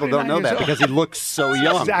lot of people don't know 79 that years because he looks so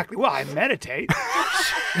young. Exactly. Well, I meditate.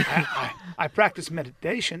 I practice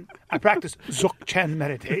meditation. I practice Dzogchen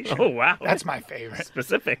meditation. Oh, wow. That's my favorite.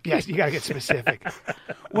 Specific. Yes, you got to get specific.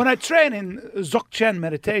 When I train in Dzogchen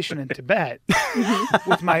meditation in Tibet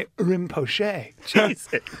with my Rinpoche.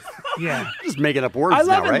 Jesus. Yeah. Just making up words I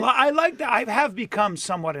love now, right? I like that. I have become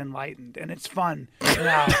somewhat enlightened, and it's fun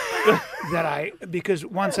now because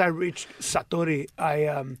once I reached Satori,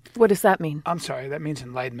 What does that mean? I'm sorry, that means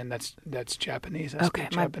enlightenment. That's Japanese. I speak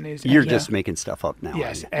Japanese. You're And, just making stuff up now.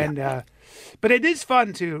 Yes, aren't you? and but it is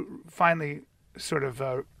fun to finally sort of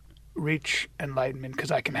reach enlightenment because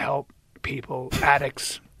I can help people,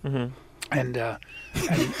 addicts, and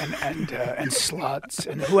sluts,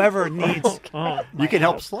 and whoever needs. You can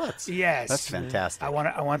help sluts. Yes, That's fantastic. I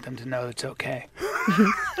want them to know it's okay.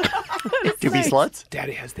 To be sluts?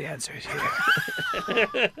 Daddy has the answers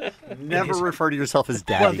here. Never refer to yourself as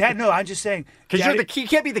daddy. Well, I'm just saying because you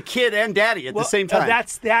can't be the kid and daddy at the same time.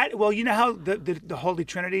 That's that. Well, you know how the Holy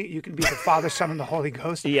Trinity, you can be the Father, Son, and the Holy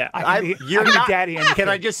Ghost. Yeah, I can be daddy. And can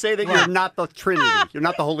I just say that you're not the Trinity? You're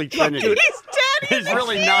not the Holy Trinity. Dude, He's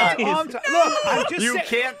really not. Look, I'm just you saying,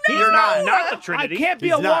 can't. he's You're not the Trinity. I can't be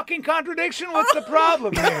He's a not. walking contradiction. What's the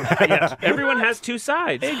problem here? Yes. Everyone has two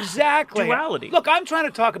sides. Exactly. Duality. Look, I'm trying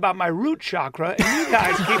to talk about my root chakra, and you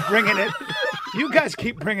guys keep bringing it. You guys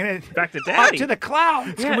keep bringing it back to up daddy. to the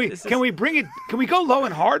clouds. Yeah, can we bring it? Can we go low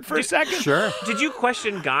and hard for a second? Sure. Did you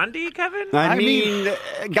question Gandhi, Kevin? I mean,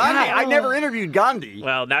 Gandhi. I never interviewed Gandhi.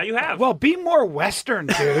 Well, now you have. Well, be more Western,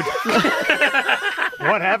 dude.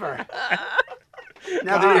 Whatever.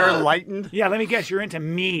 Now that you're enlightened. Yeah, let me guess. You're into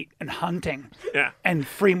meat and hunting. Yeah. And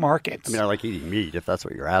free markets. I mean, I like eating meat, if that's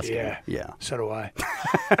what you're asking. Yeah. So do I.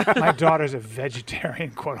 My daughter's a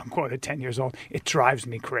vegetarian, quote unquote, at 10 years old. It drives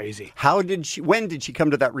me crazy. When did she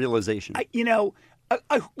come to that realization?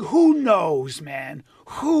 Who knows, man?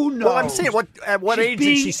 Who knows? Well, I'm saying, at what age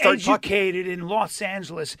did she start educated in Los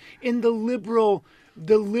Angeles, in the liberal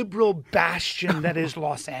bastion that is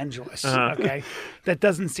Los Angeles. Okay, that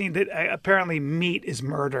doesn't seem that apparently meat is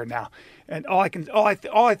murder now, and all I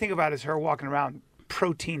think about is her walking around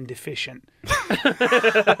protein deficient.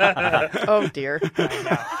 Oh dear.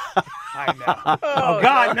 I know. Oh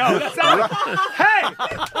God, no! That's not. Hey,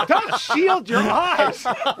 don't shield your eyes.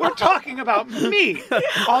 We're talking about meat.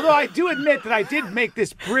 Although I do admit that I did make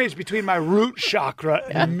this bridge between my root chakra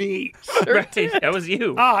and meat. Right, that was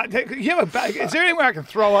you. You have a bag. Is there anywhere I can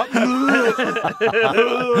throw up?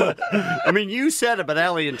 I mean, you said it, but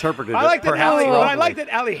Allie interpreted I like it. that Allie. I like that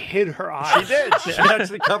Allie hid her eyes. She did. She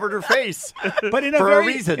actually covered her face, but in a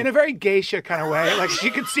reason. In a very geisha kind of way, like she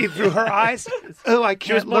could see through her eyes. Oh, I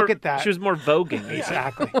can't look at that. She was more voguing.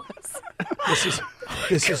 Exactly.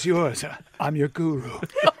 This is yours. I'm your guru.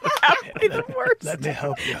 The worst. Let me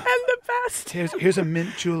help you. And the best. Here's a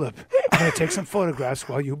mint julep. going to take some photographs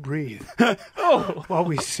while you breathe. While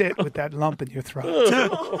we sit with that lump in your throat.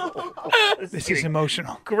 This is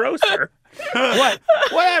emotional. Grosser. What?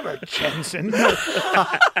 Whatever, Jensen.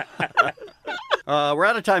 We're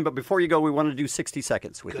out of time, but before you go, we want to do 60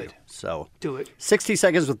 seconds with you. So do it. 60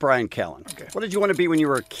 seconds with Brian Callen. Okay. What did you want to be when you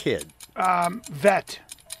were a kid? Vet.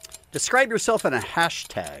 Describe yourself in a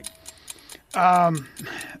hashtag.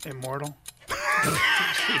 Immortal.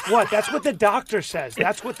 What? That's what the doctor says.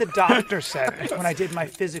 That's what the doctor said when I did my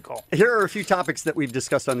physical. Here are a few topics that we've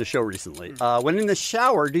discussed on the show recently. When in the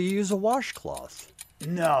shower, do you use a washcloth?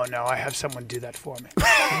 No, I have someone do that for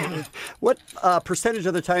me. What percentage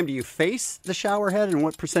of the time do you face the shower head, and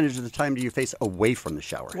what percentage of the time do you face away from the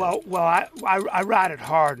shower head? Well, I ride it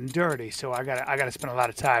hard and dirty, so I gotta spend a lot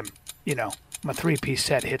of time. My 3-piece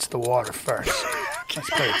set hits the water first. Let's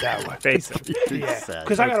put it that way. Face it. Yeah,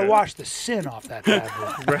 because I gotta wash the sin off that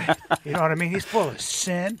bad boy. Right. You know what I mean? He's full of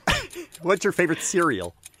sin. What's your favorite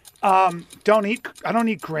cereal? I don't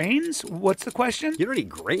eat grains. What's the question? You don't eat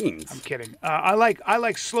grains? I'm kidding. I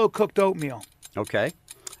like slow cooked oatmeal. Okay.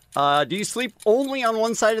 Do you sleep only on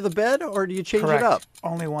one side of the bed, or do you change Correct. it up?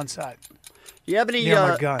 Only one side. Do you have any? Near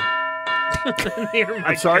my gun.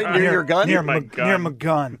 Near your gun. Near my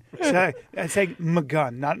gun. I say my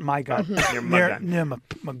gun, not my gun. Near my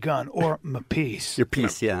gun or my piece. Your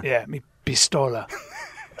piece, yeah. Yeah, mi pistola.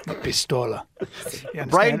 My pistola.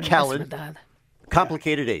 Brian Callen.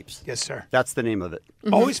 Complicated Apes. Yes, sir. That's the name of it.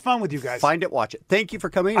 Always fun with you guys. Find it, watch it. Thank you for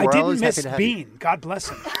coming. I We're didn't always miss happy to have you. Bean. God bless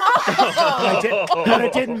him. I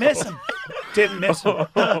didn't miss him. Didn't miss him.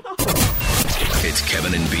 It's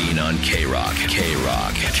Kevin and Bean on K-Rock.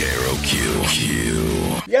 K-Rock.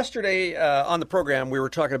 K-R-O-Q. Yesterday on the program, we were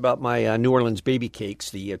talking about my New Orleans Baby Cakes,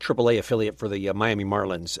 the AAA affiliate for the Miami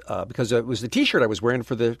Marlins, because it was the T-shirt I was wearing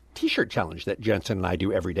for the T-shirt challenge that Jensen and I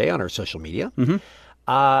do every day on our social media. Mm-hmm.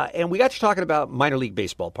 And we got to talking about minor league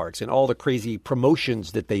baseball parks and all the crazy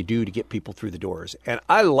promotions that they do to get people through the doors. And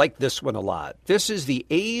I like this one a lot. This is the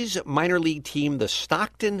A's minor league team, the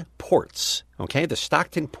Stockton Ports. Okay, the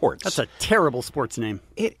Stockton Ports. That's a terrible sports name.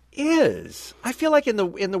 It is. I feel like in the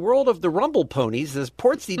world of the Rumble Ponies, the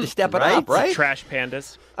Ports need to step it up, right? The trash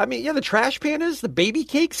pandas. I mean, yeah, the trash pandas, the baby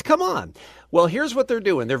cakes, come on. Well, here's what they're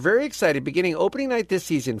doing. They're very excited. Beginning opening night this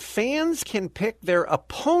season, fans can pick their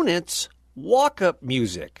opponent's walk-up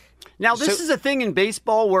music. Now, this is a thing in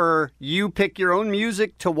baseball where you pick your own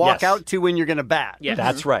music to walk out to when you're going to bat. Yes.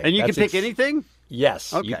 That's right. And you can pick anything?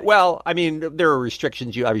 Yes. Okay. Well, I mean, there are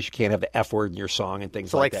restrictions. You obviously can't have the F word in your song and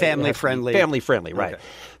things like that. So like family-friendly. Family-friendly, right. Okay.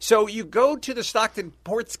 So you go to the Stockton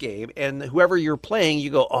Ports game, and whoever you're playing, you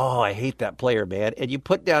go, oh, I hate that player, man. And you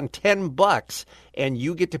put down $10, and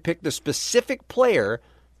you get to pick the specific player.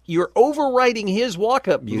 You're overwriting his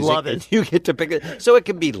walk-up music. Love it. And you get to pick it. So it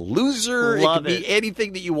can be Loser. Love it can be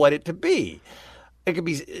anything that you want it to be. It could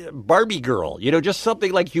be Barbie Girl, just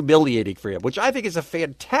something like humiliating for him, which I think is a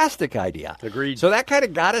fantastic idea. Agreed. So that kind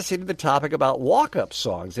of got us into the topic about walk-up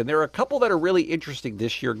songs. And there are a couple that are really interesting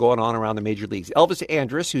this year going on around the major leagues. Elvis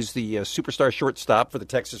Andrus, who's the superstar shortstop for the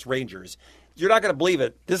Texas Rangers. You're not going to believe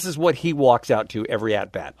it. This is what he walks out to every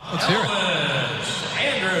at-bat. Let's hear it. Elvis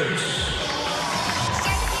Andrus.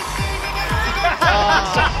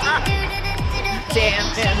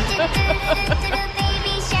 Damn him.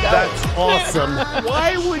 That's awesome.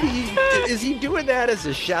 Why would he? Is he doing that as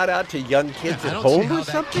a shout out to young kids at home or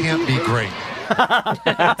something? Can't be great.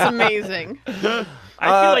 That's amazing. I feel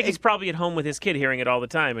like he's probably at home with his kid hearing it all the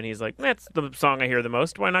time, and he's like, that's the song I hear the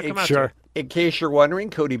most. Why not come out to it? In case you're wondering,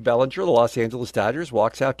 Cody Bellinger, the Los Angeles Dodgers,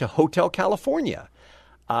 walks out to Hotel California.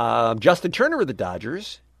 Justin Turner of the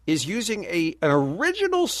Dodgers is using an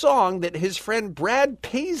original song that his friend Brad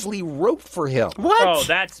Paisley wrote for him. What? Oh,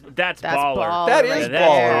 that's baller. That is That's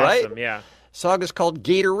baller, awesome, right? Yeah. Song is called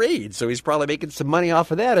Gatorade, so he's probably making some money off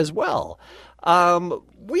of that as well.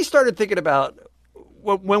 We started thinking about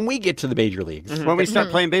when we get to the major leagues. When we start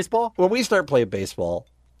playing baseball? When we start playing baseball,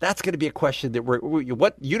 that's going to be a question that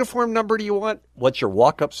what uniform number do you want? What's your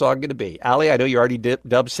walk-up song going to be? Allie, I know you already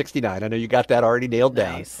dubbed 69. I know you got that already nailed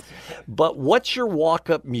down. Nice. But what's your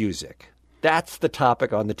walk-up music? That's the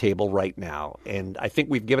topic on the table right now. And I think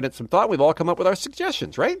we've given it some thought. We've all come up with our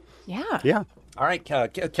suggestions, right? Yeah. Yeah. All right, Kevin,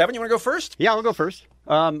 you want to go first? Yeah, I'll go first.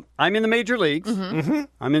 I'm in the major leagues. Mm-hmm.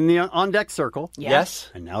 I'm in the on-deck circle. Yeah. Yes.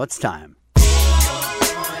 And now it's time.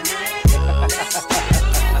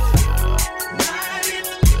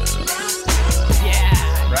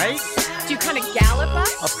 Yeah. Right? Do you kind of gallop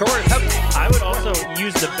us? Of course. I would also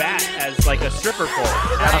use the bat as like a stripper pole.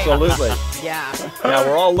 Absolutely. Yeah. Yeah,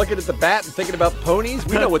 we're all looking at the bat and thinking about ponies.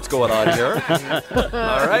 We know what's going on here.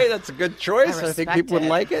 All right, that's a good choice. I think respect people would it.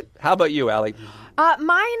 like it. How about you, Allie?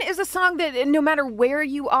 Mine is a song that no matter where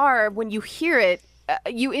you are, when you hear it,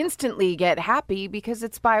 you instantly get happy because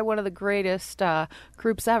it's by one of the greatest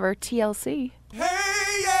groups ever, TLC.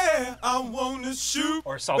 Hey, yeah, I wanna shoot.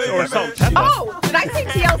 Or Salt and Pepper. Oh, did I say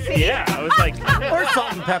TLC? Yeah, I was like, or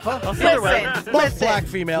Salt and Pepper. Both black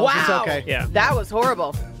females. Wow. It's okay. Yeah. That was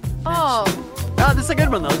horrible. Oh. Oh, this is a good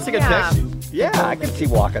one, though. This is a good Yeah. pick. Yeah, I can see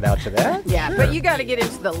walking out to that. Yeah, but you got to get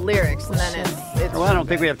into the lyrics, and then it's Well, I don't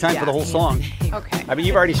think we have time for the whole song. Okay. I mean,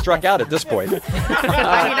 you've already struck out at this point.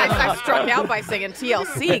 I struck out by singing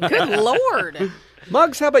TLC. Good Lord.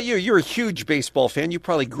 Muggs, how about you? You're a huge baseball fan. You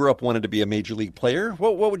probably grew up wanting to be a major league player.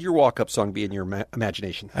 What would your walk-up song be in your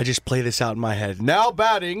imagination? I just play this out in my head. Now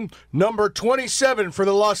batting, number 27 for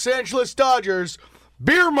the Los Angeles Dodgers,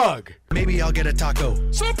 Beer Mug. Maybe I'll get a taco.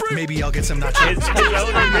 Maybe I'll get some nachos. It's Maybe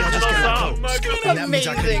I'll just get a Coke. And that means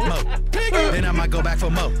I can eat mo. Then I might go back for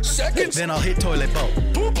mo. Then I'll hit toilet bowl.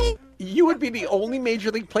 You would be the only major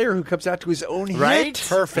league player who comes out to his own Right? hit.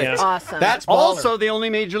 Perfect. Yeah. Awesome. That's baller. Also the only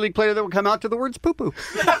major league player that will come out to the words poo-poo.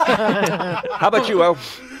 How about you, O?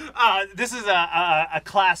 This is a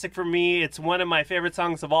classic for me. It's one of my favorite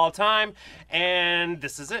songs of all time, and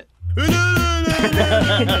this is it. I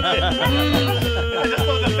just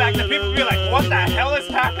love the fact that people be like, what the hell is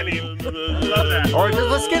happening? Love that. Or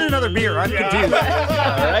let's get another beer. I'm confused. All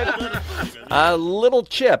right. Little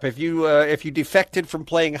Chip, if you defected from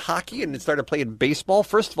playing hockey and started playing baseball,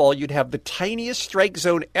 first of all, you'd have the tiniest strike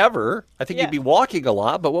zone ever. I think you'd be walking a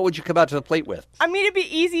lot, but what would you come out to the plate with? I mean, it'd be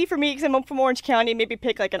easy for me because I'm from Orange County. Maybe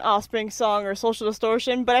pick like an Offspring song or Social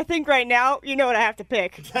Distortion. But I think right now, you know what I have to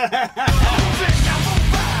pick. Tell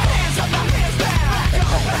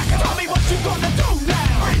me what you gonna do now.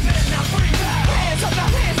 Hands up,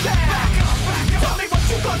 hands down. Tell me what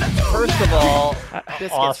you gonna do. First of all,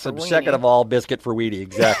 Biscuits awesome. for Weenie. Second of all, biscuit for Weenie.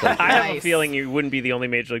 Exactly. I have a feeling you wouldn't be the only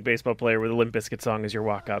Major League Baseball player with a Limp Bizkit song as your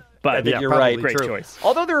walk-up. But I think you're right. Great True. choice.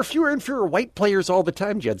 Although there are fewer and fewer white players all the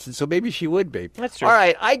time, Jensen, so maybe she would be. That's true. All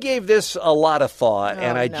right, I gave this a lot of thought,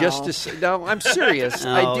 and I no. no, I'm serious. Oh,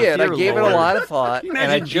 I did. I dear gave it Lord. a lot of thought, Can you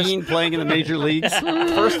and I imagine just Dean playing in the major leagues?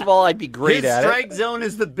 first of all, I'd be great His at strike zone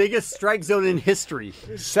is the biggest strike zone in history.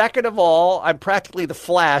 it. Second of all, I'm practically the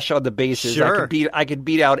Flash on the bases. Sure. I could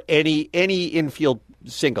beat out any infield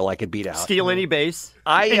single. I could beat out. Steal any base,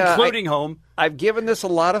 including home. I've given this a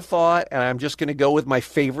lot lot, and I'm just going to go with my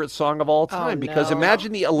favorite song of all time because no.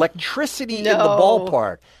 imagine the electricity in the No.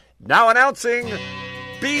 ballpark. Now announcing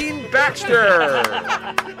Bean Baxter.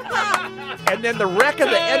 And then the wreck of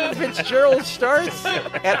the Edmund Fitzgerald starts,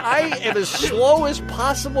 and I am as slow as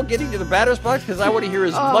possible getting to the batter's box because I want to hear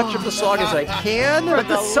as much of the song as I can. But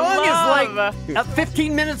the song is like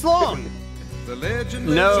 15 minutes long.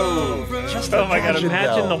 No. Oh my God!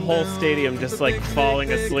 Imagine the whole stadium just like falling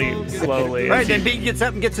asleep slowly. Right, then Bean gets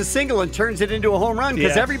up and gets a single and turns it into a home run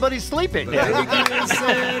because Yeah. everybody's sleeping. But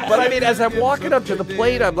I mean, as I'm walking up to the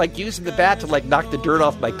plate, I'm like using the bat to like knock the dirt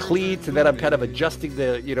off my cleats, and then I'm kind of adjusting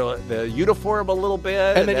the uniform a little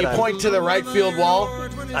bit, And then you point to the right field wall.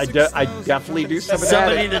 I definitely do some of that.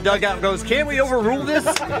 Somebody in the dugout goes, "Can we overrule this?"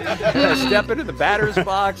 Step into the batter's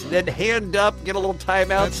box, then hand up, get a little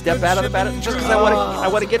timeout, step out of the batter, just because I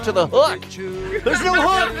want to get to the hook. There's no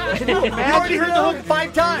hook. Can you You already heard the hook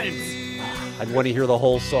 5 times. I'd want to hear the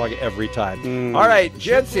whole song every time. All right,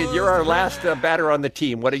 Jensen, you're our last batter on the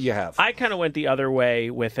team. What do you have? I kind of went the other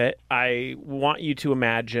way with it. I want you to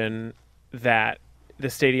imagine that the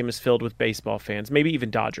stadium is filled with baseball fans, maybe even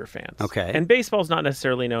Dodger fans. Okay. And baseball's not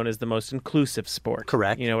necessarily known as the most inclusive sport.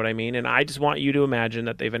 Correct. You know what I mean? And I just want you to imagine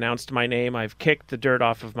that they've announced my name. I've kicked the dirt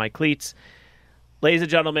off of my cleats. Ladies and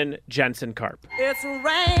gentlemen, Jensen Karp. It's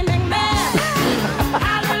raining men.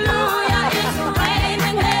 Hallelujah, it's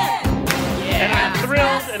raining men. And I'm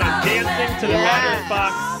thrilled, and I'm dancing to the batter's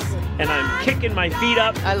box, and I'm kicking my feet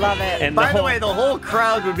up. I love it. And By the way, the whole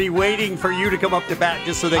crowd would be waiting for you to come up to bat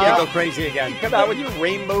just so they can go crazy again. Come out with your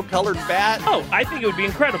rainbow-colored bat. Oh, I think it would be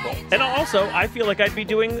incredible. And also, I feel like I'd be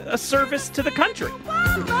doing a service to the country.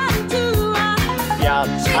 Yeah,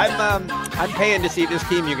 I'm paying to see this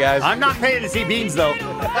team, you guys. I'm not paying to see Beans, though.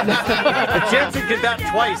 If Jensen could bat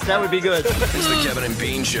twice, that would be good. It's the Kevin and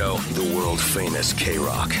Bean Show, the world-famous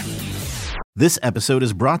K-Rock. This episode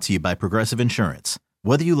is brought to you by Progressive Insurance.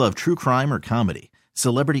 Whether you love true crime or comedy,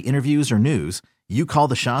 celebrity interviews or news, you call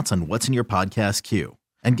the shots on what's in your podcast queue.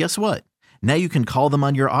 And guess what? Now you can call them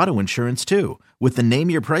on your auto insurance, too, with the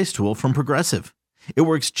Name Your Price tool from Progressive. It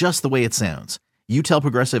works just the way it sounds. You tell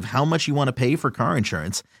Progressive how much you want to pay for car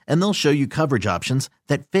insurance, and they'll show you coverage options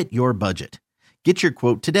that fit your budget. Get your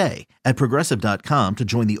quote today at Progressive.com to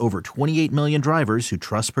join the over 28 million drivers who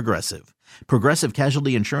trust Progressive. Progressive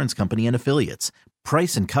Casualty Insurance Company and Affiliates.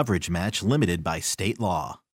 Price and coverage match limited by state law.